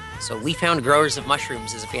 So Leafhound, Growers of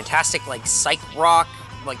Mushrooms is a fantastic like psych rock,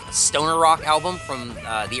 like stoner rock album from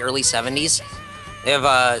the early 70s. They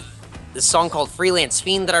have this song called Freelance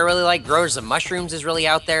Fiend that I really like. Growers of Mushrooms is really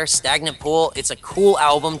out there. Stagnant Pool. It's a cool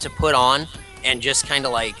album to put on and just kind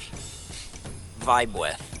of like vibe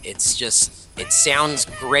with. It sounds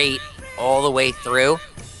great all the way through.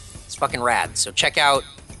 It's fucking rad. So check out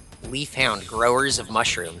Leafhound, Growers of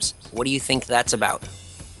Mushrooms. What do you think that's about?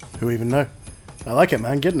 Who even know? I like it,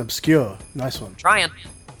 man. Getting obscure. Nice one. Trying.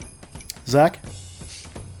 Zach?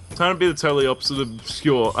 Trying to be the totally opposite of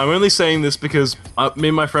obscure. I'm only saying this because me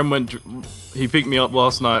and my friend he picked me up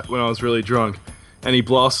last night when I was really drunk, and he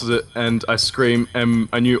blasted it, and I screamed, and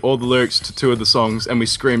I knew all the lyrics to 2 of the songs, and we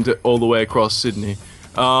screamed it all the way across Sydney.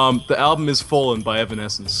 The album is Fallen by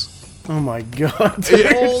Evanescence. Oh my god, dude.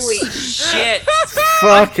 Holy shit.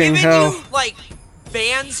 Fucking hell. You, like,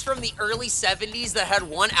 bands from the early 70s that had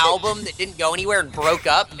one album that didn't go anywhere and broke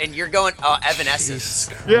up, and you're going, Evanescence.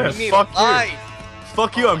 Yeah, You mean fuck you. live?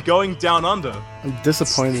 Fuck you, I'm going down under. I'm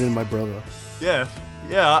disappointed in my brother. Yeah,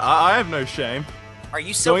 I have no shame. Are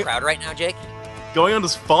you so Going- proud right now, Jake? Going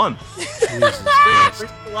under's fun. Jesus Christ.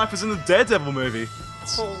 Life is in the Daredevil movie.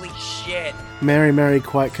 Holy shit. Mary, Mary,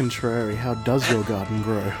 quite contrary. How does your garden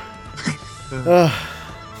grow?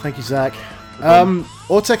 Thank you, Zach.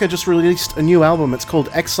 Autechre just released a new album. It's called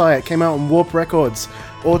Exile. It came out on Warp Records.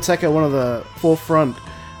 Autechre, one of the forefront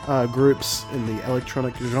groups in the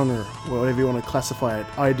electronic genre, whatever you want to classify it,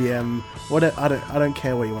 IDM, whatever. I don't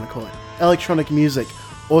care what you want to call it. Electronic music.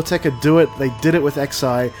 Autechre do it. They did it with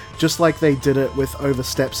Exile, just like they did it with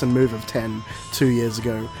Oversteps and Move of 10 2 years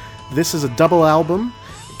ago. This is a double album.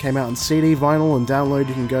 It came out on CD, vinyl, and download.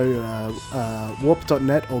 You can go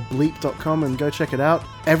warp.net or bleep.com and go check it out.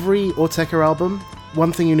 Every Autechre album,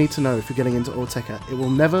 one thing you need to know if you're getting into Autechre, it will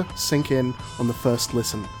never sink in on the first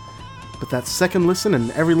listen. But that second listen and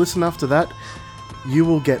every listen after that, you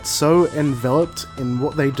will get so enveloped in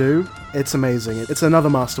what they do. It's amazing. It's another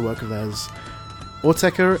masterwork of theirs.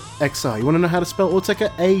 Autechre Exile. You want to know how to spell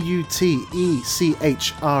Autechre? A-U-T-E-C-H-R-E.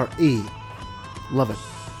 Love it.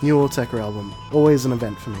 New Autechre album. Always an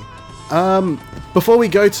event for me. Before we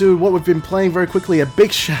go to what we've been playing very quickly, a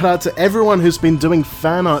big shout out to everyone who's been doing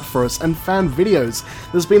fan art for us and fan videos.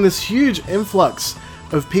 There's been this huge influx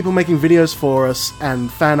of people making videos for us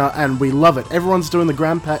and fan art, and we love it. Everyone's doing the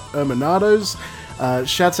Grandpa Erminados.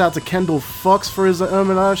 Shouts out to Kendall Fox for his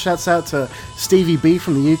Erminado. Shouts out to Stevie B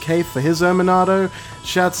from the UK for his Erminado.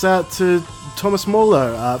 Shouts out to Thomas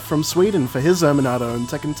Morlow from Sweden for his Erminado in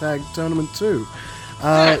Tekken Tag Tournament 2.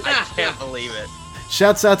 I can't believe it.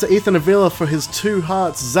 Shouts out to Ethan Avila for his 2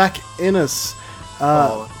 hearts. Zach Innes,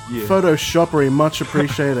 Photoshoppery, much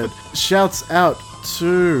appreciated. Shouts out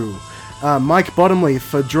to Mike Bottomley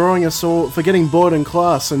for drawing us all, for getting bored in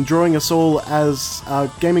class and drawing us all as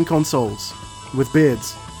gaming consoles with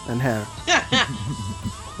beards and hair.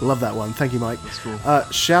 Love that one. Thank you, Mike. That's cool.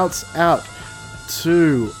 Shouts out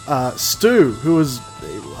to Stu, who is,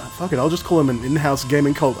 fuck it, I'll just call him an in-house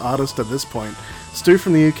gaming cult artist at this point. Stu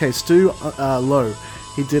from the UK, Stu Lowe.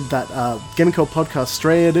 He did that Gaming Cult Podcast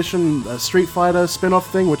Stray Edition Street Fighter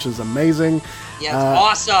spin-off thing, which is amazing. Yeah,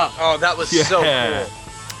 it's awesome. Oh, that was so cool.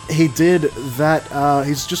 He did that,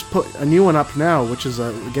 he's just put a new one up now, which is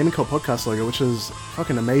a Gaming Cult Podcast logo, which is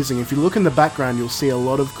fucking amazing. If you look in the background, you'll see a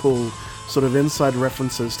lot of cool sort of inside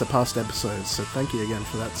references to past episodes, so thank you again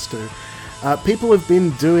for that, Stu. People have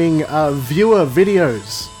been doing viewer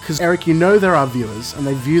videos, because Eric, you know there are viewers, and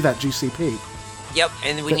they view that GCP. Yep,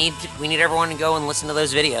 and we need everyone to go and listen to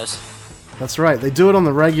those videos. That's right, they do it on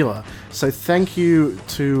the regular. So thank you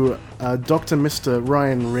to Dr. Mr.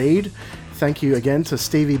 Ryan Reed. Thank you again to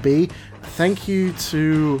Stevie B. Thank you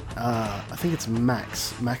to, I think it's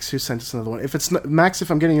Max. Max who sent us another one. If it's Max, if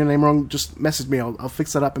I'm getting your name wrong, just message me. I'll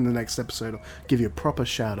fix that up in the next episode. I'll give you a proper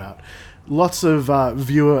shout out. Lots of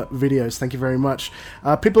viewer videos. Thank you very much.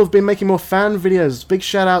 People have been making more fan videos. Big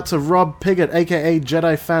shout out to Rob Piggott, aka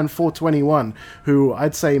Jedi Fan 421, who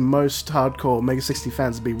I'd say most hardcore Mega 60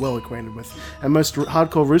 fans would be well acquainted with, and most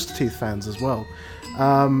hardcore Rooster Teeth fans as well.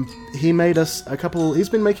 He made us a couple. He's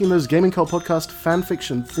been making those Gaming Cult Podcast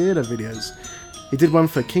fanfiction theater videos. He did one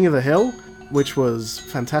for King of the Hill, which was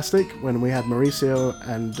fantastic when we had Mauricio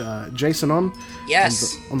and Jason on.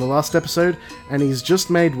 Yes. On the last episode, and he's just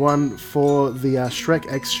made one for the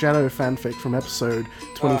Shrek X Shadow fanfic from episode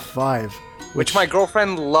 25, which my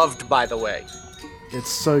girlfriend loved, by the way. It's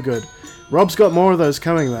so good. Rob's got more of those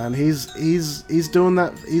coming, man. He's doing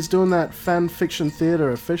that fan fiction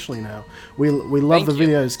theater officially now. We love the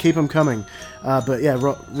videos. Keep them coming. But yeah,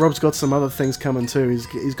 Rob's got some other things coming too.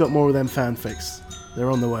 He's got more of them fanfics. They're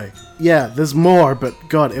on the way. Yeah, there's more, but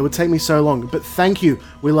God, it would take me so long. But thank you.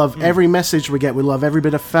 We love every message we get. We love every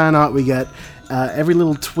bit of fan art we get. Every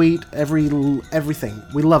little tweet, everything.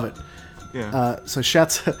 We love it. Yeah. So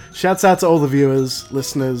shouts out to all the viewers,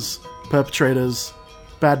 listeners, perpetrators,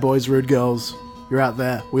 bad boys, rude girls. You're out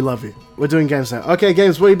there. We love you. We're doing games now. Okay,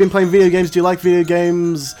 games. What have you been playing? Video games? Do you like video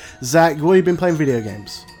games? Zach, what have you been playing video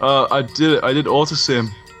games? I did Autism.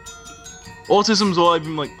 Autism's all I've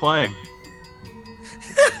been playing.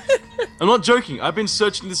 I'm not joking. I've been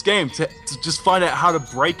searching this game to just find out how to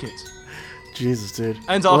break it. Jesus, dude.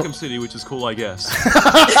 And Arkham City, which is cool, I guess.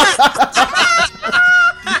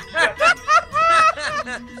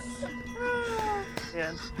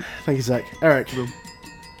 Thank you, Zach. Eric,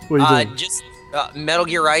 what are you doing? Just Metal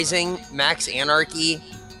Gear Rising, Max Anarchy,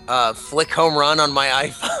 Flick Home Run on my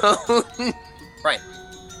iPhone. Right.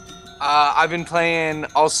 I've been playing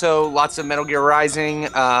also lots of Metal Gear Rising.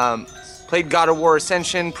 Played God of War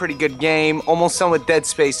Ascension, pretty good game. Almost done with Dead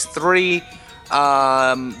Space 3.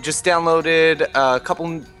 Just downloaded a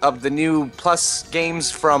couple of the new Plus games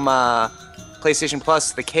from PlayStation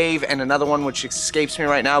Plus, The Cave, and another one which escapes me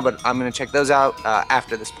right now, but I'm going to check those out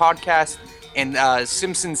after this podcast. And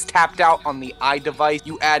Simpsons Tapped Out on the iDevice.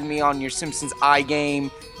 You add me on your Simpsons iGame.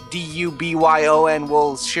 DUBYON.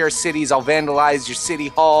 We'll share cities. I'll vandalize your city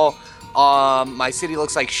hall. My city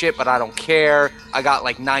looks like shit, but I don't care. I got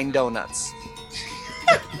 9 donuts.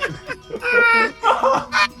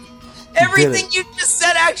 Everything you just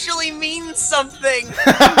said actually means something.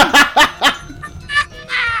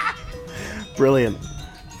 Brilliant.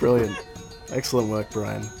 Excellent work,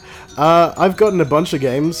 Brian. I've gotten a bunch of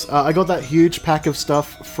games. I got that huge pack of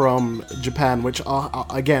stuff from Japan, which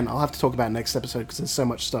I'll have to talk about next episode because there's so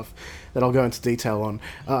much stuff that I'll go into detail on.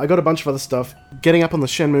 I got a bunch of other stuff. Getting up on the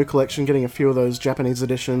Shenmue collection, getting a few of those Japanese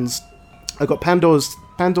editions. I got Pandora's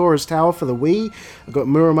Tower for the Wii. I got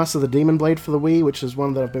Muramasa the Demon Blade for the Wii, which is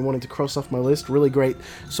one that I've been wanting to cross off my list. Really great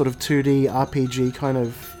sort of 2D RPG kind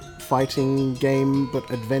of fighting game, but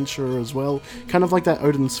adventure as well. Kind of like that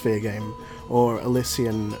Odin Sphere game, or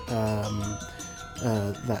Elysian,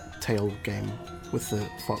 that Tale game with the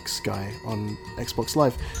Fox guy on Xbox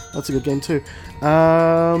Live. That's a good game too.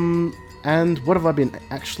 And what have I been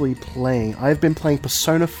actually playing? I've been playing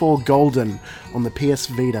Persona 4 Golden on the PS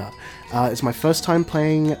Vita. It's my first time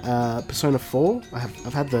playing Persona 4.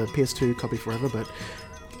 I've had the PS2 copy forever, but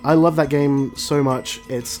I love that game so much.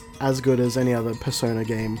 It's as good as any other Persona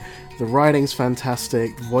game. The writing's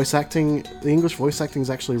fantastic. The English voice acting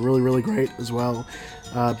is actually really, really great as well.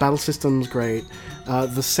 Battle system's great.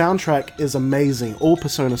 The soundtrack is amazing. All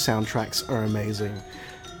Persona soundtracks are amazing.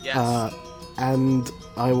 Yes. And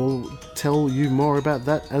I will tell you more about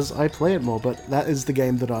that as I play it more, but that is the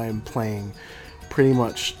game that I am playing pretty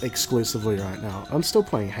much exclusively right now. I'm still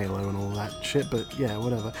playing Halo and all that shit, but yeah,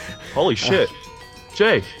 whatever. Holy shit.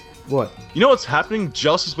 Jay. What? You know what's happening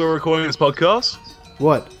just as we're recording this podcast?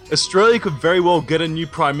 What? Australia could very well get a new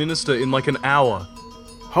Prime Minister in an hour.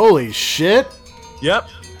 Holy shit! Yep.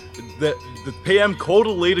 The PM called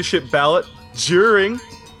a leadership ballot during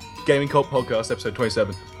Gaming Cult Podcast, episode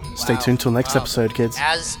 27. Stay tuned till next episode, kids.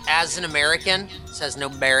 As an American, this has no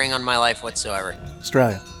bearing on my life whatsoever.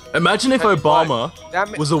 Australia. Imagine if Obama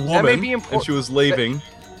was a woman and she was leaving.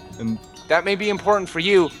 That may be important for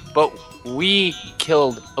you, but we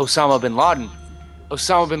killed Osama bin Laden.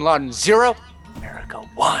 Osama bin Laden 0, America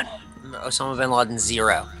 1. Osama bin Laden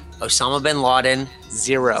 0. Osama bin Laden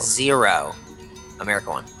 0. America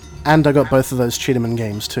 1. And I got both of those Cheetahman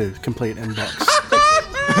games too, complete inbox.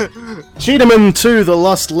 Cheetahman 2, The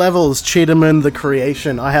Lost Levels, Cheetahman, The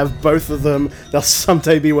Creation. I have both of them. They'll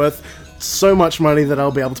someday be worth so much money that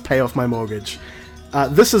I'll be able to pay off my mortgage.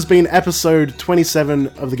 This has been episode 27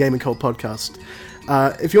 of the Gaming Cult Podcast.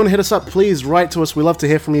 If you want to hit us up, please write to us. We love to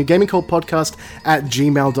hear from you.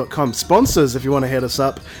 gamingcultpodcast@gmail.com. Sponsors, if you want to hit us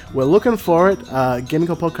up, we're looking for it.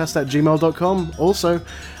 gamingcultpodcast@gmail.com. Also,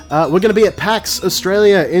 we're going to be at PAX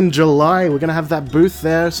Australia in July. We're going to have that booth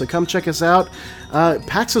there, so come check us out.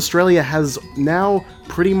 PAX Australia has now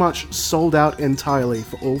pretty much sold out entirely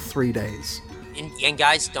for all 3 days. And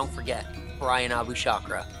guys, don't forget, Brian Abu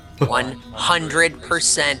Chakra.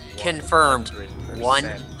 100% confirmed.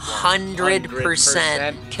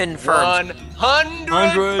 100% confirmed.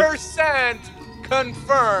 100%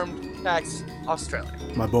 confirmed. PAX Australia.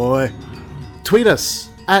 My boy. Tweet us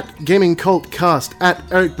at GamingCultCast, at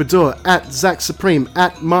Eric Badur, at Zach Supreme,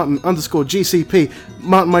 at Martin_GCP.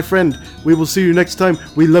 Martin, my friend, we will see you next time.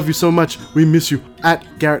 We love you so much. We miss you. At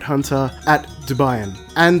Garrett Hunter, at Dubayan.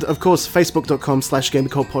 And, of course,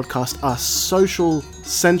 Facebook.com/GamingCultPodcast, our social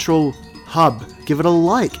central hub. Give it a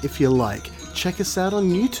like if you like. Check us out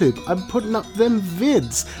on YouTube. I'm putting up them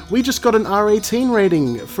vids. We just got an R18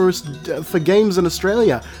 rating for games in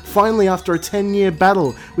Australia. Finally, after a 10-year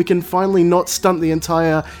battle, we can finally not stunt the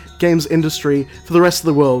entire games industry for the rest of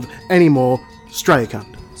the world anymore. Australia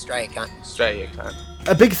cunt. Australia cunt. Australia cunt.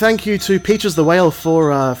 A big thank you to Peaches the Whale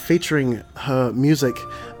for featuring her music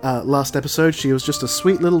last episode. She was just a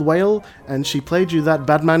sweet little whale, and she played you that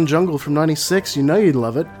Badman Jungle from '96. You know you'd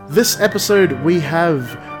love it. This episode, we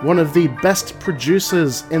have one of the best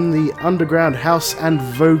producers in the underground house and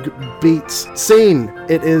Vogue beats scene.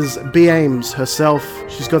 It is B. Ames herself.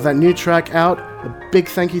 She's got that new track out. A big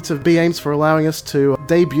thank you to B. Ames for allowing us to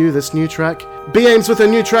debut this new track. B. Ames with a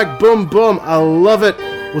new track, Boom Boom. I love it.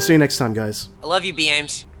 We'll see you next time, guys. I love you, B.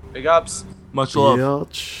 Ames. Big ups. Much love.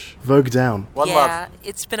 Yelch. Vogue down. One yeah, love.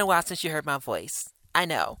 it's been a while since you heard my voice. I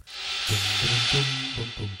know.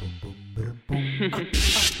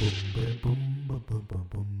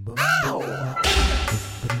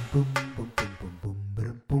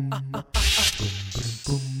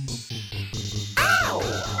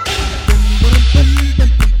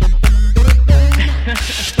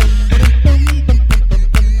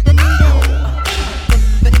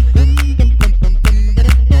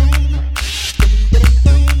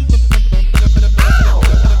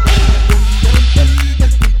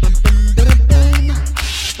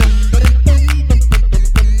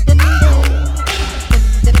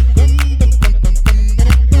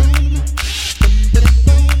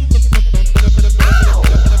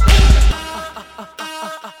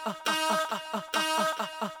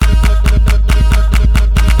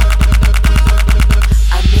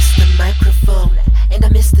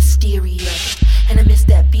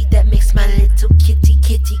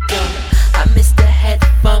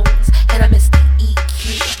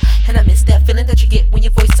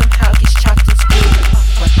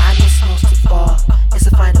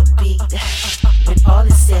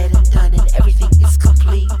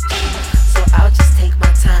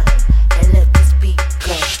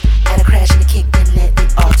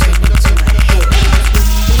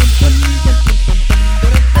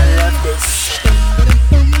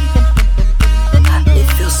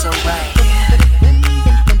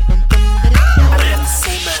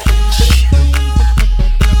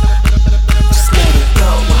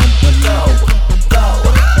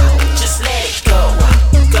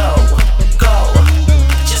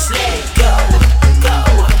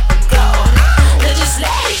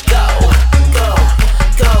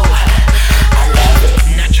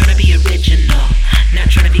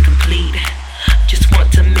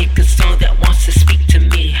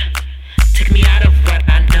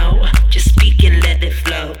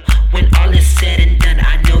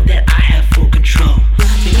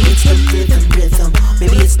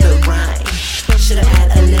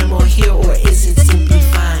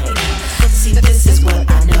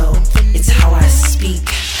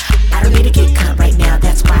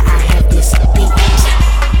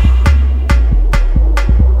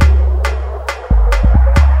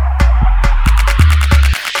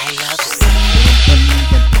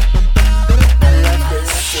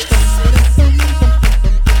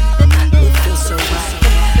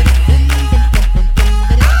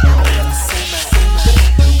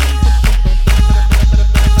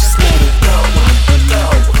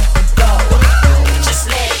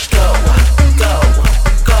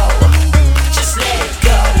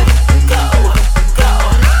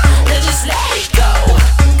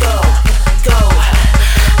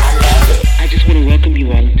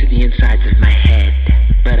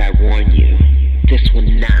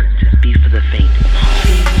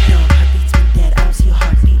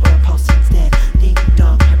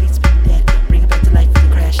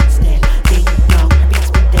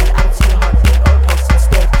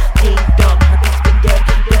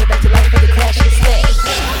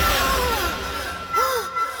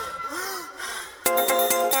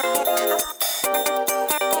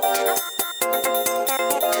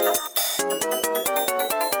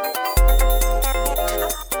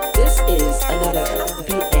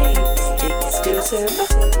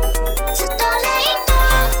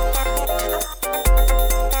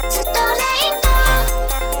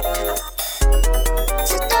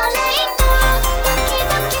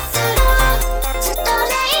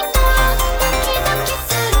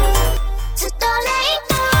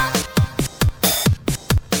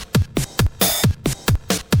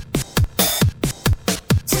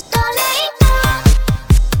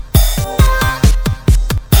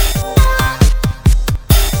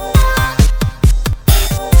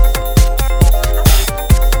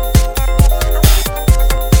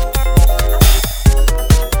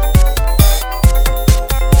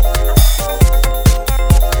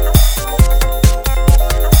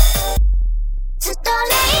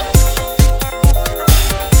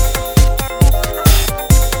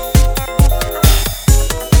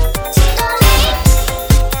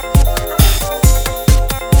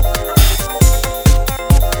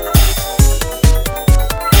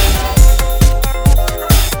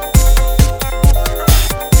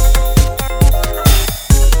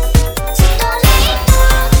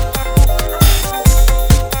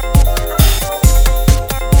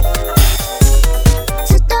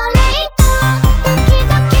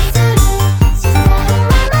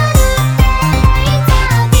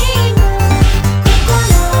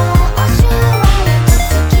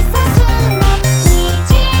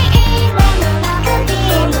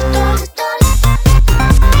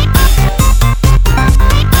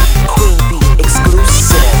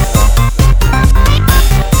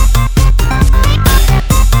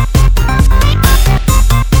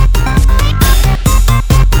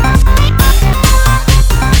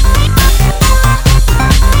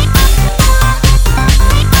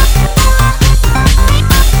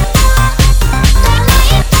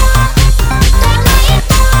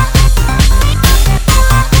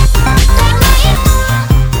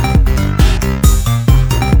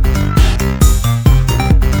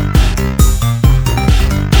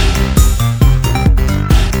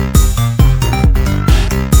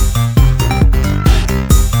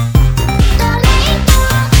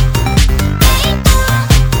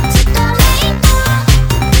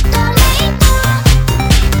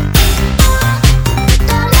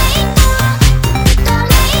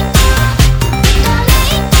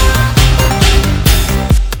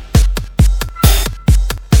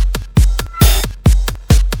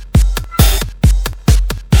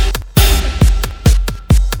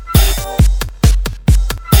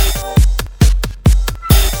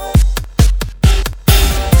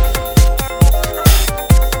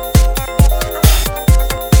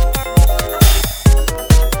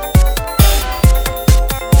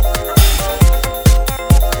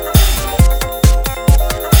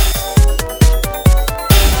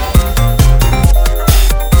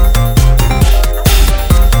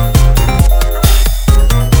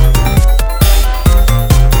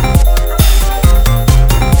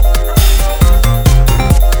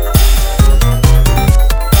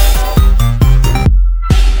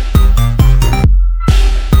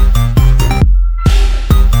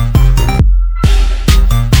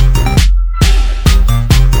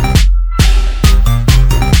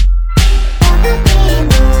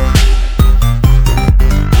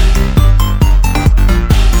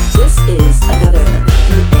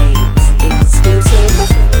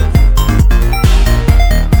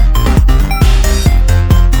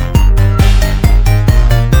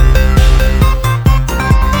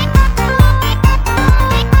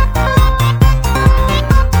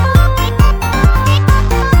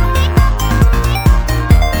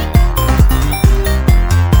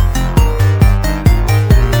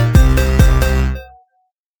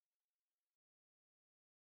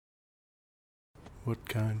 What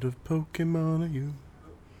kind of Pokemon are you?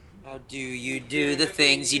 How do you do the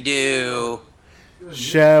things you do?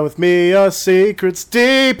 Share with me your secrets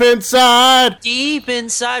deep inside. Deep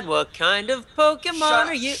inside, what kind of Pokemon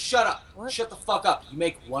are you? Shut up. What? Shut the fuck up. You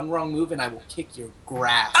make one wrong move and I will kick your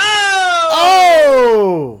grass.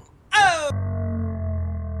 Oh! Oh!